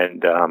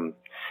 and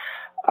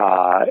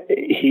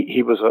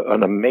he was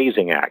an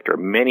amazing actor,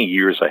 many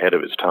years ahead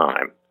of his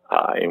time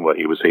in what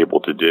he was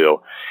able to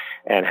do,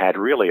 and had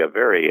really a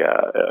very,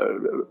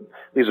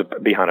 he's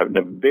behind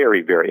a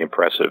very, very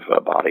impressive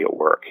body of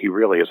work. He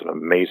really is an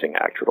amazing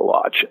actor to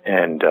watch,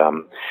 and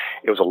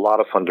it was a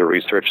lot of fun to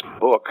research the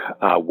book.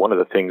 One of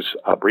the things,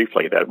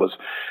 briefly, that was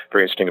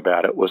very interesting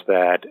about it was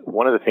that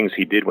one of the things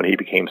he did when he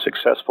became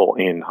successful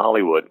in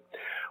Hollywood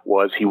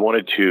was he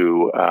wanted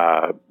to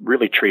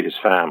really treat his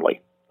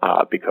family,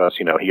 because,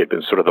 he had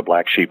been sort of the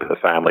black sheep of the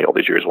family all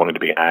these years, wanting to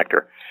be an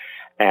actor.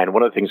 And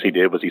one of the things he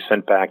did was he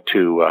sent back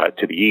to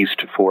the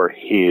East for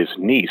his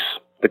niece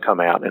to come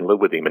out and live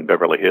with him in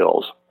Beverly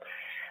Hills,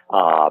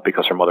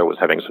 because her mother was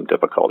having some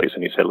difficulties.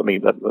 And he said,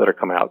 let her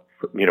come out,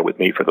 with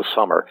me for the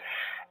summer.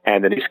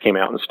 And the niece came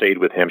out and stayed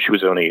with him. She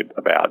was only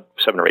about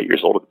 7 or 8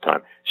 years old at the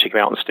time. She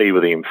came out and stayed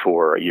with him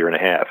for a year and a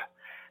half.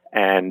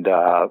 And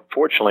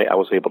fortunately, I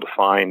was able to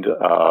find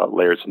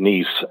Laird's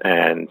niece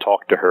and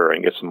talk to her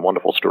and get some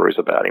wonderful stories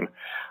about him.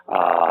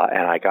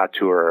 And I got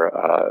to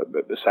her,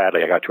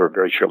 sadly, I got to her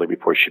very shortly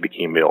before she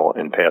became ill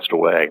and passed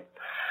away.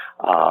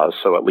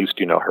 So at least,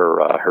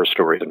 her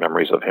stories and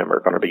memories of him are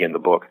going to be in the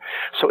book.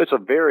 So it's a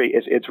very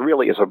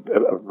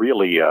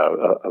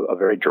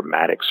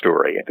dramatic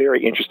story, a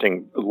very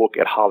interesting look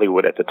at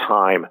Hollywood at the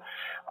time.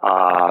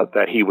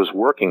 That he was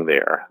working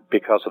there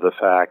because of the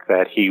fact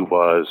that he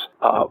was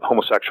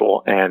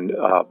homosexual and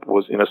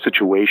was in a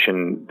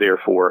situation,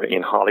 therefore,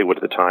 in Hollywood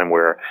at the time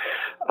where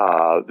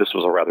this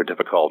was a rather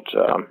difficult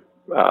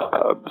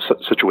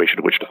situation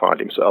in which to find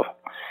himself,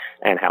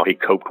 and how he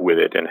coped with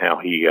it and how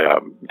he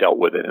dealt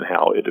with it and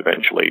how it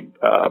eventually,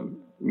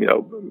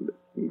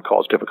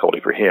 caused difficulty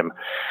for him.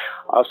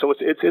 So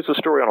it's a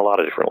story on a lot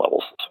of different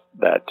levels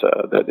that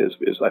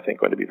is I think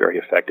going to be very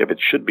effective. It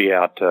should be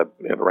out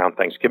around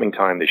Thanksgiving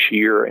time this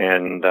year,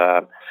 and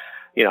I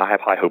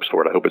have high hopes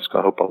for it. I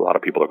hope a lot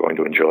of people are going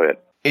to enjoy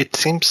it. It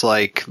seems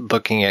like,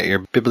 looking at your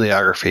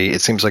bibliography,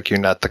 it seems like you're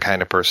not the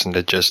kind of person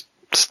to just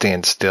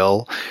stand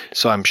still.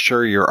 So I'm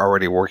sure you're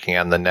already working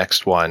on the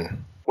next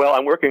one. Well,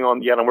 I'm working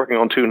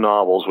on two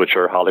novels which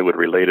are Hollywood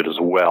related as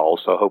well.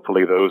 So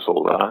hopefully those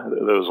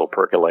will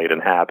percolate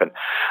and happen.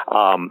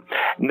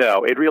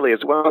 No, it really is.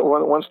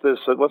 Once this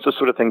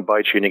sort of thing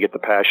bites you and you get the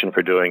passion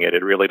for doing it,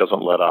 it really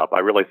doesn't let up. I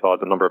really thought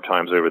the number of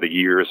times over the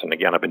years, and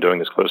again, I've been doing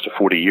this close to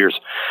 40 years.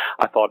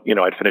 I thought,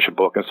 I'd finish a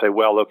book and say,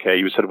 well, okay,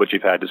 you said what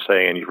you've had to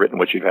say and you've written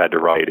what you've had to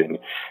write,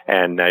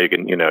 and now you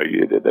can,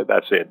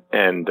 that's it.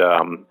 And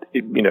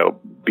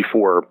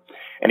before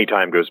any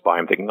time goes by,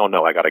 I'm thinking, oh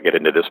no, I got to get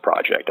into this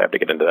project. I have to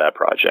get into that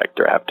project,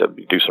 or I have to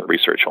do some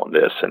research on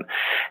this,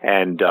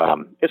 and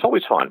it's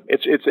always fun.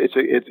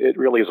 It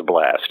really is a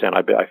blast, and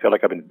I feel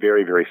like I've been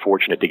very, very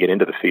fortunate to get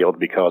into the field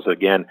because,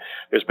 again,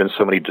 there's been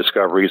so many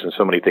discoveries and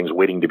so many things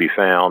waiting to be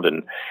found,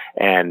 and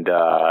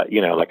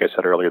like I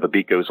said earlier, the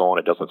beat goes on,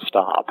 it doesn't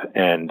stop,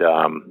 and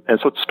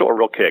so it's still a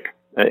real kick.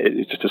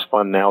 It's just as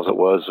fun now as it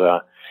was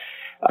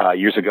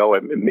years ago,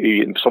 maybe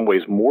in some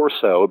ways more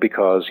so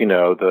because,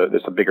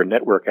 there's a bigger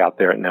network out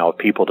there now of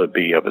people to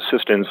be of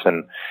assistance,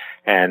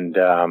 and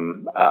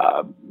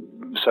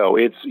so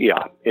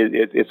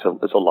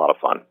it's a lot of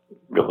fun.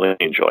 Really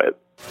enjoy it.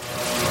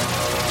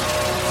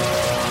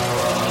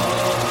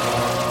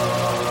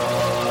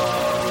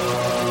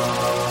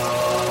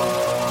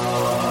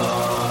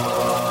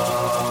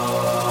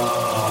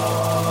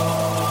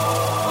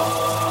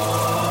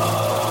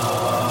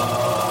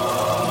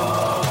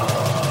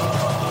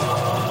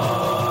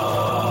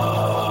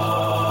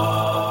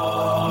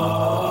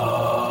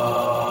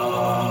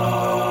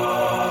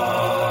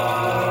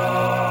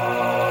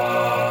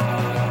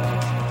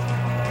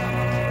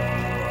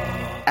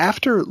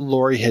 After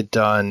Lorre had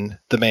done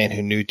The Man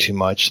Who Knew Too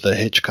Much, the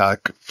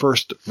Hitchcock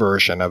first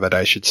version of it,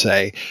 I should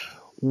say,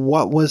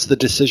 what was the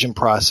decision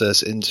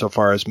process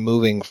insofar as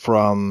moving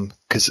from,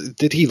 because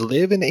did he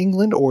live in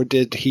England or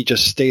did he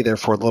just stay there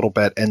for a little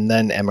bit and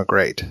then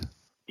emigrate?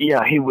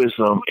 Yeah, he was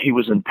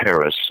in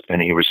Paris,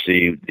 and he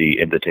received the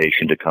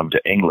invitation to come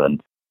to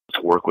England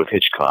to work with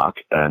Hitchcock,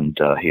 and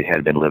he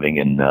had been living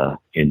in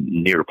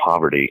near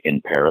poverty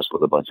in Paris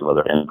with a bunch of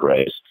other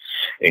emigres,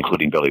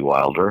 including Billy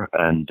Wilder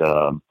and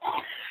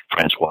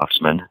Francois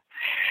Waxman.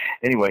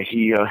 Anyway,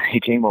 he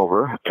came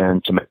over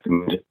and to make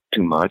them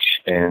too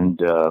much, and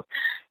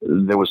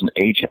there was an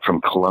agent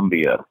from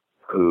Columbia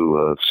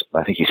who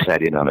I think he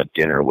sat in on a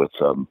dinner with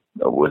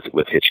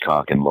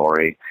Hitchcock and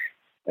Lorre,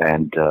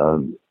 and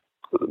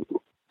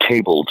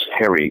cabled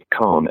Harry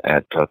Cohn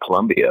at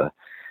Columbia,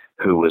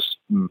 who was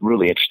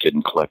really interested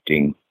in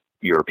collecting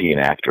European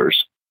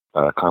actors,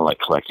 kind of like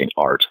collecting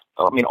art.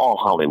 I mean, all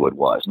Hollywood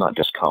was, not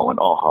just Cohen.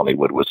 All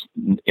Hollywood was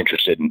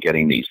interested in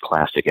getting these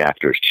classic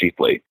actors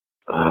cheaply.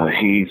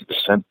 He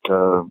sent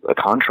a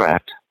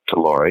contract to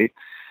Lorre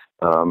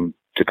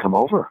to come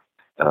over,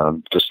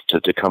 just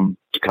to come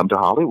to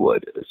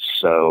Hollywood.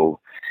 So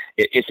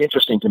it's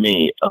interesting to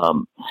me.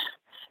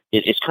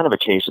 It's kind of a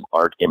case of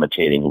art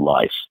imitating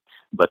life.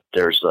 But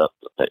there's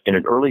in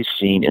an early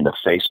scene in The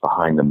Face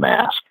Behind the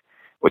Mask,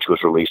 which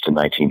was released in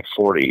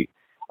 1940,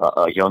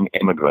 a young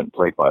immigrant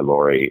played by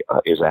Lorre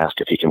is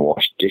asked if he can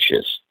wash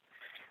dishes.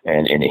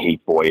 And he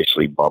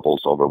boyishly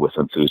bubbles over with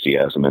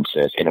enthusiasm and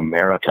says, "In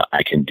America,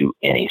 I can do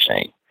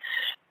anything."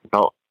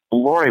 Now,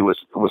 Lorre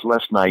was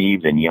less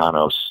naive than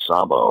Janos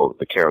Sabo,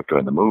 the character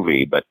in the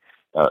movie, but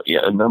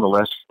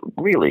nonetheless,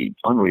 really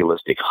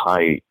unrealistic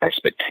high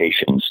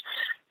expectations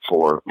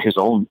for his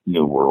own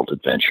New World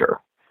adventure.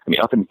 I mean,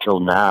 up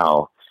until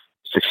now,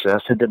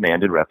 success had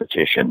demanded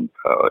repetition,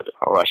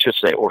 or I should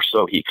say, or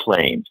so he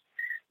claimed.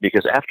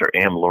 Because after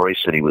Am, Lorre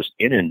said he was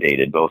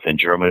inundated both in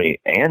Germany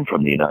and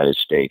from the United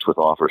States with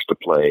offers to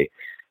play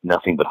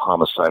nothing but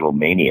homicidal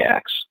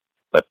maniacs.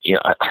 But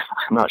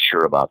I'm not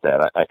sure about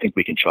that. I think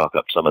we can chalk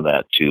up some of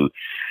that to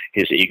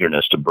his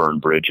eagerness to burn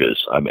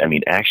bridges. I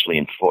mean, actually,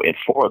 in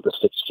four of the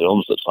 6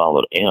 films that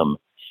followed M,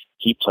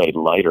 he played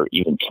lighter,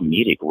 even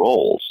comedic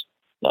roles.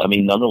 I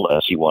mean,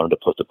 nonetheless, he wanted to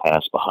put the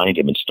past behind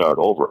him and start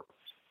over.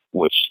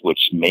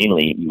 which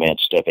mainly meant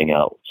stepping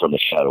out from the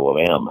shadow of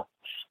M.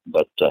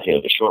 But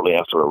shortly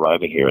after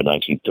arriving here in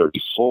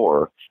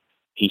 1934,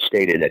 he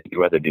stated that he'd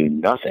rather do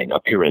nothing,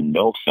 appear in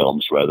no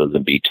films rather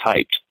than be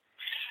typed.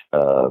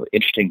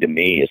 Interesting to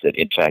me is that,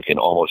 in fact, in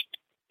almost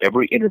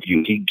every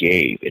interview he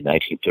gave in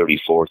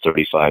 1934,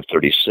 35,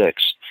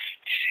 36,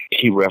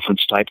 he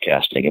referenced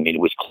typecasting. I mean,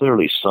 it was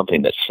clearly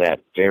something that sat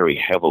very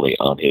heavily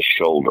on his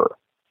shoulder.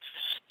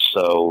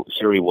 So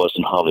here he was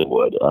in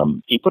Hollywood.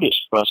 He put his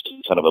trust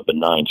in kind of a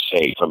benign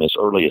fate. From his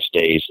earliest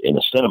days in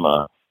the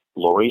cinema,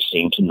 Lorre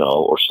seemed to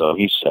know, or so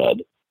he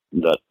said,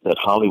 that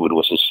Hollywood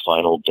was his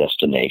final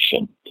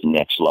destination, the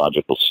next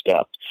logical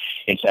step.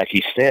 In fact,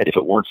 he said if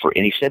it weren't for,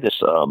 and he said this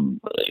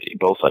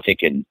both, I think,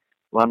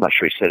 I'm not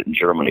sure he said it in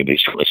Germany, but he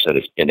certainly said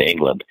it in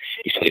England.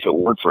 He said if it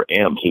weren't for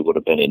M, he would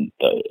have been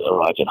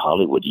arrived in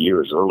Hollywood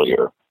years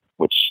earlier,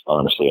 which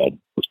honestly,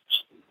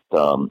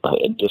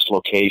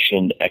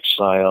 dislocation,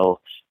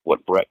 exile,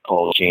 what Brett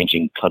called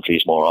changing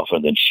countries more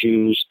often than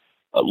shoes.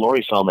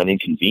 Lorre found that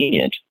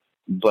inconvenient,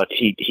 but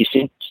she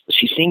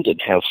seemed to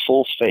have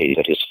full faith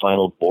that his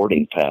final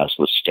boarding pass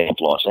was stamped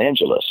Los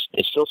Angeles.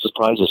 It still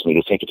surprises me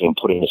to think of him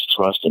putting his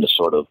trust in a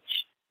sort of,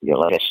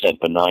 like I said,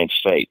 benign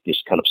fate,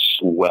 just kind of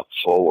swept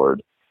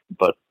forward.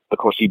 But, of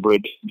course, he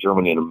bridged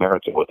Germany and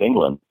America with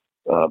England.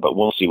 But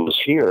once he was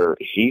here,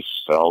 he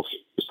felt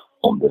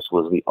this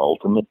was the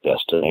ultimate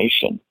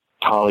destination.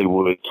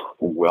 Hollywood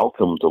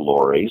welcomed the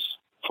Lorres.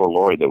 For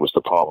Lorre, there was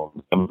the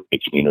problem of the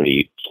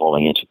community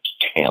falling into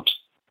camps.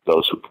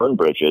 Those who burned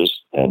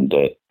bridges and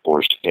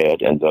forged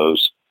ahead, and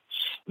those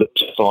that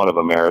thought of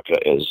America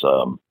as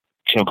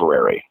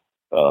temporary.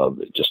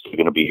 Just they're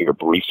going to be here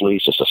briefly,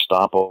 it's just a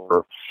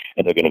stopover,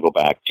 and they're going to go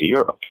back to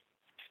Europe.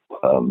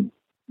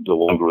 The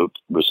one group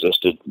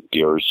resisted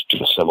the urge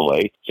to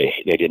assimilate. They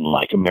didn't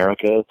like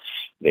America.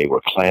 They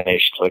were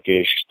clannish,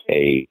 cliquish.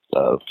 They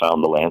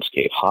found the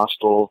landscape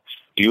hostile,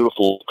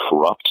 beautiful,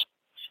 corrupt,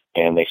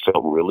 and they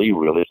felt really,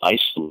 really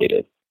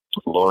isolated.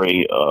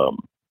 Lorre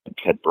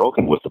had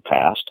broken with the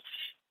past.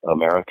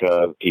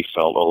 America, he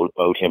felt,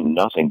 owed him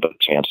nothing but a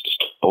chance to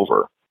start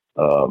over.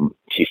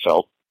 He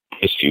felt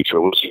his future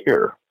was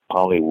here.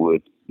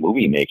 Hollywood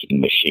movie-making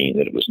machine,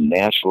 that it was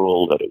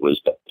natural, that it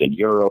was better than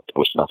Europe, there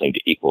was nothing to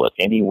equal it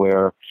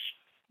anywhere.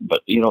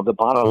 But, the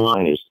bottom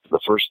line is the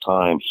first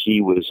time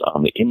he was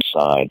on the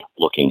inside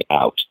looking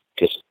out.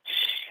 Because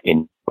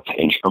in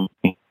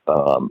Germany,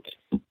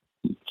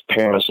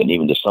 Paris, and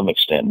even to some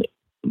extent,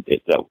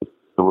 that was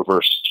the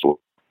reverse.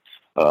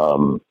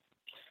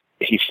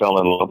 He fell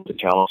in love with the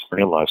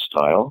California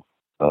lifestyle.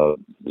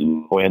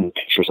 When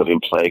pictures of him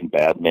playing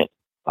badminton,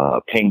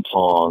 ping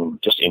pong,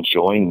 just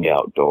enjoying the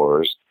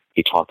outdoors.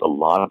 He talked a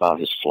lot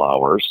about his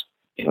flowers.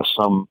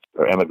 Some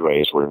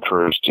emigres were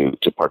encouraged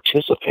to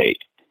participate,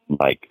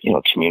 like,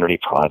 community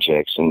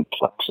projects and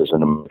classes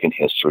in American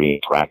history,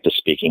 practice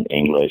speaking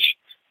English,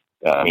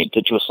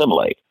 to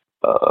assimilate.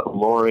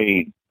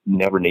 Lorre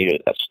never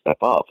needed that step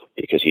up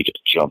because he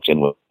just jumped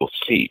in with both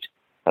feet.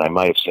 And I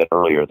might have said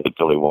earlier that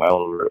Billy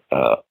Wilder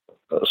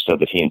said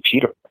that he and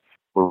Peter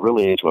were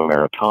really into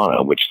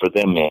Americana, which for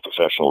them meant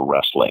professional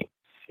wrestling.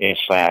 In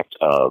fact,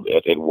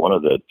 at one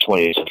of the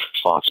 20th Century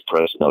Fox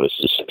press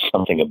notices,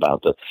 something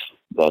about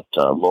that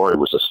Lorre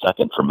was a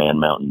second for Man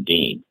Mountain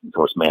Dean. Of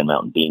course, Man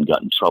Mountain Dean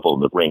got in trouble in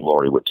the ring.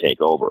 Lorre would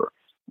take over,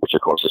 which of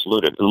course is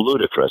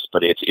ludicrous,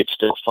 but it's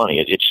still funny.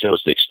 It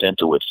shows the extent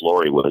to which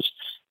Lorre was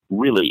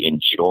really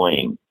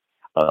enjoying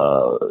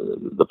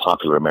the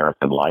popular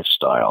American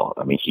lifestyle.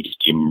 He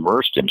just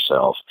immersed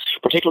himself,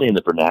 particularly in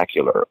the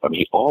vernacular.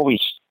 He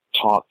always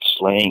talked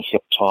slang,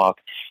 hip talk.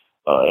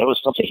 It was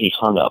something he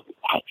hung up,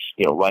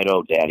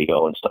 right-o,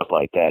 daddy-o, and stuff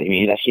like that.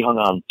 He hung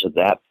on to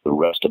that the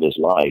rest of his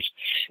life.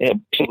 And it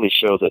basically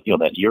shows that,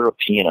 that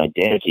European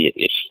identity,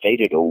 it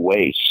faded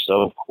away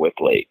so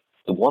quickly.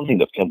 The one thing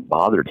that kind of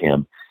bothered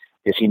him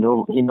is he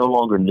no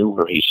longer knew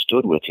where he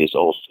stood with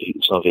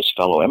some of his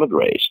fellow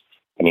emigres.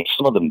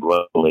 Some of them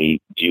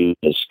grudgingly viewed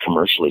as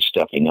commercially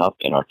stepping up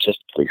and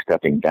artistically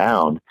stepping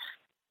down,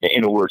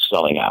 in a word,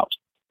 selling out.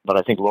 But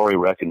I think Lorre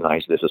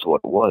recognized this as what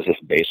it was, it's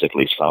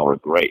basically sour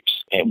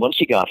grapes. And once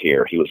he got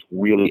here, he was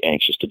really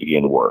anxious to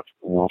begin work.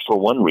 Well, for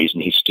one reason,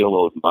 he still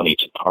owed money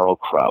to Karl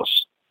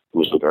Kraus, who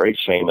was a very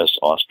famous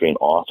Austrian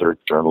author,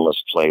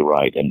 journalist,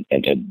 playwright, and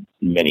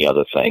many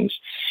other things.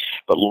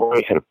 But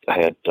Lorre had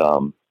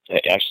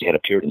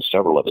appeared in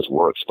several of his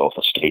works, both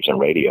on stage and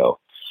radio.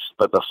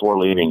 But before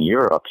leaving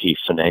Europe, he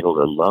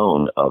finagled a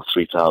loan of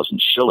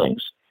 3,000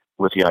 shillings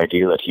with the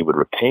idea that he would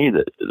repay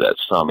that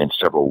sum in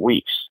several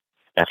weeks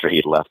after he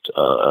had left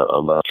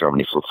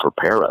Germany for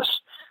Paris,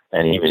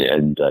 and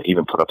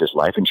even put up his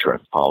life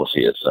insurance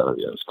policy as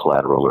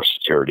collateral or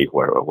security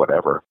or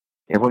whatever.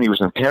 And when he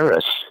was in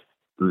Paris,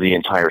 the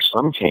entire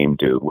sum came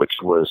due, which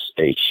was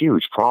a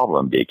huge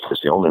problem because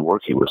the only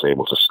work he was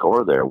able to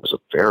score there was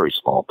a very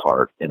small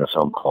part in a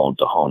film called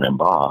De Haut en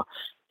Bas,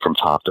 From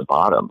Top to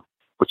Bottom,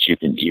 which you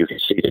can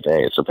see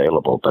today. It's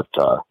available, but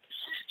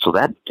so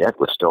that debt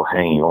was still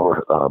hanging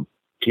over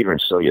Peter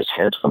and Celia's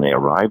heads when they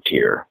arrived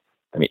here.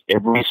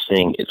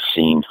 Everything, it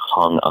seemed,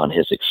 hung on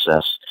his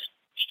success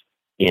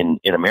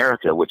in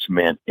America, which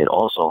meant it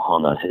also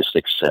hung on his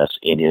success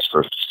in his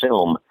first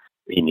film.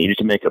 He needed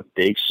to make a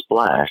big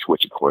splash,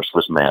 which, of course,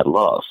 was Mad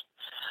Love.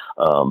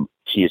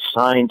 He had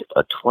signed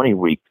a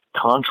 20-week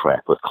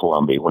contract with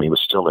Columbia when he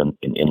was still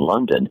in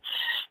London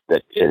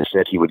that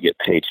said he would get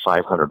paid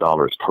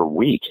 $500 per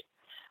week.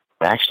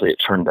 Actually, it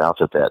turned out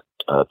that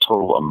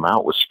total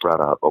amount was spread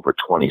out over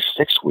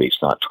 26 weeks,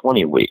 not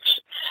 20 weeks.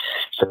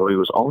 So he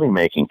was only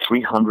making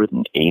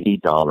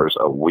 $380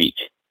 a week.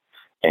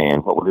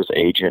 And what with his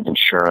agent,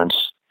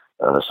 insurance,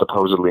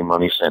 supposedly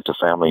money sent to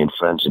family and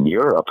friends in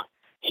Europe,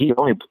 he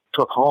only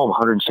took home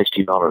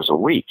 $160 a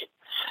week,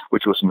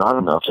 which was not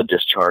enough to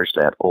discharge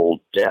that old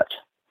debt.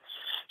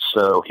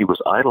 So he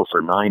was idle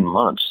for 9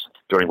 months,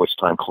 during which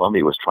time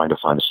Columbia was trying to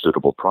find a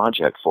suitable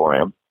project for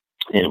him.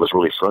 And it was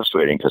really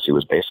frustrating because he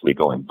was basically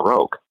going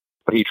broke.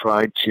 But he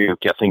tried to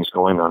get things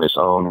going on his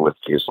own with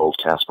his old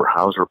Caspar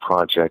Hauser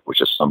project,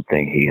 which is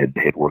something he had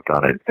worked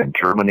on in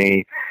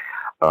Germany.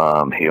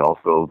 He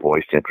also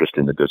voiced interest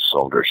in the Good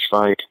Soldier's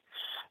Fight.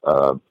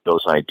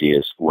 Those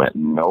ideas went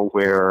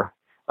nowhere.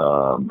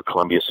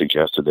 Columbia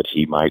suggested that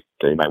they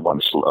might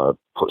want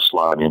to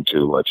slot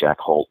into a Jack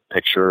Holt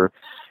picture,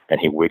 and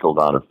he wiggled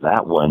out of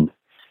that one.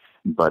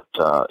 But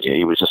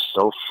he was just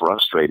so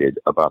frustrated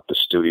about the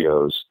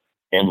studio's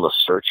endless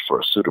search for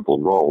a suitable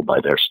role by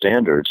their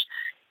standards.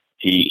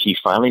 He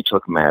finally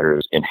took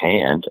matters in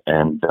hand,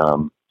 and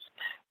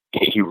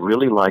he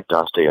really liked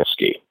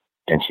Dostoevsky.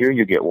 And here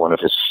you get one of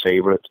his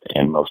favorite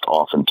and most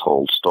often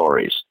told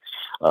stories.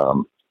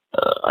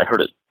 I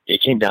heard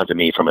it came down to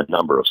me from a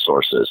number of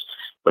sources,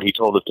 but he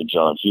told it to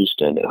John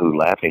Huston, who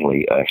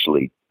laughingly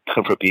actually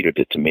repeated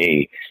it to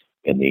me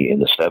in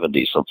the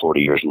 70s, some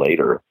 40 years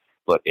later.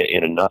 But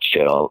in a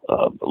nutshell,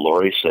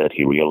 Lorre said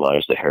he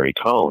realized that Harry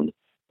Cohn,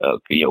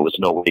 was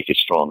no way he could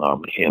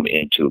strong-arm him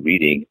into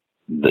reading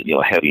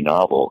the heavy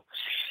novel.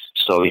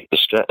 So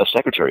the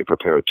secretary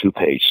prepared a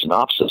 2-page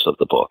synopsis of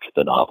the book,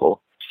 the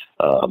novel,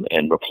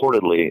 and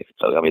reportedly,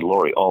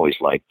 Lorre always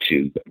liked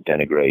to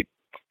denigrate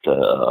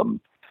the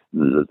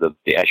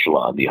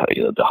echelon,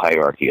 the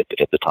hierarchy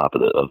at the top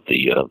of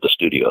the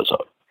studios.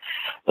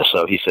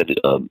 So he said,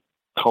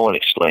 Cohen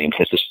exclaimed,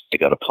 "If they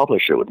got a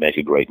publisher, it would make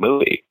a great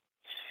movie."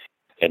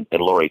 And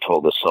Lorre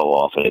told us so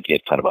often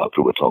it kind of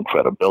outgrew its own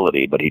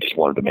credibility, but he just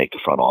wanted to make the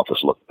front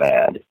office look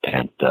bad.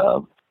 And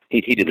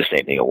he did the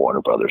same thing at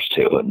Warner Brothers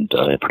too, and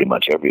pretty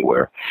much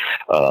everywhere.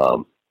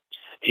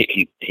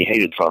 He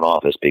hated the front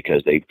office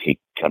because he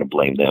kind of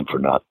blamed them for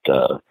not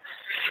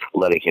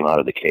letting him out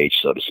of the cage,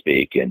 so to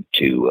speak, and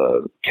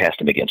to cast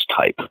him against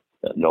type.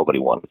 Nobody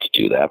wanted to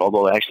do that,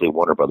 although actually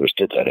Warner Brothers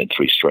did that in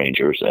Three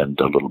Strangers and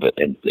a little bit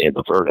in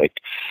The Verdict,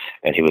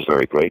 and he was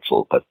very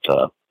grateful. But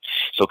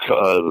so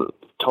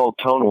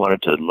Cohn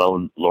wanted to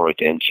loan Lorre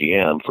to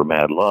MGM for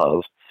Mad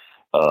Love.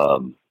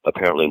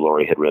 Apparently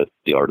Lorre had read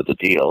The Art of the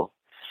Deal,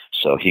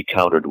 so he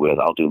countered with,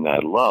 "I'll do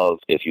Mad Love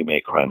if you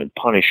make Crime and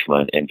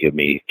Punishment and give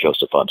me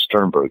Joseph von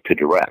Sternberg to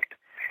direct."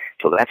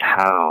 So that's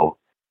how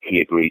he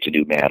agreed to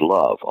do Mad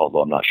Love,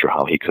 although I'm not sure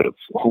how he could have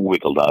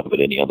wiggled out of it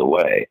any other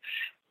way.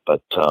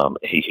 But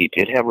he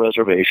did have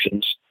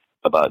reservations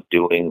about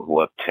doing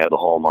what had the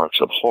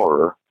hallmarks of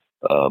horror,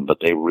 but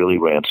they really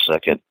ran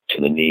second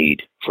to the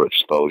need for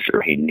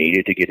exposure. He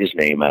needed to get his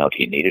name out.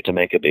 He needed to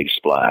make a big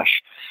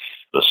splash.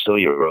 But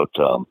Celia wrote,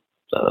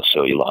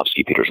 Celia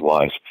Lovsky, Peter's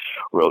wife,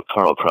 wrote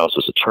Karl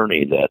Krause's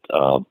attorney that,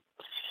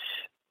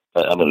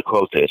 I'm going to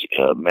quote this,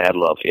 Mad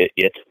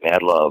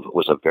Love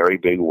was a very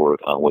big work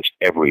on which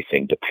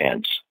everything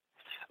depends.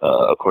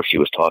 Of course, she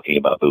was talking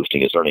about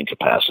boosting his earning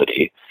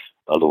capacity.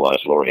 Otherwise,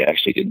 Lorre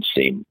actually didn't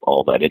seem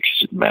all that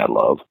interested in Mad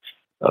Love.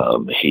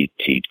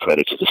 He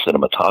credited the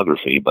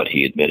cinematography, but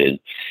he admitted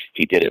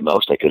he did it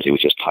mostly because he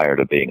was just tired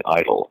of being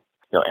idle.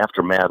 Now,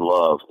 after Mad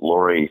Love,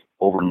 Lorre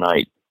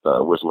overnight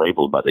was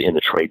labeled in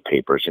the trade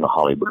papers,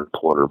 Hollywood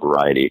Reporter,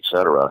 Variety,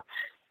 etc.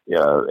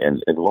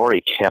 And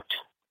Lorre kept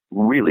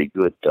really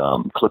good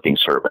clipping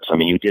service.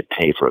 You did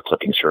pay for a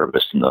clipping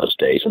service in those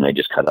days, and they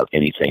just cut out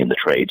anything in the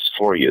trades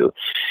for you.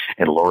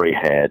 And Lorre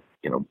had,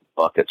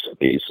 buckets of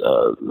these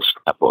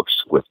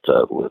scrapbooks with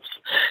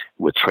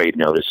trade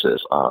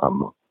notices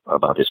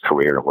about his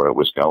career and where it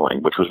was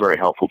going, which was very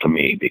helpful to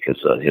me because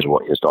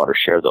his daughter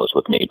shared those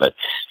with me. But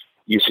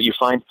you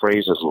find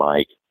phrases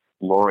like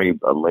Lorre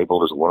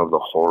labeled as one of the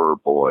horror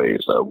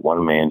boys, a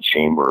one-man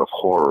chamber of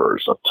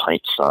horrors, a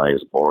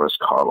pint-sized Boris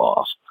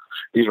Karloff.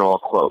 These are all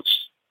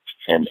quotes.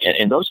 And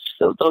those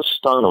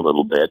stung a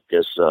little bit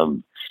because,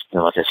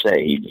 like I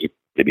say, he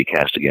could be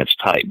cast against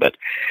type. But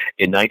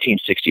in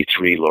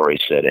 1963, Lorre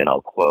said, and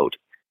I'll quote,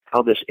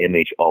 "How this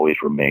image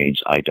always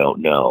remains, I don't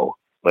know,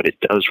 but it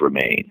does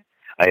remain.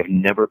 I have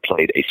never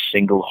played a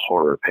single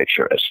horror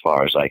picture as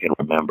far as I can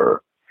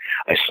remember.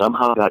 I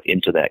somehow got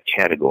into that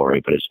category,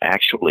 but it's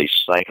actually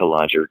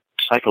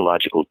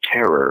psychological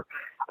terror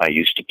I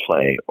used to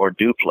play or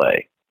do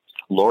play."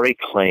 Lorre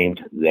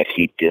claimed that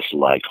he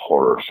disliked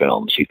horror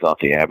films. He thought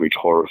the average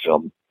horror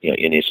film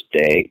in his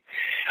day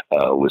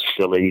was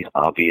silly,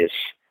 obvious,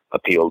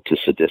 appealed to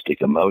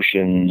sadistic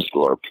emotions,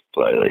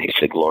 he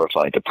said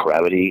glorified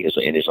depravity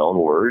in his own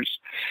words,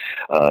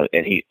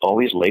 and he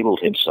always labeled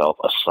himself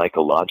a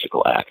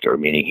psychological actor,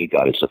 meaning he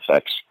got his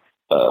effects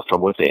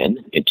from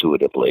within,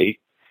 intuitively.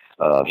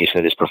 He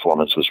said his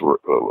performances were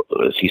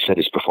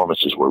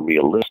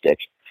realistic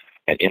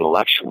and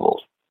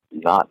intellectual,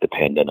 not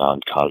dependent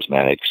on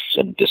cosmetics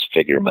and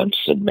disfigurements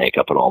and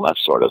makeup and all that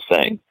sort of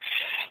thing.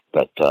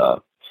 But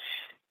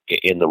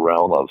in the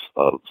realm of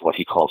what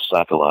he called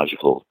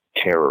psychological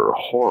terror or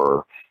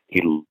horror,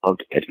 he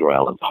loved Edgar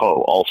Allan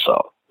Poe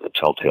also, The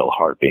Telltale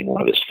Heart being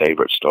one of his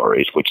favorite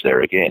stories, which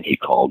there again he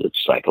called it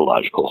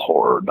psychological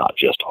horror, not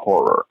just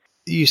horror.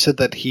 You said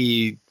that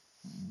he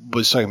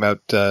was talking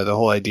about the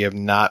whole idea of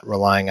not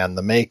relying on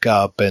the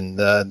makeup and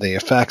the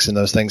effects and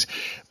those things,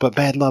 but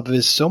Mad Love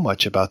is so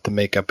much about the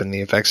makeup and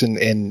the effects,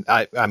 and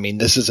I mean,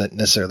 this isn't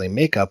necessarily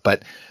makeup,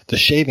 but the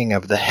shaving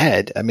of the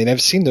head. I mean,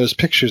 I've seen those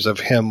pictures of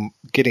him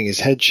getting his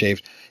head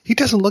shaved. He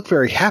doesn't look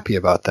very happy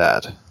about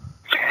that.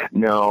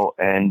 No,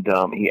 and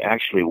he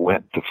actually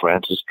went to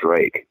Francis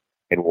Drake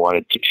and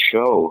wanted to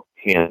show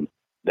him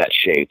that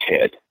shaved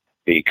head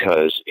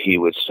because he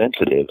was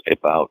sensitive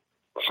about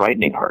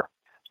frightening her.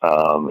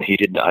 He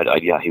didn't.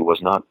 He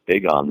was not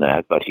big on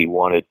that, but he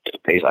wanted to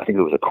pay. I think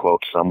there was a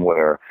quote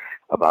somewhere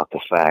about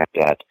the fact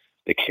that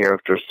the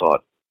character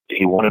thought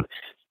the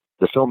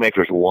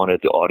filmmakers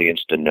wanted the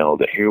audience to know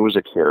that here was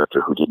a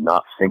character who did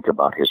not think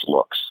about his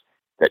looks,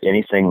 that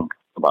anything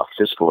about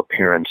physical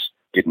appearance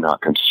did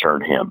not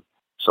concern him.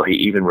 So he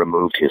even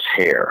removed his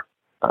hair.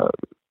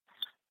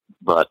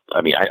 But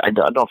I mean, I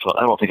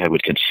don't think I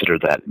would consider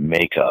that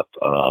makeup.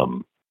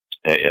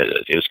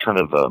 It was kind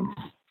of.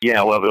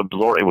 Yeah, well, it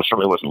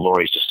certainly wasn't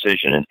Laurie's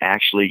decision. And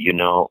actually,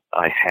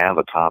 I have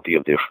a copy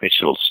of the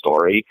original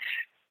story,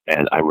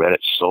 and I read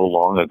it so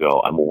long ago,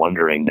 I'm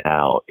wondering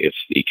now if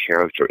the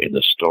character in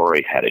the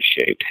story had a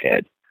shaved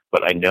head.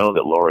 But I know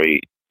that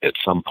Laurie, at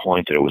some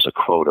point, there was a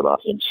quote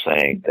about him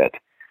saying that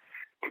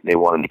they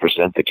wanted to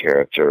present the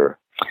character.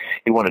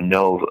 He wanted to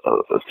know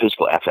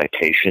physical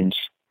affectations.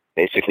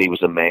 Basically, he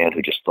was a man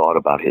who just thought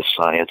about his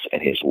science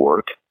and his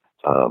work.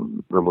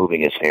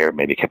 Removing his hair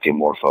maybe kept him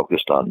more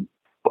focused on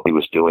what he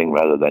was doing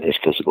rather than his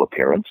physical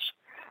appearance,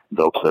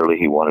 though clearly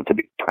he wanted to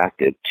be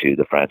attracted to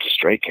the Francis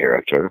Drake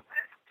character.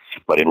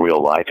 But in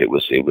real life, it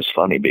was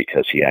funny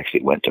because he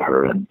actually went to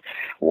her and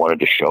wanted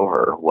to show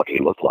her what he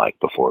looked like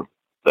before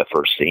the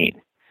first scene.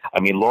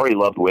 I mean, Laurie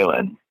loved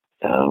women.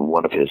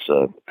 One of his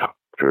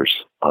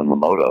characters on the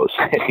motos,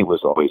 he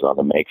was always on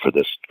the make for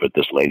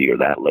this lady or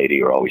that lady,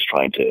 or always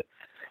trying to.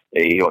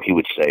 He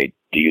would say,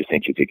 "Do you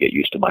think you could get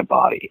used to my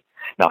body?"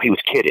 Now he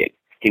was kidding.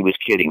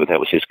 But that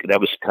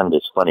was kind of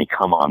this funny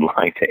come on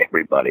line to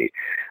everybody,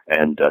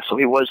 and so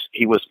he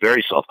was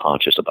very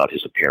self-conscious about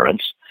his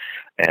appearance,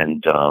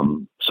 and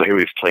so here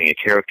he was playing a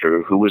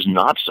character who was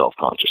not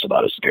self-conscious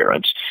about his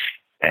appearance,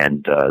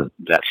 and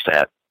that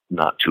sat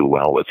not too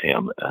well with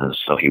him.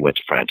 So he went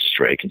to Francis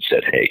Drake and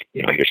said, "Hey,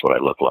 here's what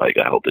I look like.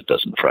 I hope it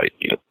doesn't frighten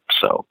you."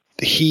 So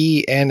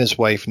he and his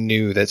wife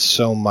knew that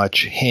so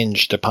much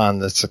hinged upon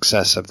the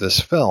success of this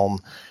film.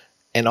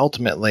 And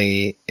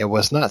ultimately, it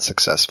was not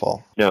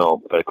successful.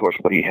 No, but of course,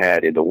 what he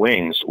had in the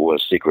wings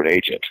was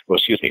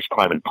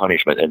Crime and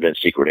Punishment, and then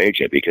Secret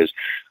Agent, because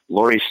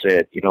Laurie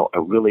said, I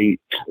really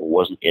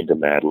wasn't into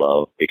Mad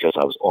Love because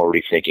I was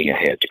already thinking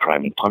ahead to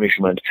Crime and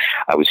Punishment.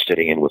 I was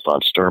sitting in with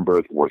Von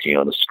Sternberg working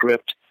on the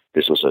script.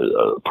 This was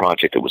a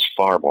project that was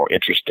far more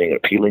interesting and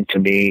appealing to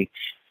me.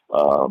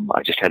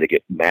 I just had to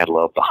get Mad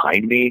Love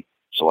behind me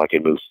so I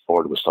could move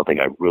forward with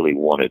something I really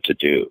wanted to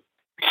do.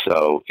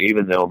 So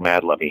even though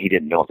Mad Love, he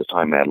didn't know at the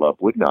time Mad Love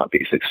would not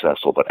be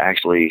successful, but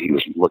actually he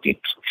was looking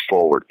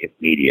forward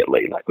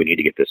immediately. Like, we need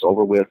to get this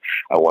over with.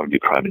 I want to do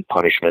Crime and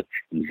Punishment.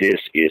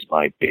 This is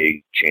my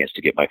big chance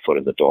to get my foot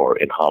in the door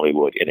in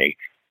Hollywood in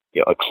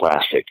a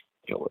classic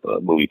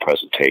movie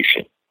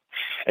presentation.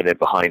 And then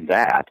behind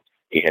that,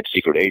 he had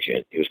Secret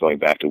Agent. He was going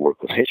back to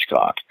work with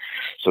Hitchcock.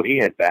 So he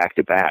had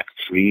back-to-back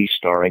 3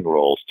 starring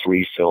roles,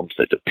 3 films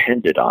that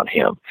depended on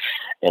him.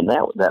 And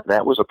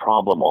that was a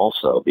problem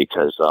also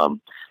because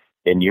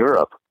in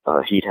Europe,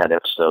 he'd had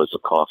episodes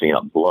of Coughing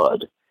Up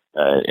Blood.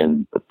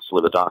 And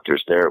for the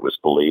doctors there, it was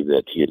believed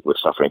that he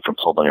was suffering from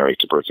pulmonary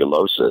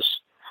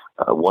tuberculosis.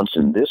 Once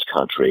in this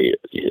country,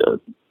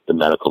 the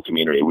medical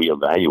community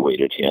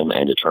reevaluated him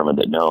and determined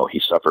that no, he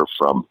suffered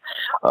from,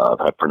 if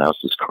I pronounced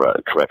this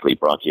correctly,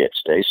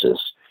 bronchiectasis,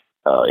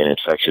 an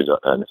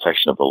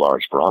infection of the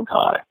large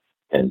bronchi,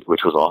 and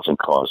which was often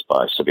caused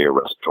by severe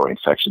respiratory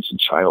infections in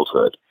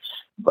childhood.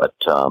 But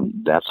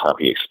that's how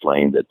he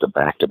explained that the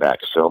back-to-back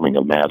filming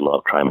of Mad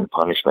Love, Crime and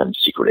Punishment, and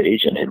Secret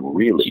Agent had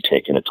really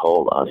taken a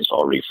toll on his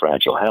already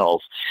fragile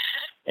health.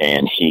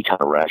 And he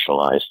kind of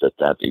rationalized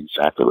that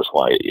exactly was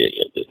why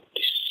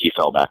he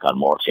fell back on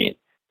morphine.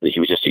 He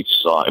was just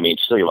exhausted. I mean,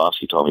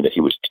 Stanislawski told me that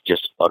he was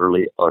just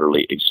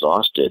utterly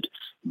exhausted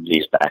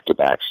these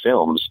back-to-back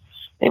films.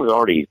 And he was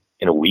already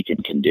in a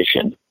weakened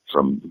condition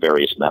from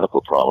various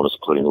medical problems,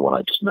 including the one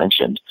I just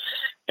mentioned.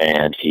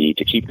 And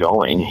to keep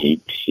going, he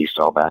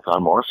fell back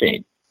on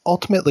morphine.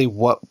 Ultimately,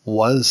 what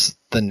was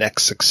the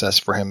next success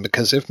for him?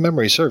 Because if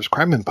memory serves,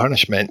 Crime and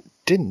Punishment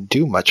didn't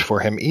do much for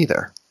him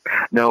either.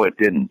 No, it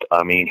didn't.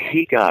 I mean,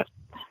 he got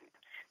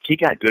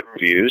good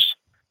reviews,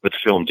 but the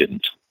film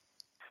didn't.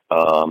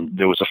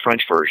 There was a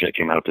French version that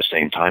came out at the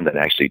same time that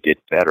actually did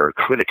better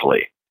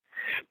critically.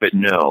 But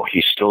no,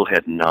 he still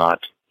had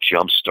not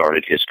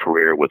jump-started his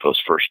career with those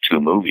first two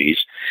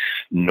movies,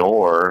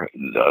 nor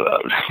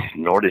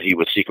did he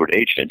with Secret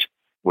Agent,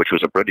 which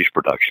was a British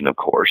production, of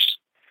course.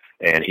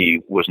 And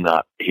he wasn't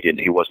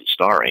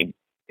starring.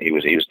 He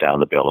was down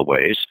the bill a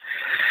ways.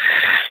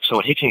 So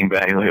when he came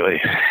back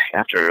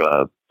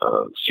after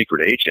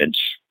Secret Agent,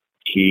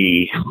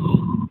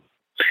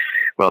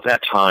 at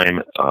that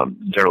time,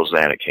 Daryl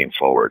Zanuck came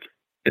forward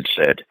and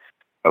said,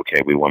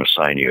 "Okay, we want to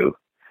sign you."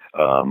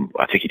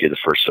 I think he did the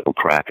first film,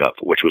 Crack Up,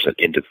 which was an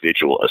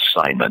individual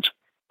assignment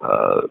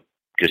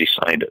because he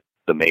signed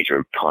the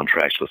major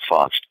contracts with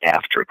Fox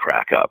after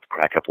Crack Up.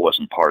 Crack Up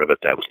wasn't part of it.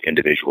 That was an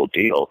individual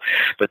deal.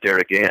 But there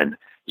again,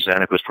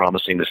 Zanuck was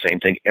promising the same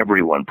thing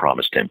everyone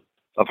promised him,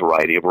 a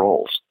variety of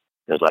roles.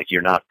 It's like,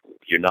 you're not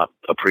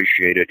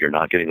appreciated, you're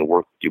not getting the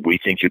work we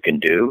think you can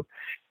do,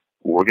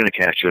 we're going to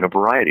cast you in a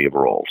variety of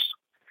roles.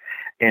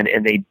 And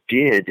they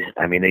did,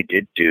 they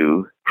did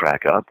do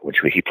Crack Up, which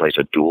he plays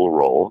a dual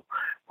role,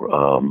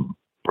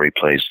 where he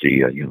plays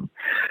the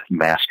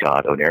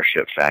mascot of an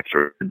airship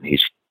factory.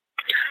 He's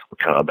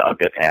kind of a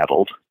bit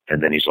addled,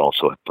 and then he's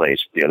also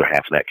plays the other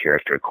half of that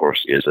character, of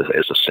course, is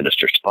a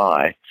sinister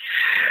spy.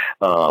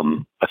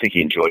 I think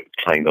he enjoyed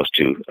playing those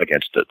two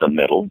against the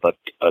middle, but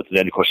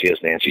then, of course, he has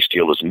Nancy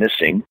Steele is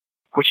Missing,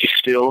 which is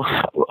still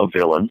a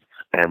villain.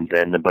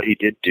 But he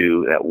did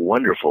do that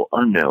wonderful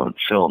unknown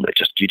film that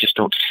you just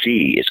don't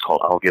see. It's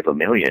called I'll Give a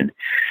Million,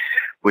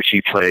 which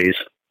he plays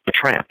a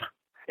tramp.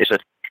 It's a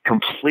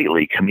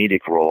completely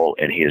comedic role,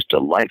 and he is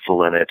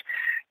delightful in it,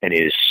 and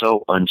it is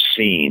so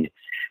unseen.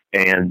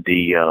 And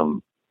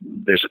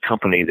there's a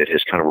company that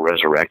has kind of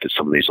resurrected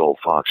some of these old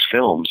Fox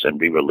films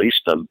and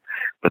re-released them,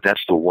 but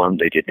that's the one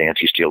they did.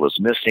 Nancy Steele is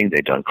Missing.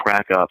 They've done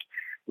Crack Up,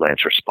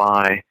 Lancer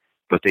Spy,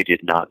 but they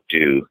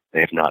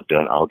have not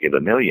done I'll Give a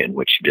Million,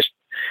 which just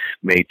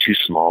made too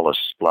small a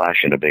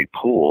splash in a big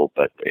pool,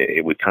 but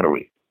it would kind of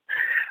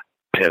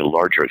had a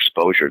larger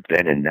exposure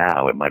then and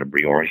now. It might have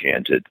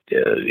reoriented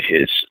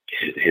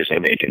his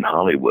image in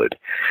Hollywood.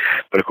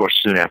 But of course,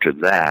 soon after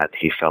that,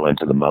 he fell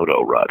into the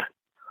moto rut.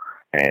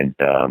 And,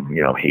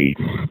 he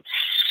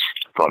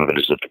thought of it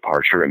as a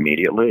departure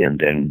immediately, and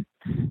then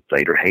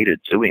later hated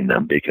doing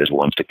them because,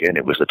 once again,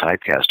 it was the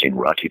typecasting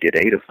rut. He did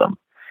 8 of them,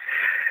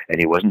 and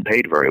he wasn't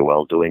paid very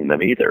well doing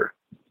them either.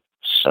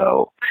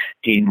 So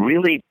he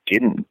really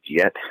didn't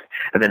get.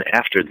 And then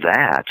after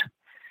that,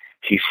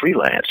 he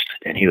freelanced,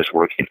 and he was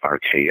working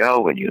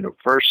RKO and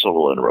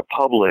Universal and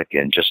Republic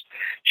and just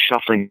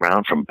shuffling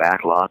around from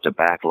backlot to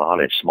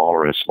backlot in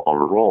smaller and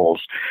smaller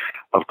roles,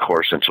 of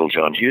course, until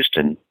John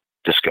Huston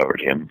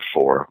discovered him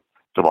for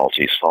The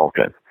Maltese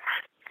Falcon.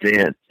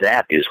 Then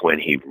that is when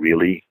he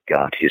really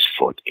got his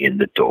foot in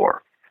the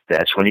door.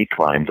 That's when he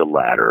climbed the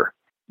ladder,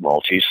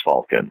 Maltese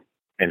Falcon,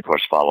 and of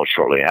course followed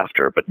shortly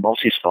after. But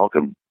Maltese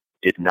Falcon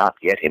did not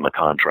get him a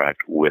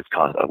contract with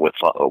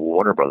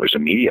Warner Brothers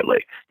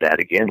immediately. That,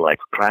 again, like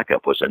Crack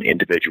Up, was an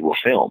individual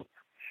film.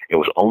 It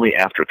was only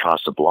after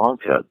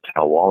Casablanca,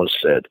 Hal Wallace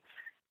said,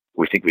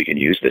 "We think we can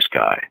use this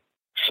guy."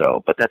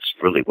 So, but that's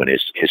really when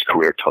his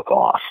career took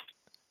off.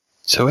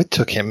 So it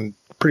took him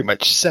pretty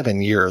much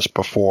 7 years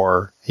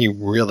before he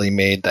really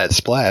made that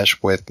splash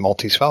with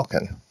Maltese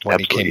Falcon when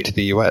he came to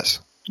the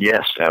U.S.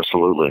 Yes,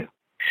 absolutely.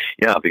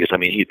 Yeah, because,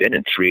 he'd been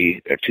in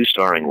 2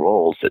 starring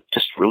roles that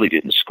just really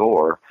didn't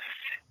score,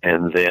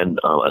 and then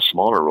a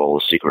smaller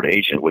role as Secret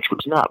Agent, which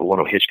was not one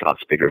of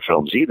Hitchcock's bigger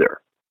films either.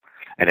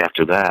 And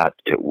after that,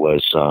 it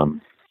was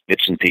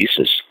bits and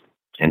pieces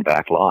in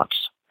back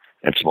lots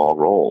and small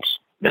roles,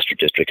 Mr.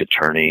 District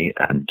Attorney,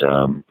 and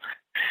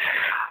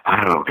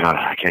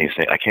I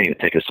can't even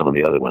think of some of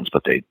the other ones,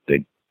 but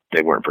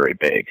they weren't very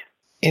big.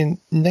 In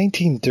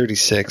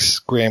 1936,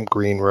 Graham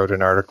Greene wrote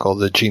an article,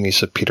 The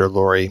Genius of Peter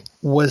Lorre.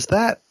 Was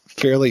that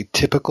fairly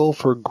typical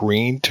for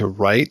Greene to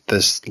write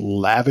this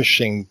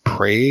lavishing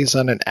praise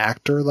on an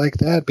actor like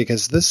that?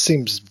 Because this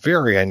seems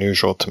very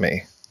unusual to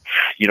me.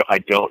 I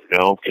don't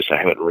know, because I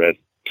haven't read,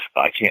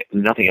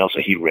 nothing else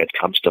that he read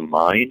comes to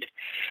mind.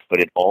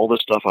 But in all the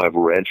stuff I've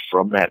read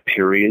from that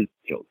period,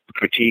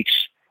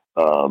 critiques,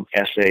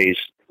 essays,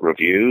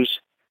 reviews,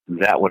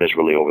 that one is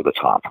really over the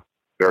top.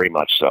 Very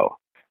much so.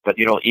 But,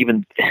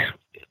 even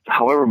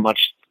however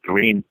much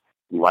Greene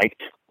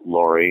liked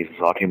Lorre,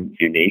 thought him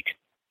unique,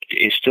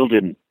 it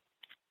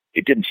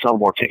didn't sell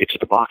more tickets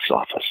at the box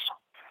office.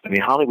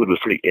 Hollywood was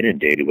pretty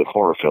inundated with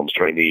horror films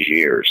during these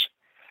years.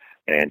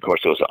 And, of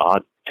course, it was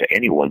odd to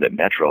anyone that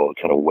Metro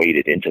kind of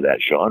waded into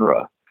that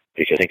genre,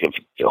 because think of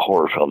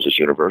horror films as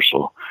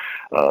Universal,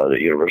 the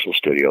Universal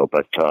studio.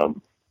 But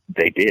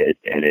they did,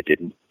 and it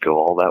didn't go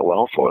all that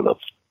well for them.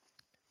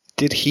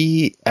 Did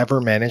he ever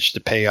manage to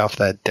pay off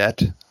that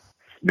debt?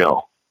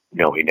 No,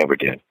 he never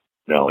did.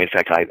 No, in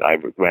fact, I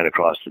ran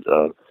across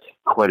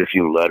quite a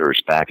few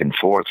letters back and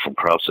forth from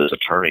Krause's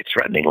attorney,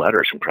 threatening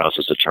letters from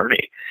Krause's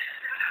attorney,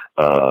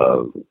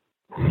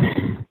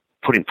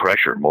 putting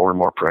pressure, more and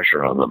more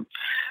pressure on them.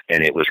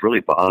 And it was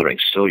really bothering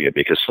Celia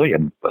because Celia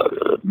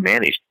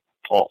managed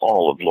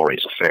all of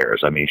Laurie's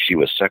affairs. I mean, she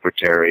was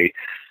secretary,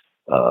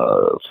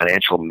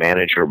 financial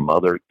manager,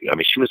 mother. I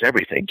mean, she was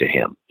everything to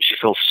him. She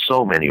filled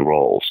so many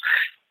roles.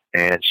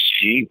 And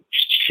the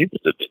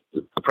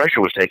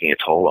pressure was taking a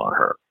toll on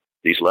her.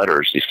 These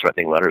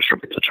threatening letters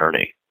from his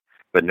attorney.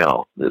 But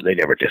no, they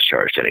never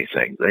discharged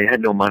anything. They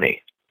had no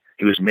money.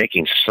 He was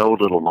making so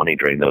little money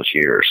during those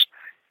years.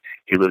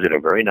 He lived in a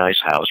very nice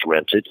house,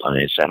 rented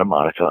in Santa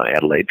Monica,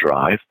 Adelaide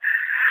Drive.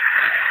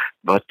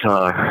 But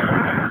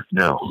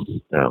no,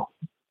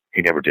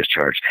 he never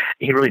discharged.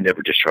 He really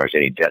never discharged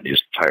any debt in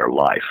his entire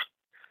life.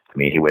 I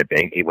mean, he went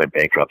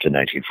bankrupt in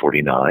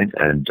 1949,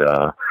 and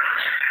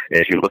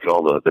if you look at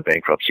all the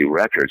bankruptcy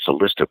records, the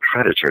list of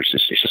creditors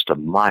is just a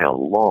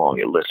mile long.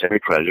 It lists every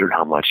creditor and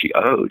how much he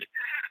owed.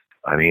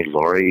 I mean,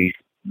 Lorre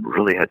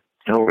really had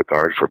no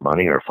regard for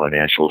money or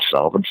financial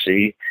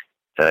solvency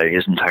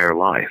his entire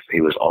life. He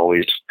was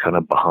always kind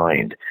of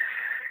behind.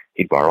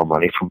 He'd borrow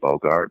money from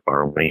Bogart,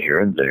 borrow money here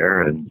and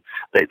there, and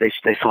they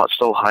thought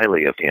so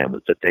highly of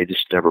him that they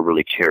just never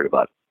really cared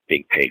about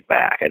being paid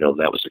back. I know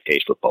that was the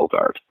case with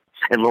Bogart.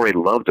 And Lorre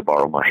loved to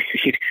borrow money.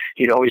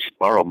 He'd always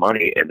borrow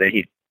money, and then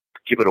he'd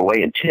give it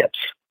away in tips.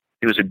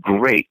 He was a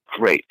great,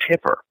 great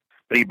tipper,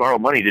 but he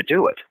borrowed money to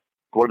do it.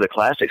 One of the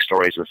classic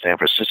stories in San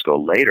Francisco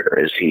later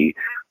is he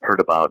heard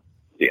about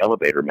the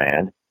elevator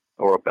man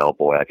or a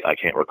bellboy, I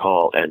can't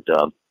recall, and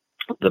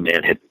the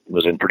man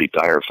was in pretty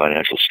dire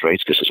financial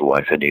straits because his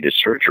wife had needed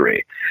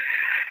surgery.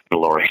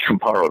 And Lorre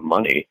borrowed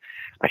money.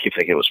 I keep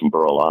thinking it was from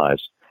Burl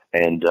Ives,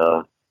 and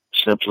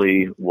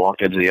simply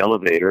walked into the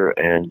elevator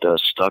and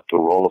stuck a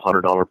roll of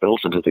 $100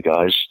 bills into the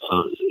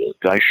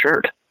guy's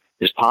shirt,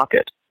 his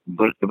pocket.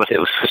 But it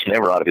was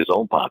never out of his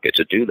own pocket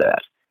to do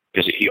that,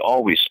 because he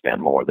always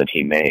spent more than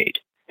he made.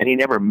 And he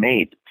never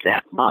made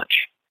that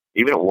much.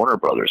 Even at Warner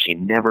Brothers, he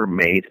never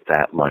made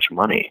that much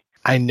money.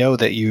 I know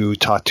that you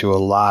talked to a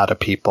lot of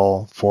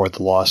people for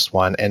The Lost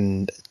One,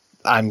 and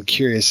I'm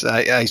curious.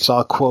 I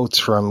saw quotes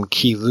from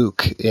Key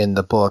Luke in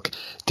the book.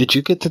 Did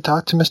you get to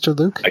talk to Mr.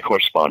 Luke? I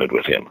corresponded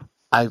with him.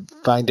 I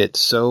find it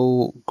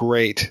so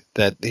great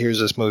that here's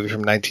this movie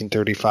from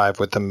 1935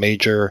 with a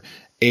major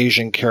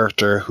Asian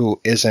character who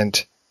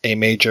isn't a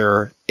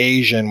major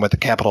Asian with a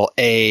capital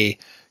A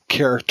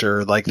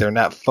character. Like, they're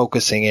not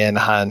focusing in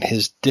on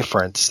his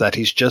difference, that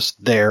he's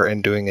just there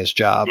and doing his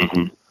job,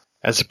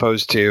 as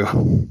opposed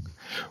to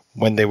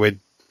when they would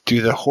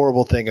do the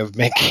horrible thing of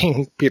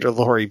making Peter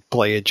Lorre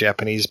play a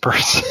Japanese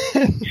person.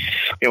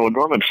 Well,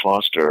 Norman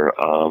Foster,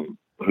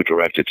 who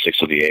directed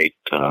 6 of the 8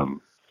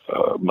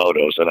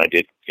 motos, and I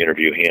did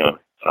interview him,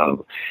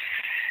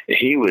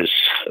 he was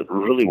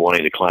really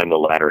wanting to climb the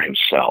ladder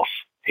himself.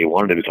 He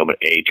wanted to become an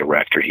A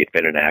director. He had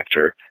been an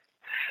actor.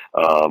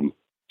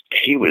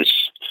 He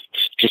was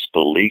just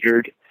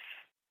beleaguered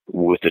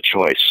with the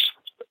choice,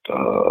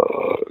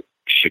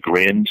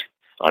 chagrined,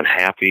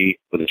 unhappy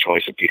with the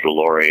choice of Peter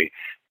Lorre.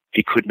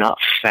 He could not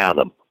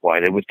fathom why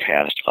they would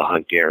cast a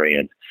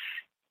Hungarian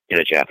in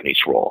a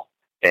Japanese role.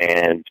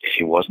 And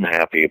he wasn't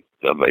happy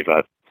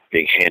about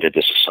being handed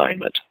this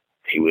assignment.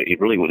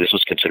 This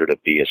was considered a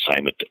B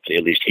assignment.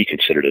 At least he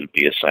considered it a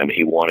B assignment.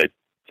 He wanted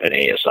an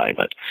A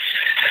assignment.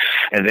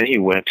 And then he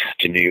went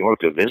to New York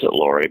to visit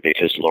Lorre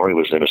because Lorre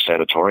was in a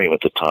sanatorium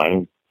at the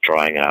time,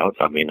 trying out,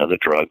 other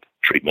drug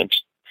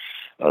treatments.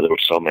 There were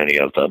so many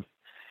of them.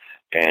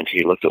 And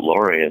he looked at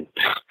Lorre, and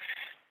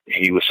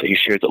he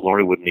shared that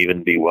Lorre wouldn't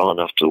even be well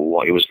enough to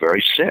walk. He was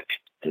very sick,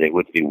 and they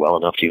wouldn't be well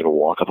enough to even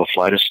walk up a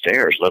flight of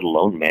stairs, let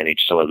alone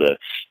manage some of the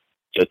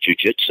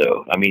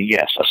jiu-jitsu.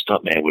 Yes, a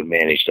stuntman would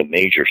manage the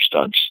major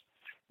stunts,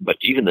 but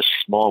even the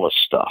smallest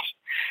stuff.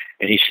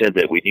 And he said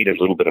that we needed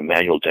a little bit of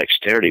manual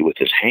dexterity with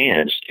his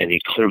hands, and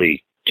he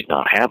clearly did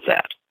not have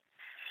that.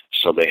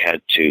 So they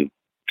had to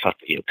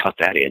cut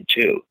that in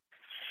too.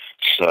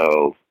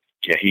 So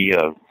yeah,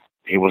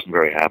 he wasn't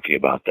very happy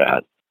about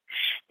that.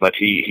 But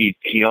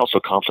he also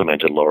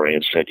complimented Lorre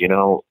and said,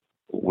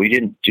 we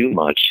didn't do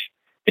much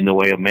in the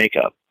way of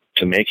makeup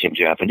to make him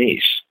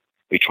Japanese.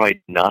 We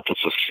tried not to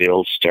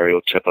fulfill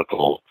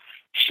stereotypical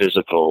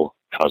physical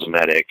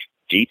cosmetic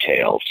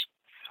details.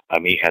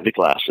 He had the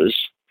glasses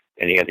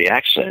and he had the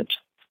accent,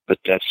 but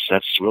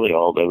that's really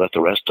all. They left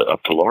the rest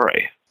up to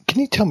Lorre. Can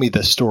you tell me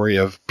the story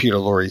of Peter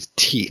Lorre's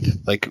teeth?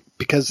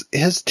 Because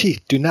his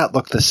teeth do not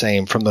look the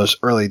same from those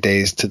early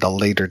days to the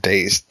later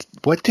days.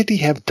 What did he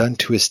have done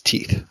to his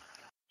teeth?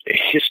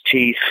 His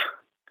teeth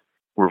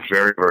were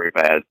very, very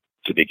bad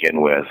to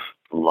begin with.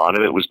 A lot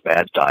of it was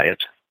bad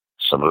diet,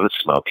 some of it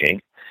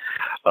smoking.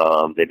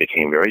 They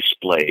became very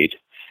splayed,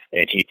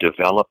 and he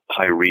developed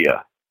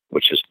pyorrhea,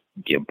 which is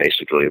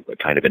basically a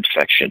kind of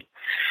infection.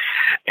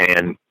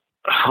 And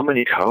how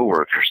many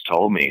coworkers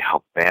told me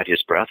how bad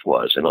his breath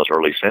was in those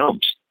early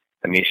films?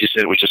 She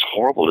said it was just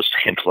horrible to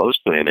stand close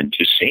to him and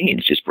do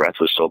scenes. His breath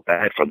was so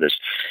bad from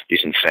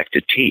these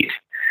infected teeth.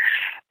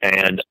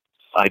 And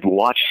I'd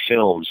watch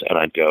films and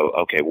I'd go,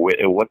 okay, at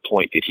what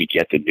point did he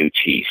get the new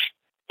teeth?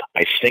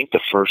 I think the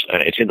first,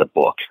 and it's in the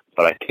book,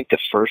 but I think the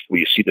first where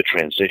you see the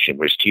transition,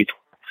 where his teeth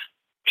were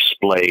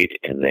splayed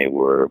and they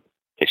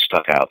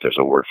stuck out. There's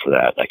a word for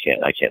that. I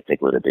can't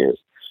think what it is.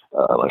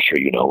 I'm sure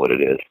you know what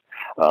it is.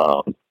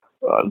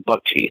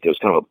 Buck teeth. There was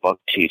kind of a buck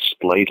teeth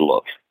splayed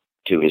look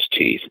to his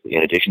teeth,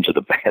 in addition to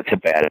the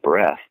bad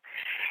breath.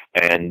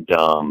 And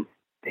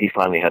he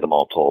finally had them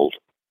all pulled.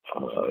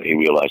 He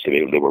realized that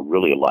they were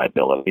really a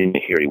liability.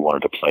 Here he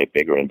wanted to play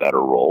bigger and better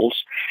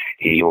roles.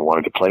 He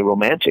wanted to play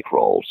romantic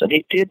roles, and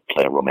he did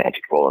play a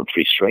romantic role in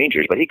Three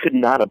Strangers, but he could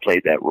not have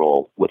played that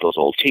role with those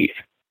old teeth.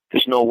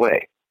 There's no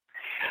way.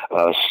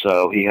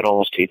 So he had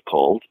all his teeth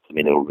pulled. I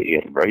mean, he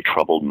had a very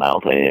troubled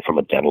mouth from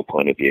a dental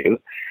point of view,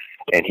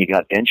 and he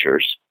got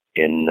dentures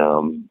in,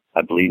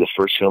 I believe the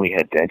first film he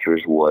had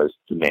dentures was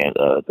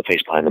The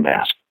Face Behind the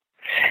Mask.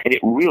 And it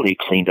really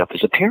cleaned up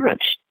his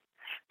appearance.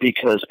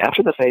 Because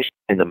after The Face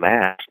Behind the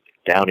Mask,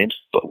 down into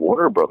the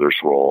Warner Brothers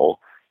role,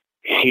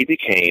 he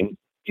became,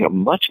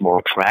 much more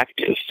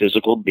attractive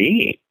physical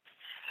being.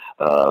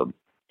 I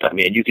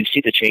mean, you can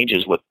see the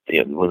changes when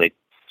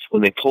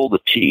they pulled the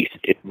teeth.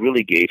 It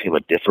really gave him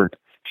a different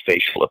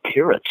facial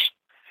appearance,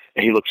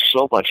 and he looked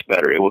so much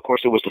better. Of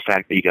course, it was the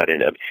fact that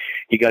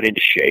he got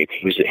into shape.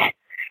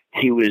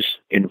 He was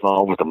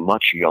involved with a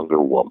much younger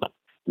woman.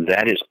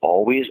 That is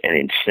always an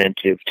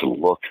incentive to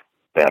look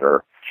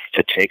better,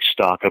 to take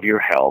stock of your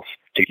health,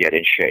 to get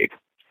in shape.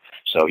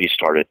 So he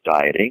started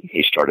dieting.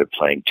 He started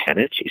playing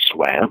tennis. He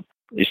swam.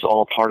 It's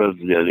all part of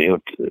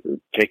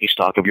taking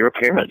stock of your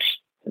appearance.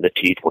 And the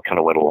teeth kind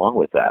of went along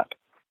with that.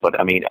 But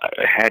I mean,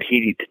 had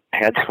he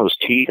had those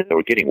teeth, they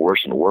were getting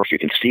worse and worse. You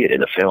can see it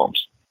in the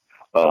films.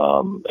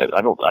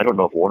 I don't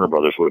know if Warner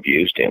Brothers would have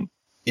used him.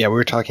 Yeah, we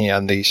were talking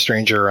on the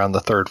Stranger on the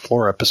Third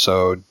Floor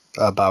episode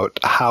about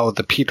how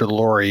the Peter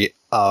Lorre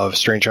of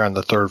Stranger on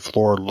the Third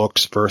Floor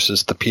looks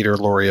versus the Peter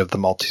Lorre of the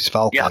Maltese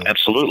Falcon. Yeah,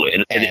 absolutely.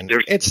 And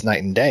it's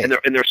night and day.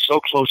 And they're so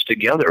close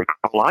together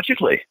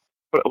chronologically.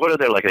 What are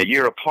they, like a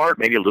year apart,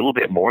 maybe a little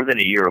bit more than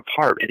a year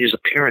apart? And his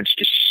appearance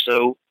is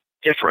so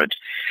different.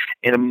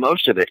 And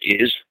most of it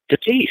is the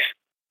teeth.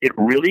 It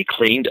really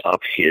cleaned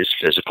up his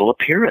physical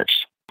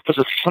appearance. Because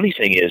the funny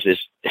thing is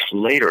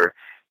later,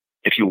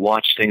 if you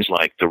watch things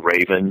like The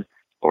Raven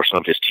or some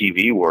of his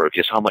TV work,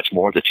 is how much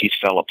more the teeth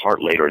fell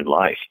apart later in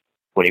life.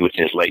 When he was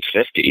in his late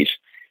 50s,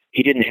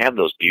 he didn't have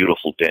those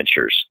beautiful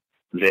dentures.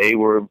 They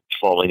were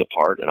falling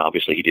apart, and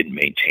obviously he didn't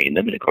maintain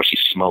them. And, of course, he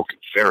smoked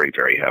very,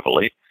 very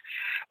heavily.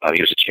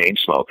 He was a chain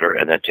smoker,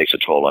 and that takes a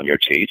toll on your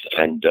teeth,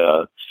 and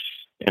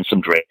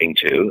some drinking,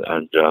 too,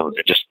 and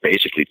just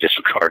basically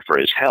disregard for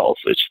his health.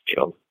 It's,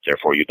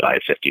 therefore you die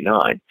at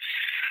 59.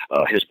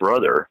 His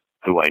brother,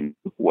 who I knew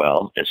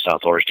well in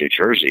South Orange, New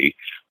Jersey,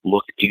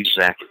 looked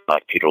exactly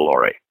like Peter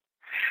Lorre.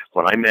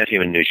 When I met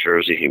him in New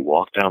Jersey, he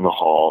walked down the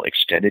hall,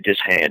 extended his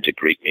hand to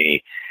greet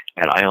me,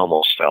 and I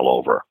almost fell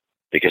over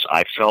because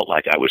I felt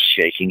like I was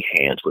shaking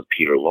hands with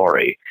Peter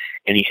Lorre,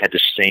 and he had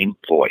the same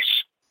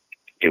voice.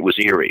 It was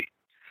eerie.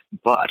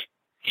 But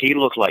he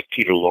looked like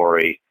Peter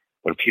Lorre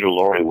when Peter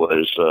Lorre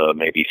was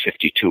maybe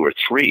 52 or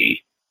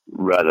 3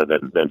 rather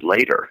than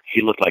later.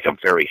 He looked like a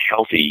very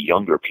healthy,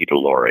 younger Peter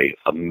Lorre,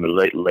 a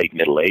late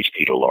middle-aged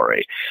Peter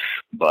Lorre.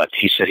 But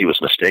he said he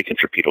was mistaken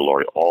for Peter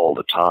Lorre all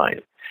the time.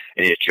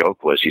 And his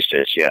joke was, he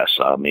says, yes,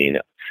 I mean,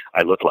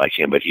 I look like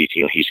him, but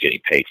he's getting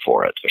paid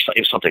for it.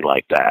 Or something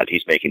like that.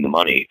 He's making the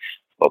money,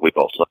 but we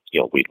both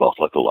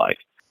look alike.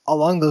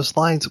 Along those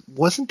lines,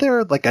 wasn't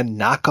there like a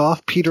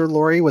knockoff Peter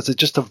Lorre? Was it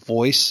just a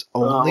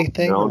voice-only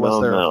thing, or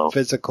was there a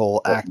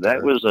physical actor?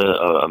 That was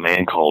a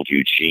man called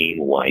Eugene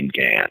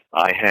Weingarten.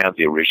 I have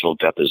the original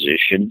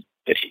deposition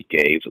that he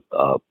gave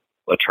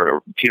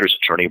Peter's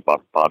attorney,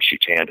 Bob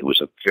Schutan, who was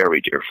a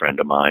very dear friend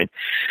of mine.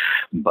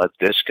 But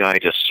this guy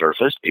just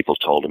surfaced. People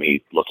told him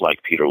he looked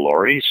like Peter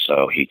Lorre,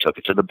 so he took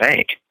it to the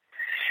bank.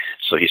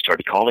 So he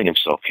started calling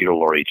himself Peter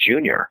Lorre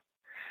Jr.,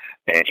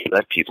 and he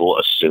let people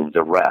assume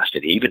the rest.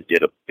 And he even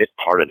did a bit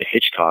part in a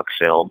Hitchcock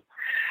film,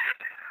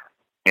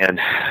 and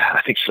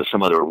I think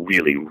some other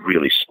really,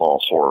 really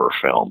small horror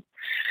film.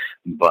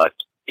 But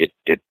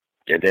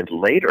and then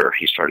later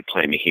he started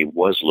claiming he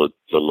was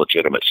the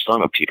legitimate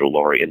son of Peter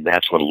Lorre, and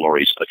that's when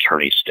Lorre's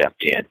attorney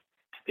stepped in.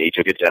 He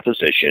took a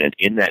deposition, and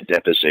in that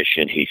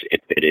deposition he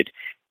admitted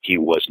he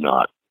was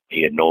not.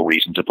 He had no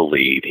reason to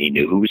believe. He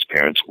knew who his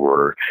parents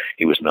were.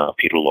 He was not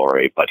Peter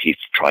Lorre, but he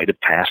tried to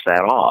pass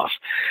that off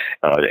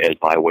as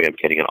by way of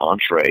getting an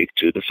entree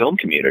to the film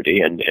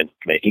community and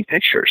making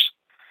pictures.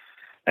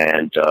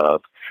 And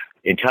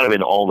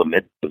in all the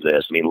midst of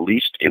this, I mean, at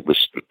least it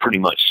was pretty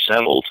much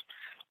settled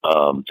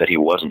that he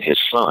wasn't his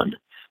son.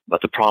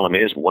 But the problem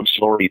is, once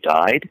Lorre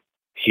died,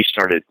 he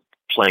started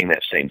playing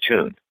that same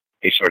tune.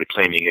 He started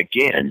claiming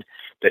again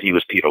that he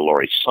was Peter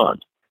Lorre's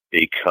son,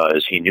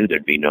 because he knew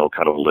there'd be no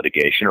kind of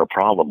litigation or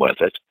problem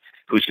with it.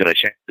 Who's going to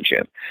challenge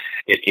him?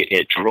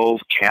 It drove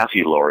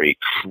Kathy Lorre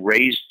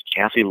crazy.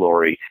 Kathy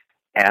Lorre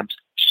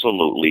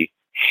absolutely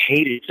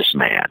hated this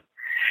man.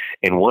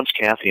 And once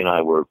Kathy and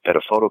I were at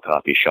a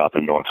photocopy shop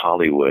in North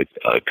Hollywood,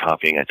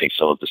 copying, I think,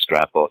 some of the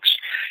scrapbooks,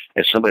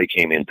 and somebody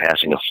came in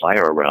passing a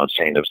flyer around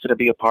saying there's going to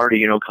be a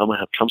party,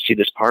 come see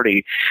this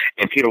party.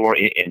 And Peter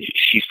Lorre, and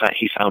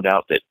he found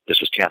out that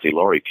this was Kathy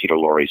Lorre, Peter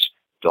Lorre's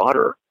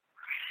daughter.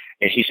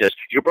 And he says,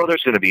 your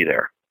brother's going to be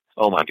there.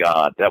 Oh, my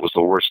God, that was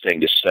the worst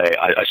thing to say.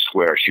 I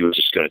swear she was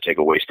just going to take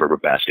a waste paper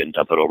basket and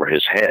dump it over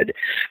his head.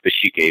 But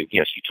she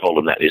told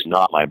him that is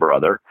not my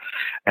brother.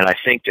 And I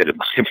think that it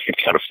might have been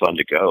kind of fun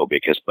to go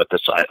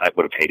I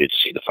would have hated to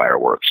see the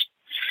fireworks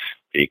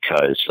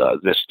because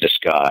this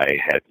guy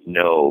had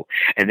no.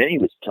 And then he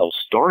would tell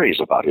stories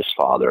about his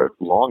father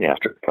long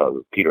after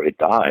Peter had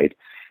died.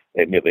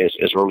 And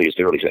as early as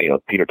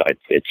Peter died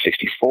at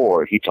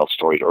 64. He tells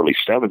stories early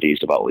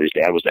 70s about his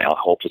dad was a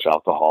hopeless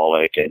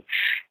alcoholic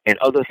and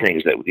other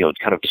things that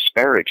kind of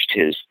disparaged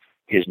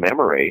his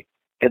memory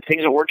and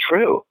things that weren't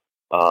true.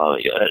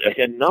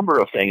 A number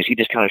of things he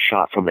just kind of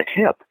shot from the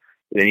hip.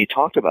 And he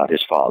talked about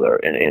his father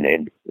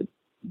in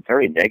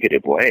very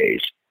negative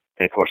ways.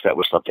 And of course, that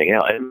was something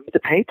else. And the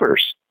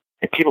papers,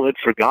 and people had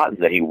forgotten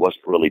that he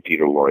wasn't really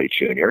Peter Lorre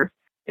Jr.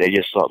 They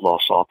just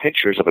saw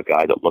pictures of a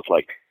guy that looked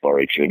like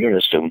Lorre Jr. and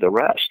assumed the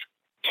rest.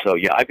 So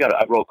yeah,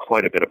 I wrote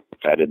quite a bit of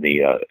that in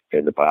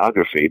the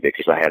biography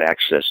because I had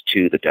access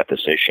to the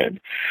deposition,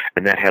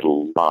 and that had a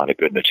lot of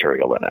good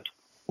material in it.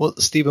 Well,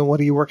 Stephen, what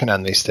are you working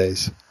on these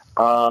days?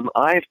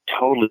 I've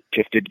totally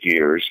shifted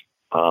gears.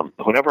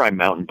 Whenever I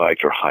mountain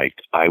biked or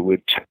hiked, I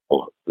would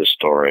tell the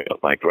story of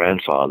my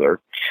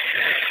grandfather,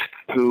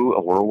 who,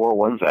 a World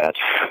War I vet,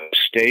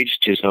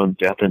 staged his own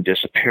death and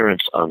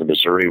disappearance on the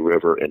Missouri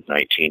River in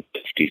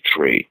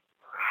 1953.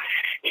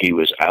 He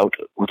was out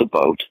with a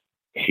boat.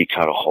 He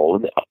cut a hole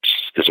in the ice,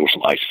 because there were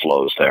some ice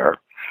flows there.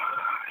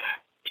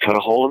 Cut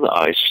a hole in the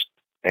ice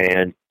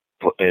and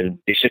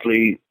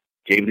basically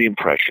gave the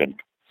impression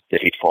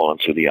that he'd fallen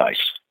through the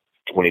ice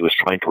when he was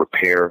trying to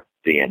repair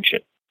the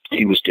engine.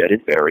 He was dead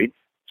and buried,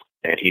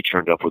 and he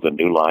turned up with a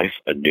new life,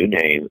 a new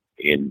name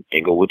in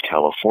Inglewood,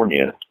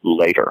 California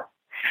later.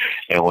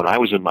 And when I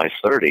was in my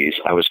 30s,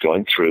 I was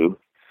going through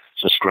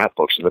some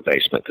scrapbooks in the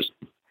basement because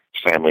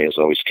family has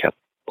always kept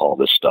all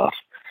this stuff,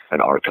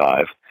 an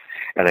archive.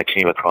 And I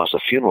came across a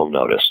funeral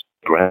notice,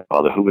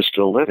 grandfather who was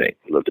still living.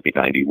 He lived to be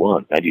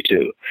 91,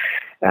 92.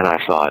 And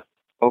I thought,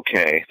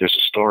 okay, there's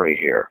a story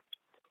here.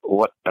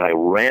 And I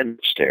ran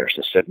upstairs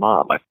and said,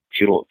 Mom, my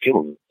funeral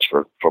notice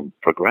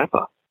for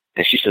Grandpa.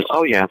 And she says,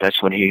 oh, yeah,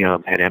 that's when he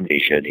had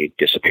amnesia and he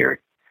disappeared.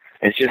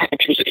 And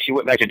she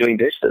went back to doing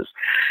dishes.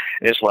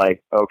 And it's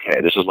like,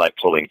 okay, this is like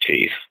pulling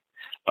teeth.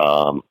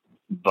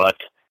 But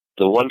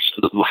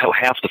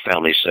half the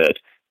family said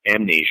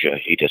amnesia,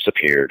 he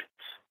disappeared.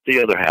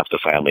 The other half of the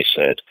family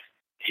said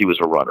he was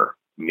a runner,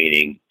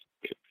 meaning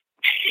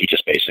he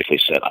just basically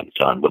said, I'm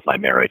done with my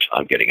marriage.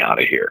 I'm getting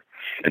out of here.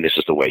 And this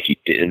is the way he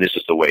did. And this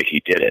is the way he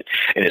did it.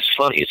 And it's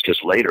funny. It's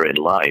because later in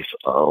life,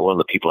 one of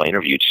the people I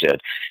interviewed said,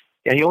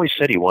 yeah, he always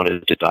said he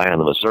wanted to die on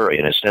the Missouri.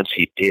 In a sense,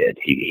 he did.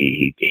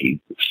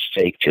 He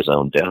faked his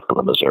own death on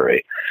the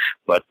Missouri.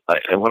 But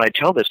when I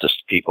tell this to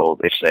people,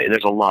 they say,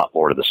 there's a lot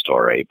more to the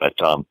story, but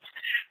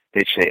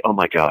they say, oh,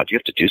 my God, you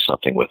have to do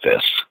something with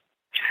this.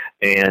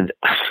 And,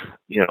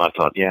 I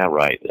thought, yeah,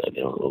 right.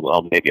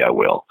 Well, maybe I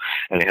will.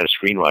 And I had a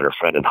screenwriter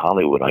friend in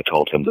Hollywood. I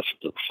told him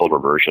the fuller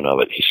version of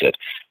it. He said,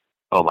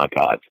 oh, my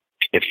God,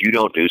 if you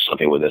don't do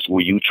something with this,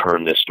 will you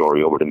turn this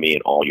story over to me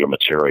and all your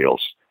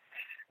materials?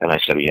 And I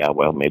said, yeah,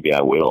 well, maybe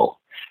I will.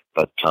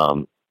 But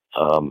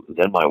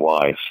then my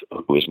wife,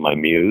 who is my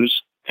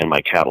muse and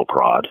my cattle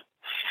prod,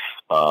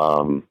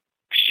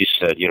 she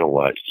said, you know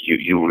what,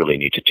 you really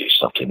need to do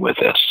something with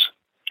this.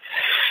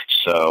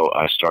 So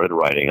I started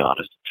writing on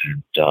it.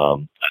 And,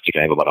 I think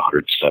I have about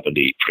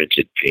 170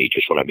 printed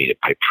pages. What I mean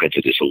by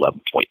printed is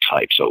 11-point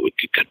type, so it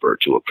could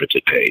convert to a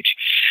printed page.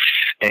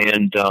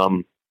 And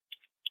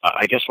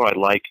I guess what I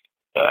like,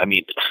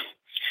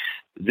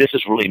 this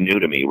is really new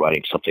to me,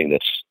 writing something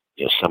that's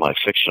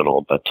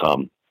semi-fictional, but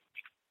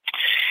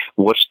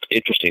what's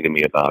interesting to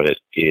me about it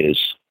is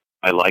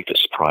I like to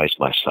surprise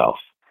myself.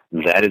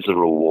 That is a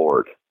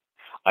reward.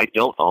 I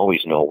don't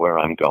always know where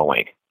I'm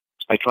going.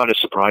 I try to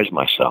surprise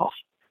myself.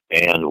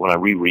 And when I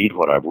reread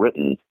what I've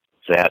written,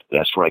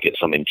 that's where I get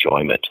some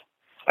enjoyment.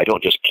 I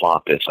don't just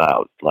plot this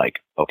out like,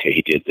 okay,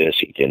 he did this,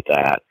 he did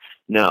that.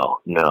 No,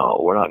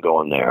 we're not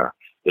going there.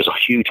 There's a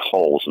huge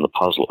holes in the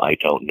puzzle I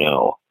don't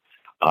know.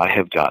 I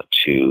have got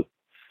to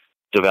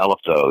develop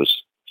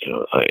those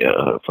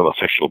from a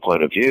fictional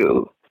point of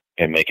view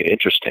and make it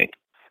interesting.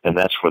 And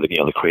that's where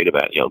the creative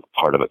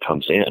part of it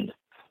comes in.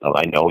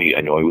 I know he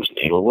was in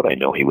Inglewood. I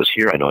know he was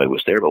here. I know he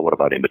was there. But what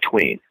about in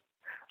between?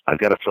 I've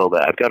got to fill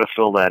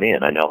that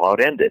in. I know how it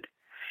ended,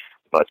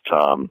 but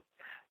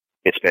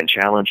it's been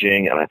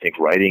challenging. And I think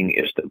writing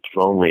is the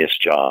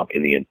loneliest job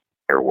in the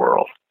entire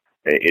world.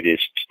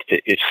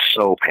 It's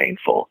so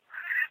painful,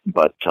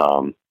 but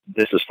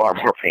this is far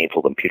more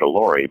painful than Peter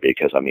Lorre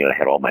because I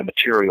had all my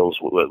materials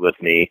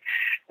with me,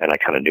 and I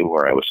kind of knew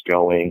where I was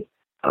going.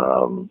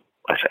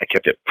 I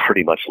kept it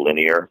pretty much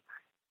linear,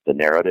 the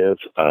narrative,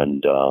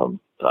 and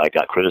I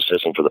got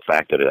criticism for the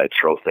fact that I'd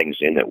throw things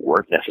in that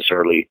weren't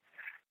necessarily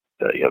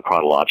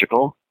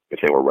chronological, if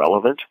they were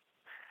relevant.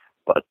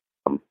 But,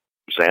 for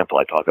example,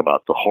 I talk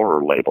about the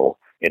horror label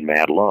in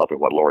Mad Love and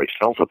what Lorre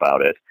felt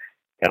about it,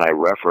 and I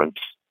reference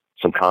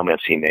some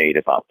comments he made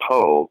about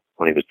Poe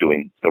when he was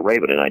doing The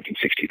Raven in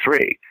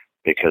 1963,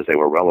 because they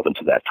were relevant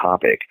to that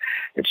topic.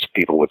 And just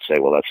people would say,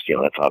 well,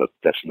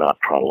 that's not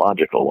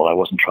chronological. Well, I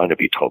wasn't trying to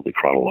be totally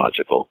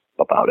chronological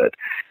about it.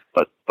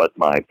 But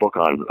my book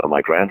on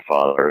my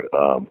grandfather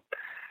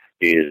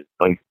is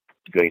going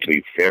to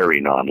be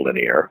very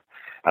nonlinear,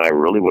 and I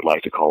really would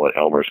like to call it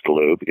Elmer's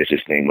Glue because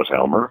his name was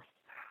Elmer,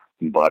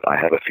 but I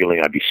have a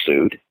feeling I'd be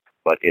sued.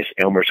 But it's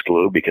Elmer's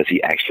Glue because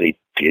he actually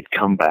did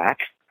come back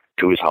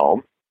to his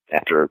home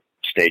after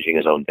staging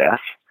his own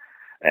death,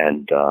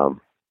 and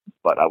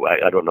but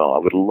I don't know. I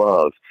would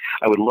love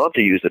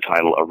to use the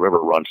title "A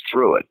River Runs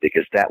Through It"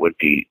 because that would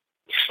be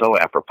so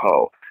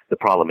apropos. The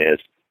problem is,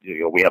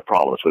 we have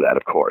problems with that,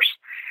 of course.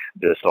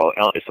 So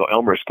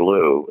Elmer's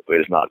Glue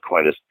is not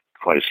quite as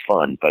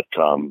fun, but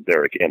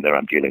there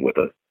I'm dealing with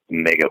a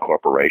mega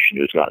corporation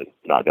who's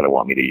not going to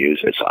want me to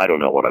use it. So I don't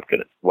know what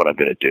I'm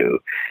gonna do.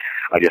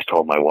 I just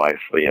told my wife,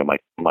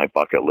 my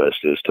bucket list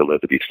is to live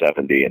to be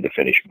 70 and to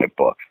finish my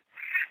book,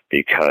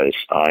 because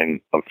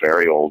I'm a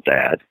very old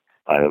dad.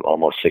 I'm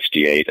almost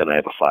 68, and I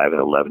have a 5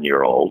 and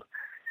 11-year-old.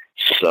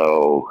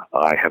 So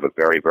I have a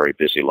very, very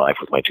busy life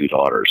with my 2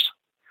 daughters.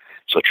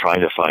 So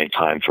trying to find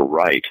time to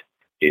write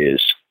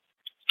is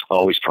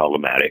always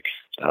problematic.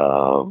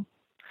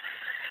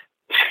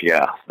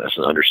 Yeah, that's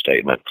an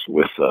understatement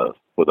with a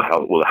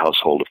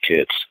household of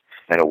kids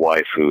and a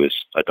wife who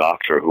is a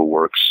doctor who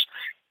works.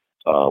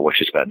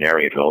 She's a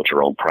veterinarian who owns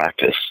her own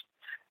practice,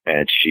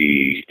 and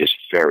she is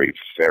very,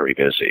 very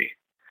busy.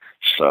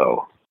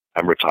 So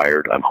I'm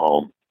retired. I'm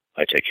home.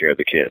 I take care of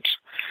the kids,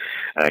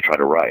 and I try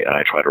to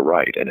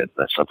write, and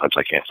sometimes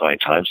I can't find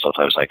time.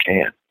 Sometimes I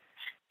can.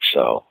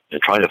 So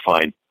I'm trying to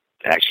find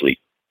actually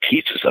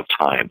pieces of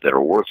time that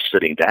are worth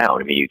sitting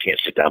down. I mean, you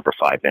can't sit down for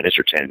 5 minutes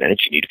or 10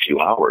 minutes. You need a few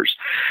hours.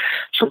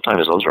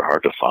 Sometimes those are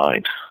hard to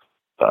find.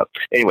 But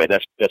anyway,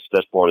 that's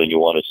more than you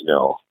wanted to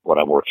know what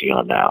I'm working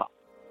on now.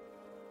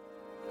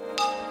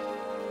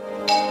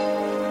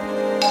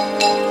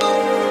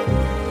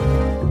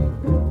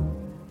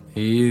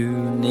 You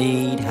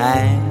need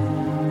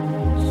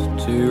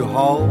hands to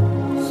hold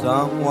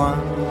someone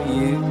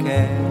you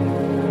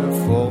care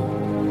for.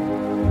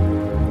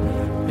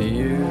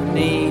 You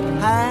need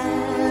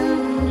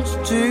hands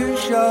to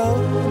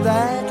show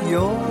that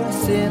you're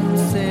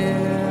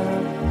sincere.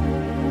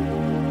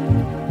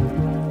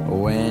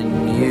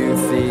 When you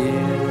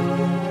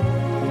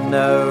feel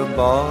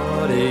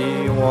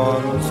nobody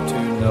wants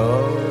to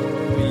know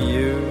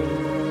you,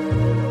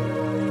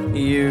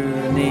 you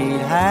need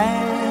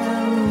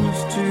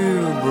hands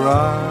to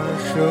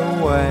brush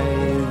away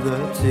the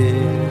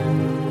tears.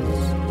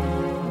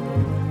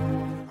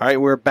 All right,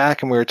 we're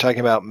back, and we were talking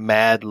about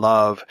Mad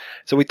Love.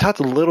 So we talked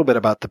a little bit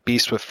about The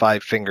Beast with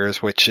 5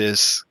 Fingers, which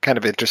is kind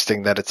of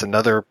interesting that it's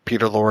another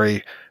Peter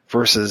Lorre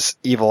versus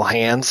Evil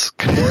Hands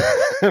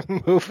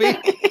movie.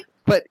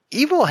 But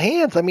Evil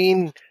Hands, I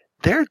mean,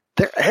 they're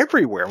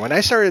everywhere. When I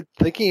started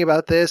thinking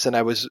about this, and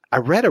I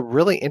read a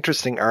really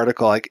interesting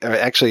article. I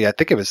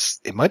think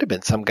it might have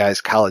been some guy's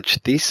college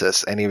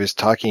thesis, and he was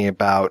talking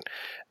about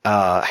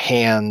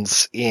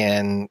hands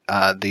in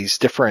these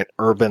different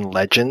urban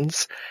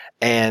legends.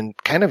 And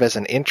kind of as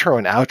an intro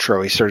and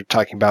outro, he started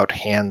talking about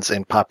hands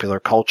in popular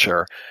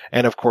culture.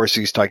 And of course,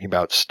 he's talking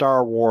about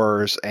Star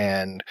Wars,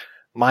 and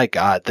my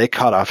God, they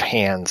cut off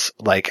hands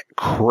like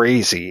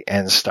crazy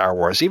in Star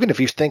Wars. Even if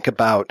you think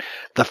about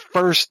the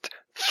first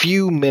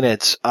few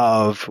minutes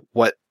of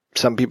what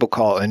some people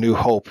call A New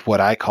Hope, what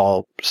I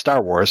call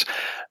Star Wars,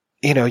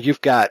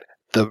 you've got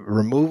the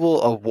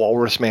removal of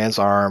Walrus Man's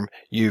arm,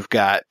 you've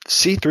got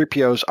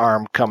C-3PO's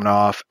arm coming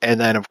off, and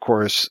then, of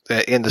course,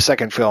 in the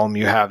second film,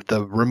 you have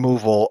the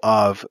removal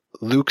of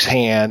Luke's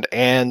hand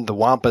and the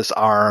Wampa's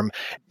arm,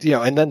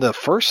 and then the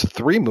first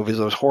 3 movies,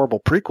 those horrible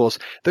prequels,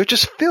 they're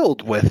just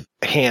filled with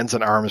hands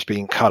and arms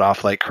being cut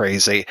off like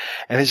crazy.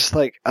 And it's just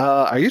like,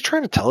 are you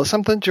trying to tell us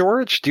something,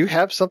 George? Do you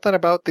have something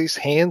about these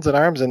hands and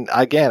arms? And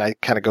again, I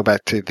kind of go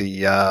back to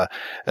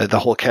the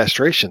whole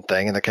castration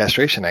thing and the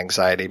castration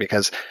anxiety,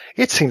 because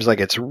it seems like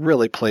it's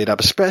really played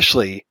up,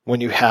 especially when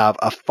you have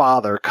a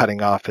father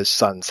cutting off his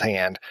son's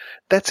hand.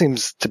 That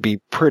seems to be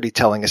pretty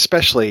telling,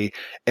 especially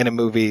in a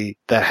movie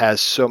that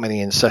has so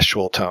many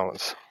incestual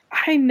tones.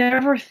 I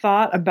never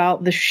thought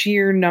about the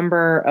sheer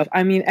number of,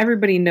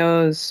 everybody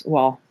knows,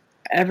 well,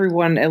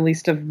 everyone, at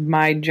least of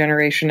my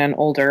generation and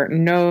older,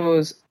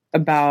 knows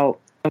about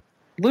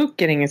Luke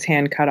getting his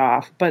hand cut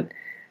off. But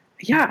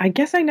yeah, I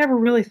guess I never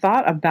really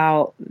thought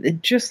about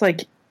just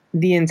like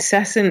the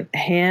incessant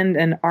hand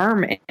and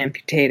arm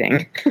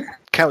amputating.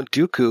 Count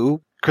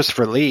Dooku,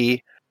 Christopher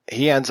Lee,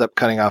 he ends up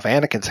cutting off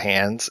Anakin's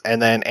hands,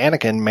 and then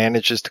Anakin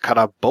manages to cut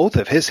off both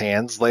of his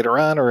hands later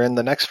on or in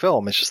the next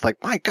film. It's just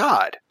like, my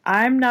God.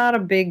 I'm not a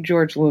big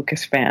George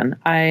Lucas fan.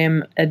 I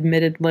am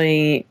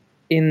admittedly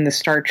in the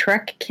Star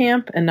Trek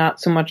camp and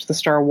not so much the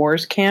Star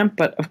Wars camp,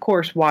 but of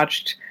course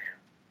watched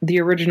the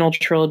original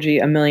trilogy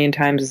a million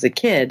times as a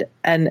kid.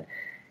 And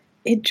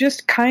it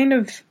just kind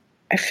of,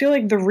 I feel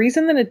like the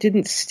reason that it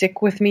didn't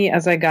stick with me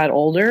as I got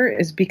older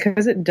is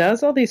because it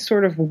does all these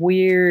sort of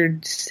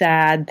weird,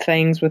 sad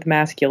things with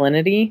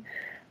masculinity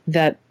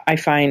that I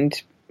find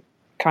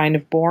kind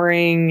of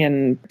boring,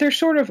 and they're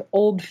sort of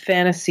old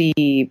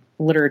fantasy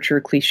literature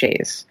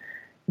cliches.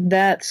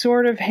 That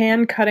sort of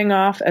hand cutting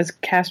off as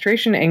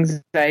castration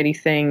anxiety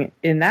thing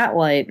in that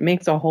light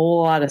makes a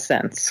whole lot of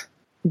sense.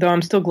 Though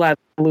I'm still glad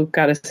Luke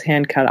got his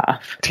hand cut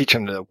off. Teach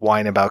him to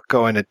whine about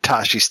going to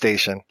Tashi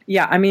Station.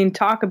 Yeah, I mean,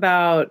 talk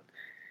about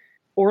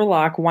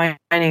Orlac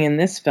whining in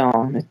this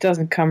film. It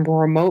doesn't come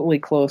remotely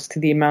close to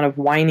the amount of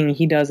whining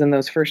he does in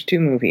those first two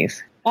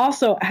movies.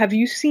 Also, have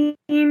you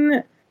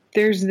seen,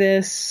 there's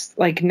this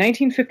like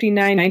 1959,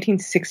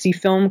 1960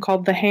 film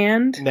called The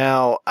Hand?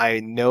 Now, I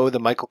know the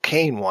Michael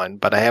Caine one,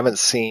 but I haven't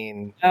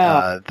seen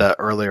the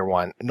earlier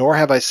one. Nor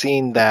have I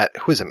seen that,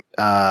 who is it,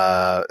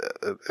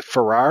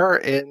 Farrar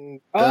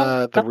in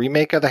the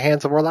remake of The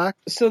Hands of Orlac?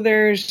 So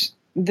there's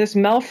this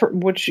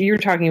which you're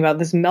talking about,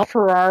 this Mel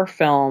Farrar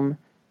film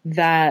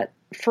that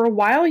for a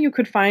while you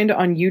could find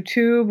on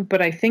YouTube,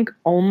 but I think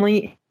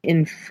only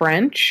in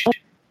French.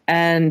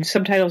 And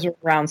subtitles are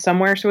around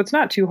somewhere, so it's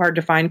not too hard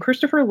to find.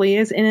 Christopher Lee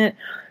is in it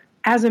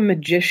as a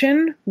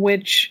magician,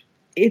 which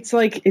it's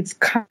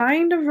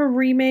kind of a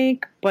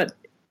remake, but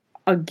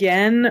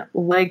again,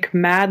 like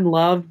Mad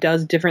Love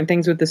does different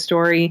things with the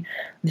story.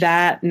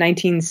 I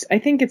think it's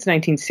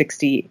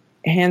 1960,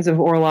 Hands of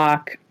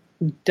Orlac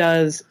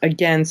does,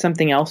 again,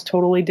 something else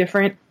totally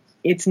different.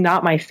 It's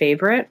not my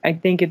favorite. I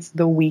think it's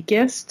the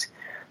weakest.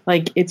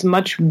 Like, it's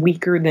much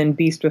weaker than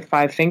Beast with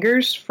Five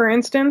Fingers, for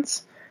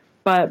instance.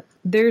 But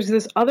there's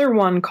this other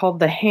one called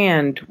The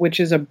Hand, which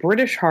is a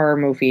British horror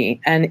movie,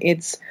 and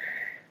it's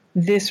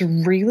this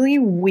really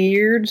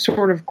weird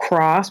sort of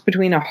cross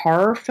between a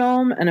horror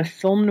film and a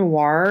film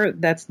noir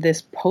that's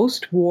this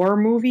post-war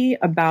movie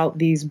about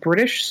these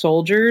British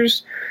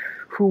soldiers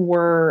who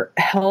were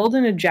held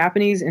in a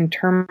Japanese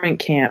internment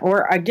camp,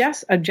 or I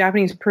guess a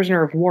Japanese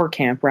prisoner of war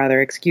camp,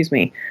 rather, excuse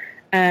me,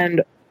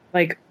 and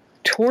like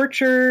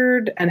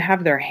tortured and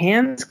have their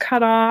hands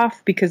cut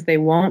off because they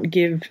won't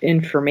give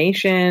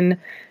information.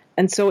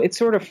 And so it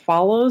sort of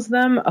follows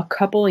them a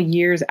couple of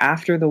years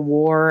after the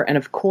war. And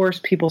of course,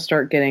 people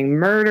start getting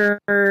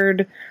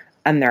murdered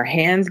and their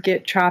hands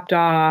get chopped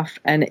off.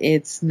 And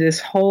it's this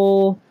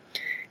whole,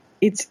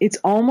 it's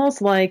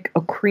almost like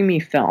a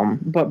creamy film,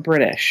 but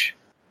British.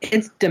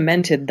 It's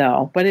demented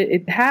though, but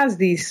it has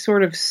these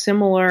sort of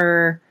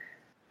similar,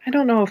 I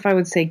don't know if I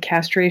would say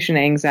castration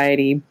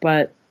anxiety,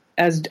 but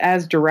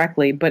as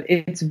directly, but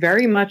it's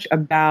very much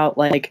about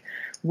like,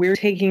 we're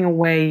taking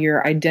away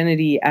your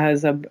identity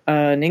as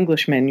an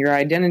Englishman, your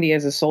identity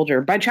as a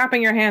soldier by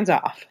chopping your hands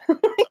off.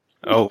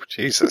 Oh,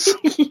 Jesus.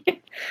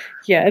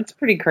 Yeah, it's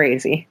pretty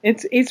crazy.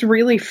 It's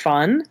really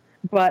fun,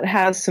 but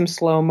has some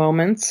slow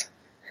moments.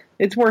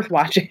 It's worth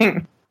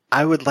watching.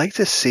 I would like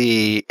to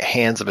see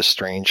Hands of a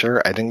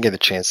Stranger. I didn't get a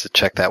chance to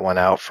check that one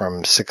out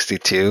from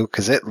 62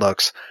 because it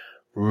looks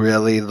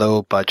really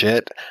low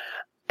budget.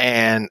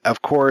 And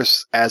of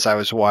course, as I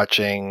was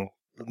watching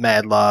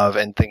Mad Love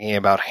and thinking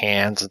about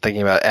hands and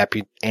thinking about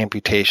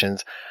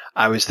amputations,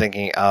 I was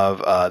thinking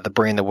of The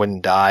Brain That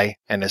Wouldn't Die,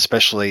 and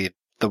especially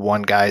the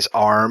one guy's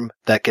arm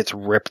that gets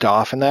ripped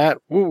off in that.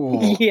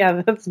 Ooh.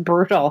 Yeah, that's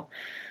brutal.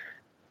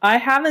 I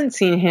haven't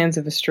seen Hands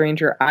of a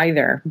Stranger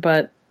either,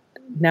 but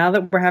now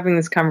that we're having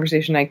this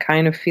conversation, I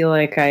kind of feel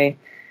like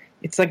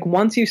it's like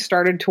once you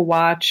started to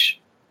watch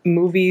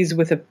movies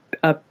with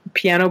a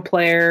piano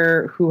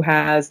player who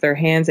has their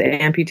hands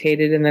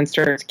amputated and then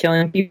starts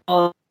killing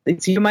people,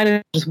 you might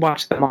have just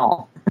watched them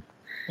all.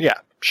 Yeah,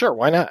 sure,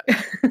 why not?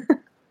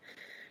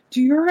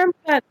 Do you remember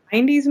that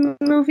 90s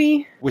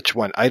movie? Which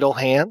one? Idle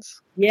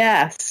Hands?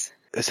 Yes.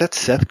 Is that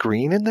Seth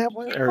Green in that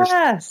one? Or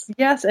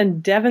Yes,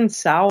 and Devon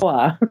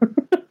Sawa.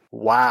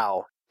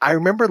 Wow. I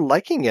remember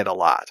liking it a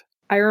lot.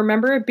 I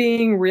remember it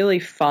being really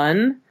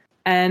fun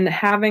and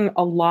having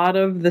a lot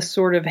of the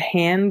sort of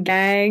hand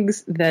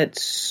gags that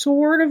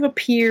sort of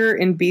appear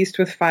in Beast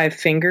with Five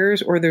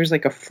Fingers, or there's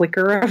like a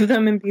flicker of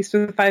them in Beast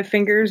with Five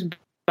Fingers,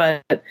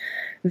 but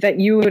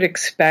that you would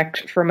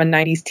expect from a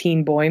 90s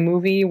teen boy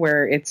movie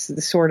where it's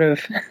the sort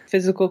of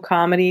physical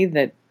comedy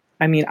that,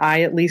 I mean,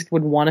 I at least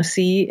would want to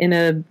see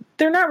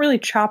they're not really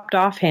chopped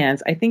off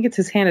hands. I think it's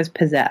his hand is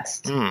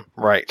possessed.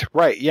 Right.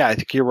 Yeah, I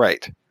think you're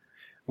right.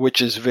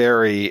 Which is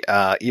very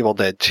Evil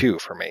Dead 2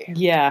 for me.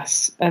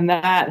 Yes, and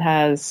that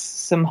has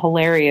some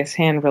hilarious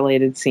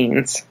hand-related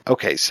scenes.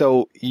 Okay,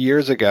 so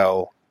years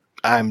ago,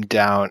 I'm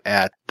down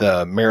at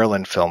the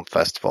Maryland Film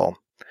Festival,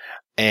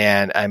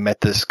 and I met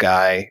this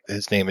guy.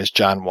 His name is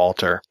John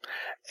Walter,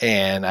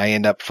 and I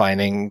end up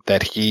finding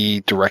that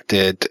he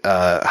directed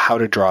How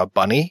to Draw a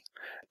Bunny,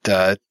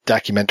 the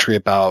documentary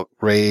about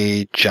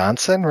Ray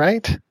Johnson,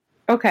 right?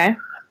 Okay.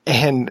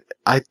 And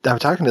I'm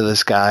talking to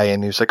this guy,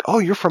 and he was like, "Oh,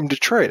 you're from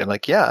Detroit." I'm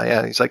like,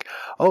 "Yeah." He's like,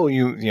 "Oh,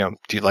 you know,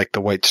 do you like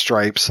the White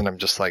Stripes?" And I'm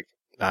just like,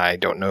 I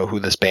don't know who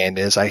this band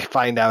is. I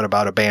find out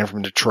about a band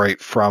from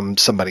Detroit from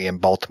somebody in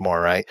Baltimore,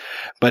 right?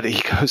 But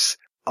he goes,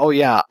 oh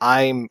yeah,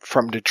 I'm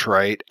from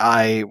Detroit.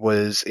 I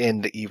was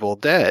in the Evil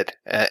Dead,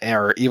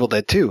 or Evil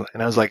Dead 2.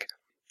 And I was like,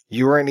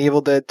 you were in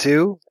Evil Dead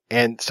 2?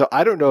 And so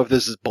I don't know if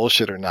this is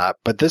bullshit or not,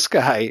 but this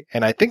guy,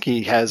 and I think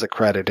he has a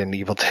credit in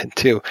Evil Dead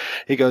 2,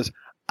 he goes,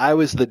 I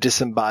was the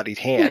disembodied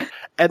hand.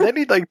 And then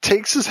he like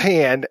takes his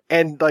hand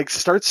and like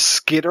starts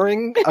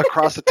skittering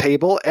across the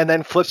table and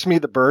then flips me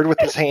the bird with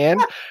his hand.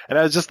 And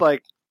I was just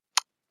like,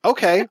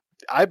 okay,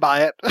 I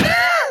buy it.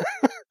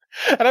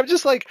 And I'm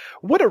just like,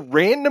 what a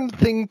random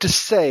thing to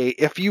say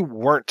if you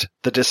weren't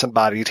the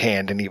disembodied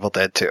hand in Evil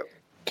Dead 2.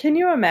 Can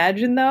you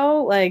imagine,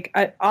 though? Like,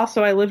 I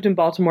lived in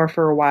Baltimore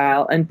for a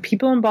while, and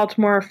people in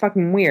Baltimore are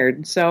fucking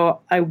weird.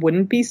 So I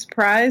wouldn't be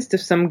surprised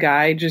if some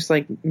guy just,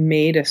 like,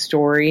 made a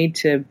story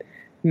to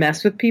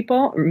mess with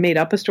people, or made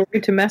up a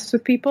story to mess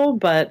with people.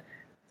 But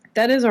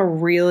that is a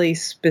really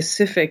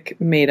specific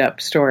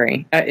made-up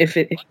story, if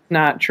it's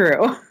not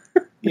true.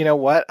 You know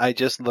what? I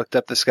just looked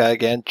up this guy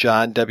again,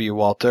 John W.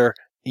 Walter.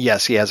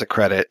 Yes, he has a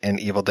credit in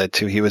Evil Dead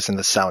 2. He was in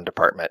the sound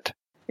department.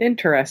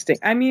 Interesting.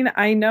 I mean,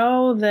 I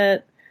know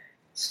that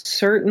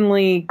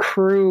certainly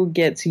crew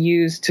gets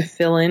used to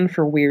fill in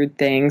for weird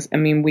things. I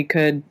mean,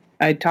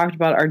 I talked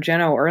about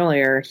Argento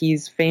earlier.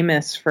 He's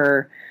famous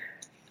for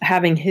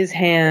having his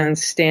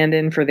hands stand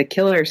in for the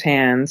killer's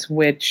hands,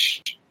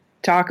 which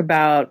talk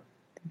about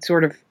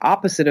sort of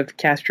opposite of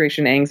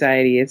castration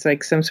anxiety. It's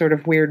like some sort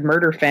of weird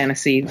murder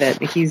fantasy that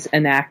he's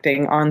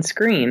enacting on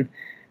screen.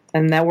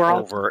 And that we're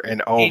over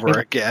and over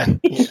again.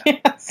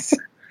 Yes.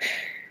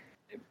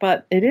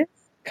 But it is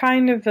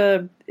kind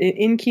of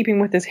in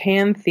keeping with this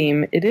hand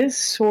theme, it is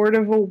sort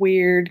of a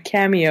weird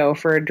cameo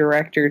for a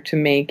director to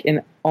make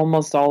in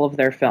almost all of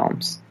their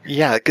films.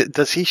 Yeah.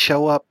 Does he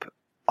show up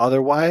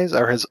otherwise?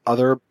 Are his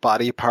other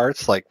body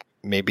parts, like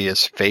maybe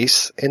his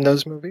face, in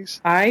those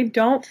movies? I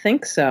don't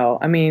think so.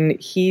 I mean,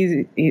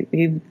 he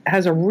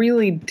has a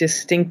really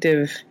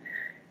distinctive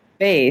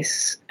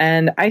face,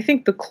 and I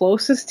think the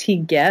closest he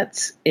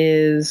gets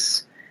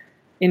is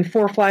in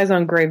Four Flies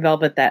on Grey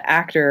Velvet. That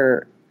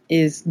actor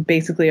is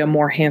basically a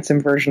more handsome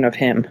version of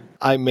him.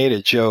 I made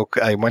a joke.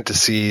 I went to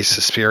see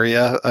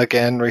Suspiria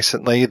again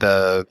recently,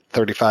 the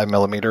 35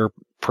 millimeter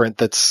print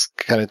that's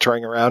kind of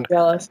touring around.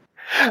 Jealous.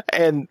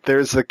 And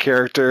there's a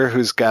character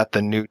who's got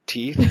the new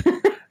teeth.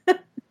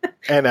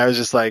 And I was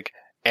just like,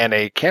 and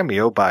a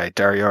cameo by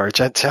Dario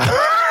Argento.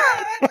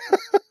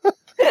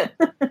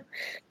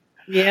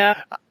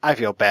 Yeah. I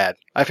feel bad.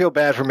 I feel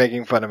bad for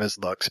making fun of his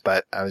looks,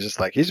 but I was just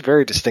like, he's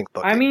very distinct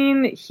looking. I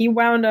mean, he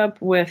wound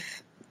up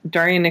with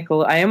Daria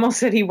Nicolodi. I almost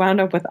said he wound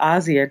up with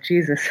Ozzy.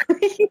 Jesus.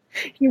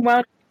 He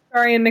wound up with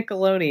Daria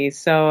Nicolodi,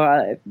 so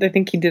I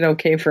think he did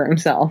okay for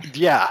himself.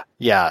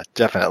 Yeah,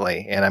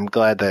 definitely. And I'm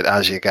glad that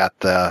Ozzy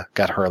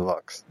got her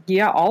looks.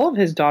 Yeah, all of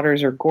his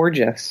daughters are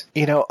gorgeous.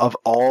 You know, of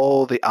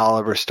all the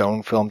Oliver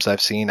Stone films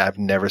I've seen, I've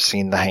never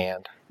seen The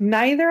Hand.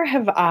 Neither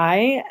have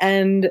I,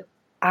 and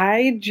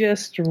I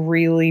just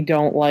really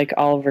don't like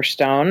Oliver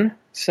Stone,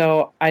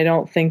 so I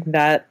don't think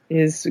that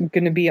is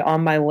going to be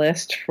on my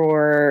list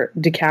for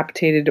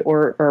decapitated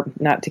or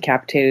not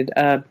decapitated,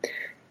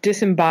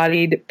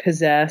 disembodied,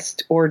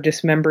 possessed, or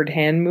dismembered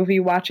hand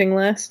movie watching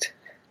list.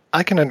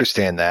 I can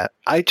understand that.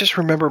 I just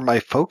remember my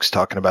folks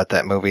talking about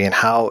that movie and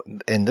how,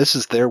 and this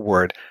is their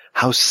word,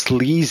 how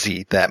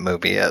sleazy that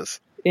movie is.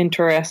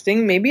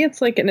 Interesting. Maybe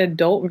it's like an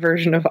adult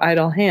version of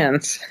Idle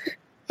Hands.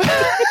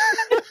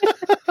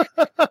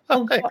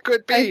 It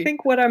could be. I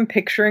think what I'm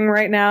picturing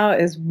right now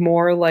is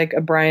more like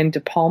a Brian De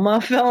Palma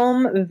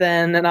film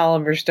than an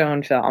Oliver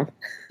Stone film.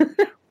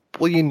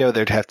 Well, you know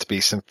there'd have to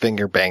be some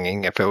finger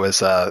banging if it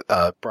was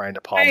a Brian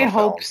De Palma film. I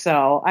hope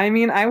so. I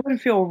mean, I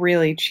would feel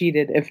really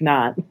cheated if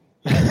not.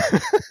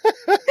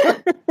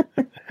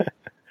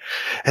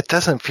 It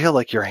doesn't feel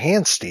like your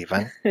hand,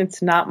 Stephen.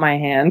 It's not my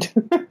hand.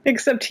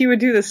 Except he would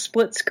do the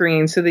split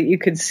screen so that you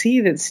could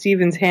see that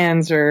Stephen's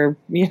hands are,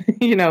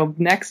 you know,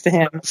 next to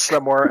him.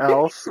 Somewhere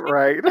else,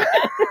 right?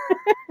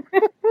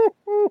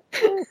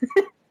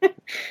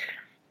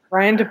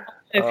 Brian,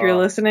 if you're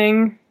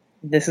listening,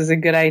 this is a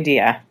good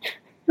idea.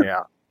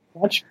 Yeah.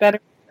 Much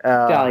better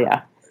than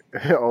Dahlia.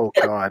 Oh,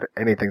 God.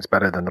 Anything's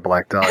better than the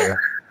Black Dahlia.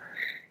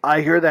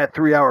 I hear that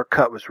 3-hour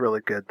cut was really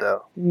good,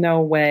 though.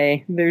 No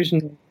way. There's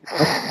no...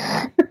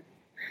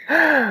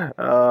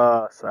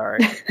 Sorry.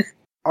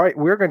 All right,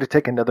 we're going to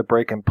take another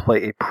break and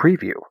play a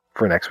preview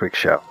for next week's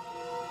show.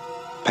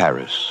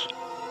 Paris.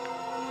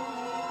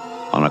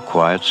 On a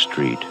quiet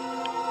street,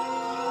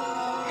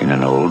 in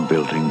an old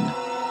building,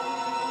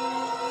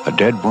 a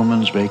dead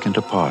woman's vacant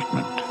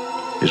apartment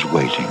is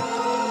waiting.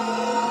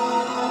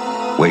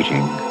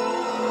 Waiting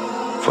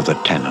for the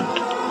tenant.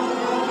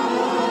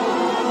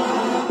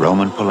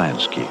 Roman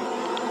Polanski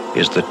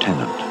is the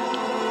tenant.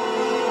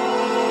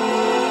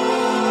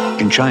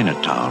 In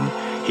Chinatown,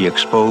 he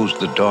exposed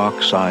the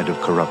dark side of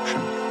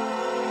corruption.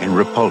 In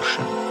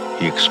Repulsion,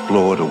 he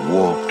explored a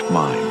warped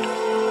mind.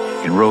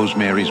 In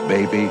Rosemary's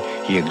Baby,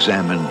 he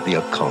examined the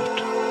occult.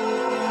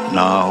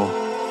 Now,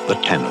 the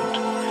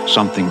tenant,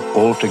 something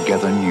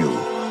altogether new,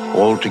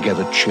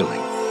 altogether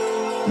chilling.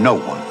 No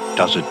one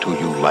does it to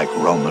you like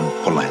Roman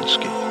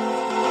Polanski.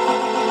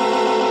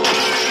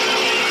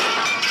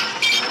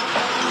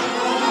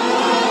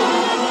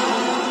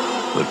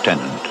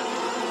 Lieutenant,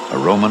 a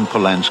Roman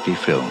Polanski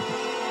film,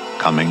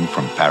 coming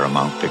from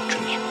Paramount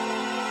Pictures.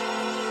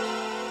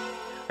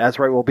 That's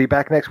right. We'll be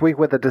back next week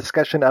with a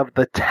discussion of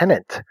The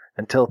Tenant.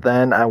 Until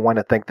then, I want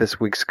to thank this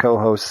week's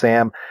co-host,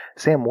 Sam.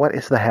 Sam, what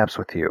is the haps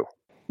with you?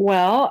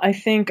 Well, I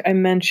think I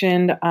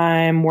mentioned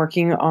I'm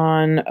working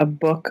on a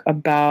book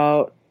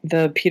about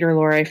the Peter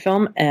Lorre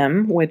film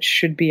M, which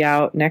should be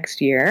out next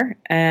year.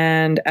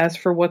 And as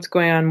for what's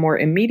going on more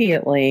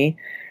immediately,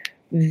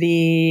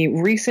 the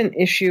recent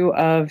issue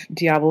of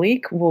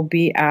Diabolique will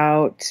be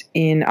out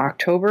in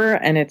October,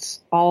 and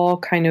it's all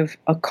kind of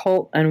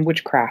occult and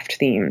witchcraft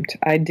themed.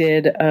 I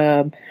did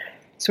a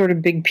sort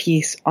of big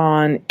piece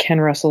on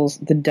Ken Russell's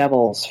The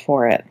Devils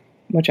for it,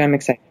 which I'm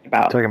excited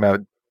about. Talking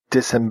about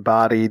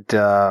disembodied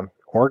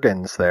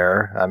organs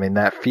there. I mean,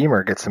 that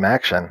femur gets some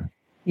action.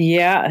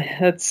 Yeah,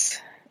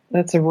 that's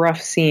a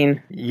rough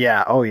scene.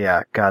 Yeah. Oh,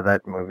 yeah. God,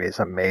 that movie is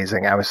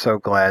amazing. I was so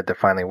glad to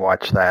finally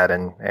watch that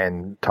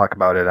and talk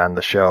about it on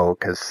the show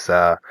because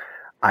I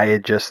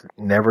had just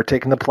never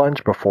taken the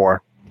plunge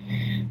before.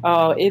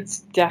 Oh, it's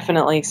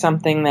definitely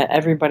something that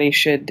everybody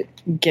should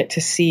get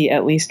to see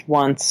at least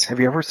once. Have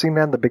you ever seen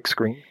that on the big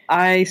screen?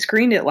 I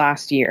screened it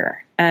last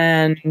year,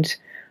 and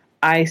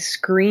I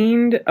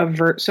screened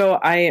so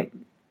I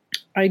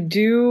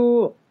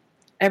do...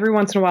 Every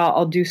once in a while,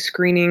 I'll do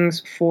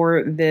screenings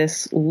for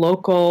this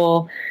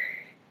local...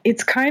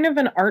 It's kind of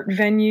an art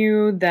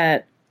venue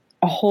that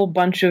a whole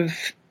bunch of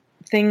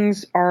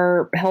things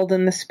are held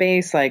in the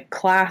space, like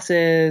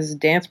classes,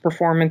 dance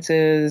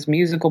performances,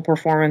 musical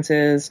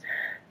performances,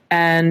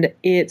 and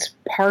it's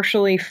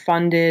partially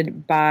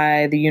funded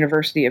by the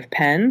University of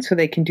Penn, so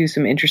they can do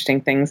some interesting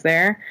things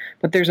there.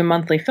 But there's a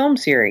monthly film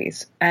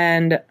series,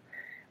 and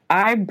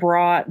I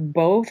brought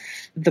both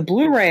the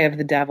Blu-ray of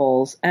The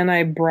Devils and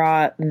I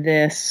brought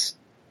this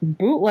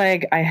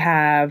bootleg I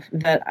have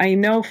that I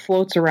know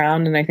floats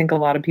around, and I think a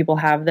lot of people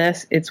have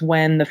this. It's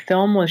when the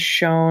film was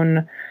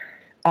shown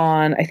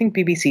on, I think,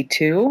 BBC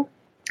Two,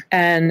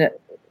 and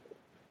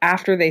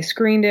after they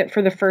screened it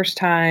for the first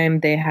time,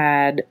 they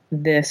had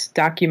this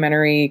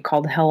documentary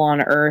called Hell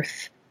on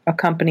Earth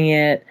accompany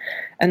it,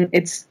 and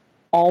it's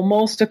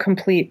almost a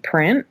complete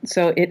print,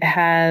 so it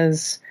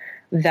has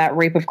that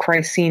Rape of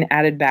Christ scene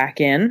added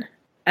back in.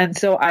 And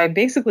so I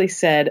basically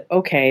said,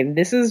 okay,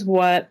 this is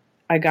what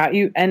I got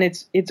you. And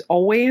it's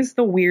always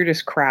the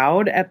weirdest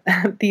crowd at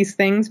these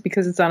things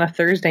because it's on a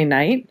Thursday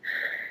night.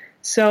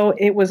 So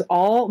it was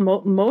all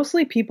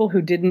mostly people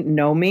who didn't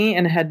know me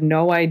and had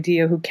no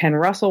idea who Ken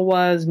Russell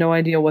was, no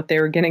idea what they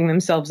were getting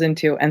themselves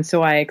into. And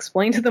so I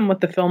explained to them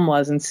what the film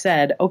was and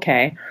said,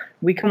 okay,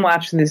 we can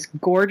watch this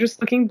gorgeous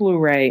looking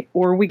Blu-ray,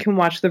 or we can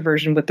watch the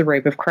version with the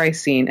Rape of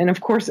Christ scene. And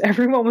of course,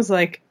 everyone was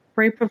like,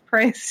 Rape of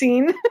Christ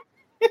scene.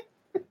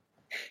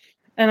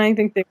 And I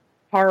think they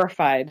were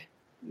horrified.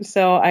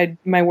 So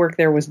my work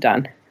there was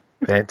done.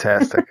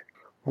 Fantastic.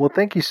 Well,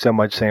 thank you so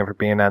much, Sam, for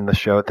being on the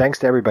show. Thanks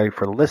to everybody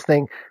for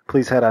listening.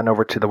 Please head on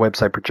over to the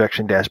website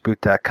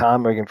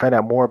projection-booth.com where you can find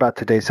out more about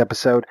today's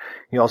episode.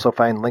 You also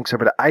find links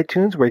over to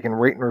iTunes where you can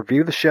rate and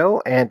review the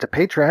show, and to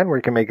Patreon where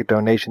you can make a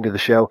donation to the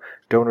show.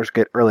 Donors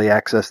get early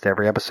access to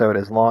every episode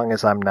as long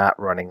as I'm not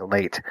running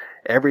late.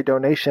 Every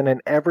donation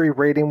and every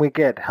rating we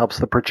get helps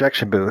the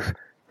Projection Booth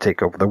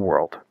take over the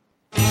world.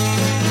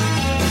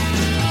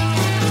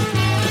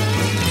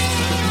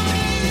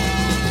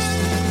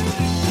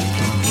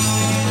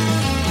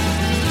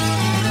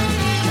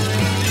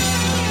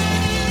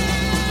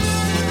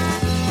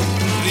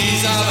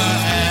 These are the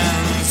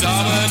hands of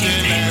a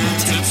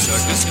demented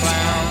circus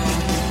clown.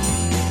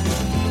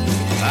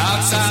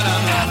 Outside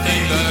I'm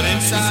laughing, but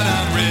inside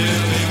I'm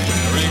really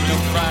wearing a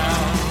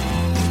frown.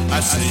 I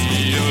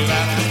see you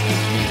laughing,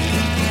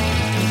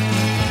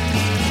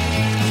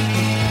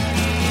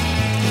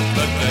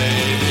 but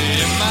baby,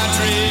 in my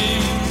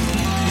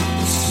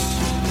dreams,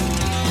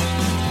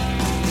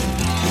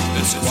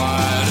 it's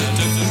quite a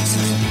different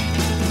scene.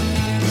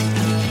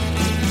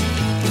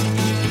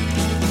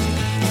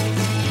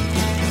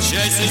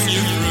 Chasing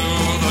you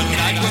through the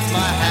night with my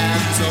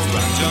hands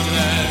around your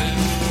neck.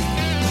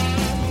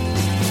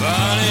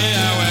 Funny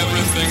how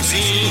everything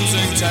seems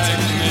in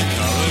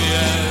technicolor,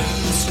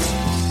 yes.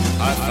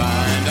 I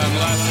find I'm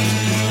laughing,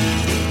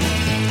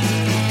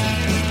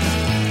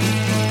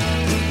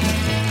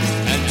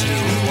 and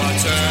you are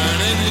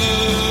turning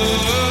blue.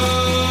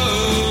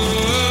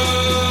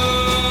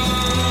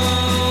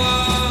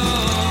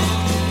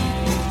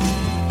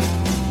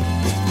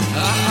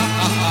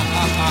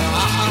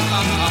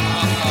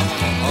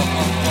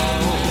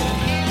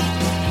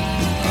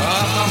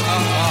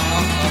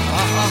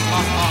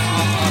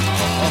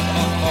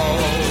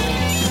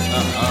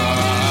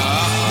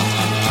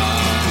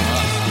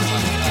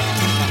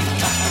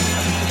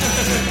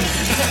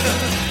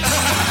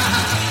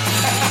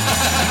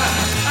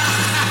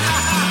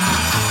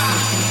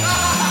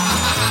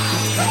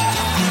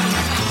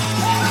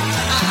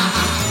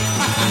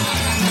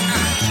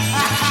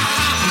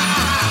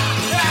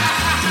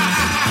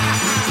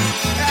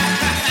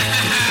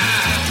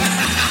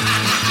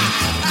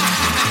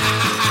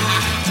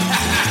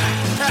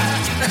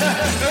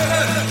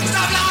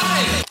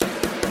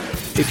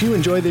 If you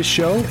enjoy this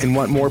show and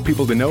want more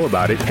people to know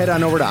about it, head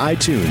on over to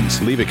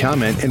iTunes, leave a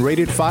comment, and rate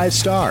it 5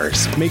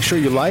 stars. Make sure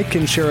you like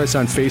and share us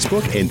on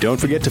Facebook, and don't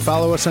forget to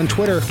follow us on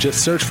Twitter.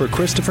 Just search for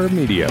Christopher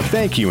Media.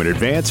 Thank you in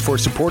advance for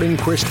supporting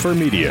Christopher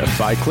Media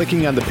by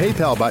clicking on the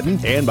PayPal button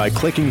and by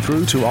clicking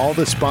through to all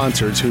the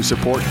sponsors who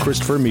support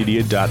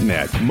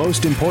ChristopherMedia.net.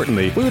 Most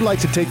importantly, we would like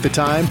to take the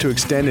time to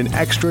extend an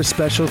extra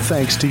special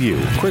thanks to you.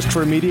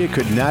 Christopher Media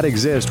could not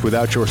exist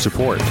without your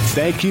support.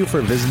 Thank you for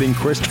visiting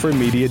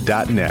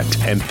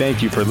ChristopherMedia.net, and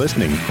thank you for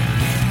listening.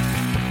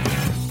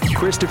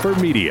 Christopher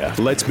Media.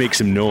 Let's make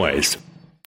some noise.